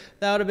this year.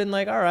 That would have been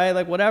like, all right,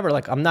 like whatever.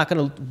 Like I'm not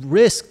going to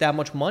risk that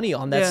much money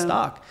on that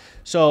stock.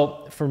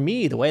 So for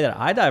me, the way that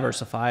I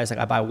diversify is like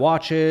I buy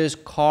watches,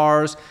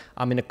 cars.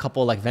 I'm in a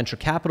couple like venture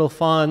capital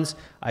funds.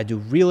 I do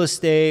real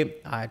estate,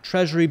 I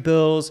treasury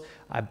bills.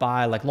 I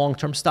buy like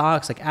long-term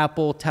stocks like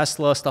Apple,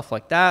 Tesla, stuff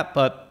like that.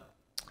 But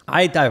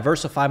I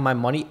diversify my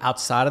money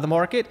outside of the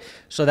market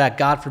so that,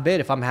 God forbid,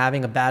 if I'm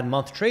having a bad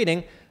month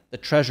trading, the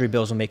treasury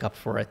bills will make up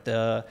for it.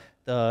 The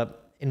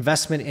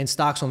investment in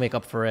stocks will make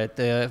up for it.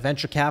 The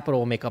venture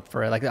capital will make up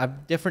for it. Like I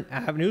have different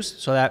avenues,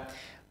 so that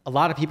a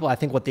lot of people, I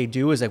think what they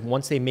do is like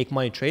once they make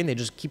money trading, they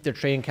just keep their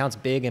trading accounts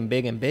big and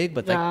big and big,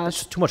 but like it's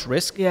just too much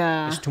risk.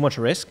 It's too much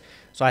risk.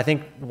 So I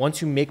think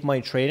once you make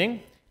money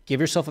trading, give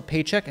yourself a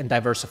paycheck and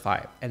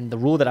diversify. And the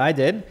rule that I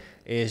did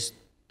is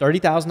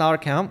 $30,000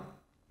 account,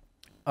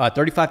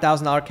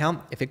 $35,000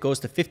 account. If it goes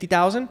to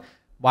 50,000,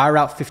 wire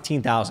out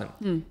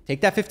 15,000.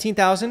 Take that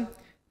 15,000,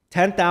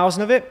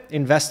 10,000 of it,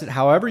 invest it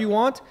however you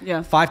want.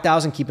 Yeah.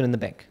 5,000, keep it in the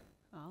bank.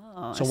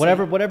 Oh, so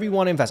whatever you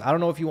want to invest. I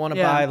don't know if you want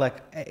to buy, like,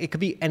 it could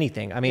be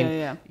anything. I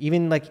mean,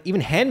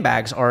 even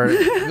handbags are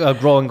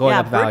going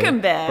up in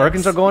value.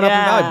 Birkins are going up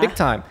in value big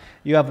time.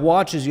 You have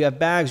watches, you have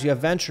bags, you have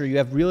venture, you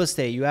have real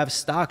estate, you have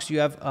stocks, you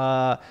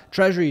have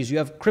treasuries, you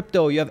have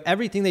crypto, you have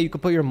everything that you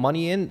could put your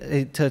money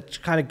in to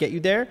kind of get you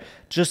there.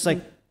 Just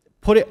like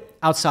put it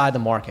outside the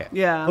market.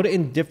 Yeah. Put it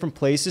in different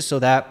places so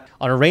that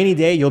on a rainy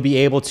day, you'll be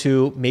able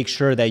to make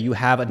sure that you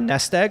have a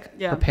nest egg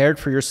prepared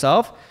for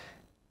yourself,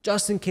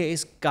 just in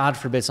case, God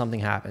forbid, something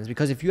happens.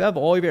 Because if you have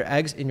all of your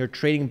eggs in your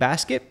trading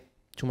basket,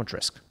 too much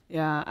risk.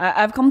 Yeah,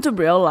 I've come to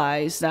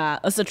realize that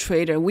as a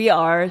trader, we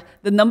are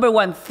the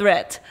 #1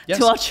 threat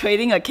to our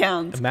trading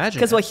account. Imagine.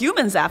 Because we're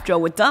humans after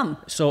all, we're dumb.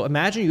 So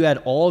imagine you had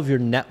all of your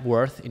net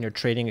worth in your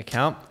trading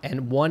account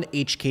and one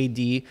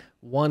HKD,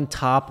 one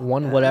top,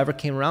 one whatever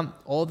came around.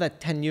 All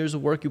that 10 years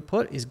of work you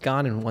put is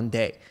gone in one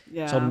day.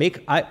 Yeah. So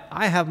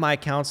I have my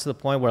accounts to the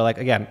point where, like,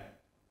 again,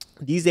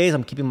 these days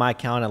I'm keeping my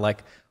account at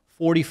like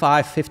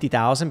 45,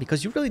 50,000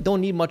 because you really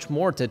don't need much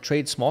more to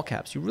trade small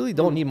caps. You really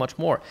don't need much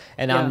more.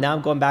 And now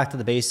I'm going back to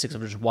the basics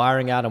of just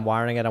wiring out and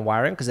wiring out and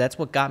wiring, because that's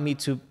what got me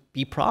to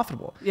be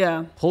profitable.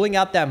 Yeah. Pulling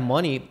out that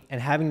money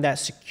and having that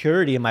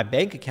security in my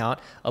bank account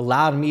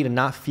allowed me to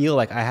not feel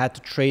like I had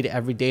to trade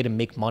every day to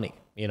make money,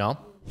 you know?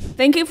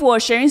 Thank you for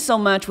sharing so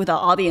much with our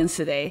audience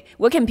today.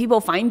 Where can people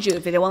find you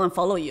if they want to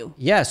follow you?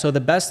 Yeah, so the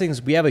best thing is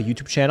we have a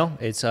YouTube channel.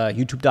 It's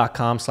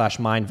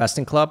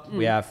youtube.com/myinvestingclub.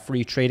 We have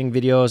free trading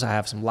videos. I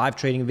have some live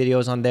trading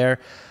videos on there.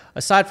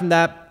 Aside from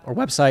that, our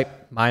website,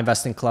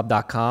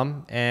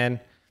 myinvestingclub.com.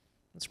 And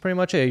that's pretty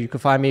much it. You can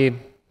find me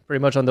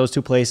pretty much on those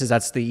two places.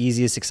 That's the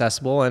easiest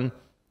accessible. And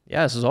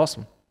yeah, this is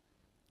awesome.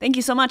 Thank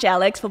you so much,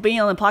 Alex, for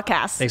being on the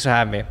podcast. Thanks for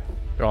having me.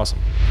 You're awesome.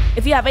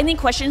 If you have any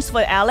questions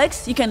for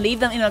Alex, you can leave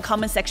them in the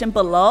comment section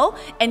below.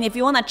 And if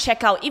you want to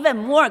check out even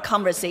more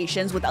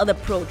conversations with other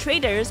pro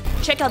traders,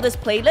 check out this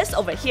playlist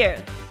over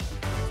here.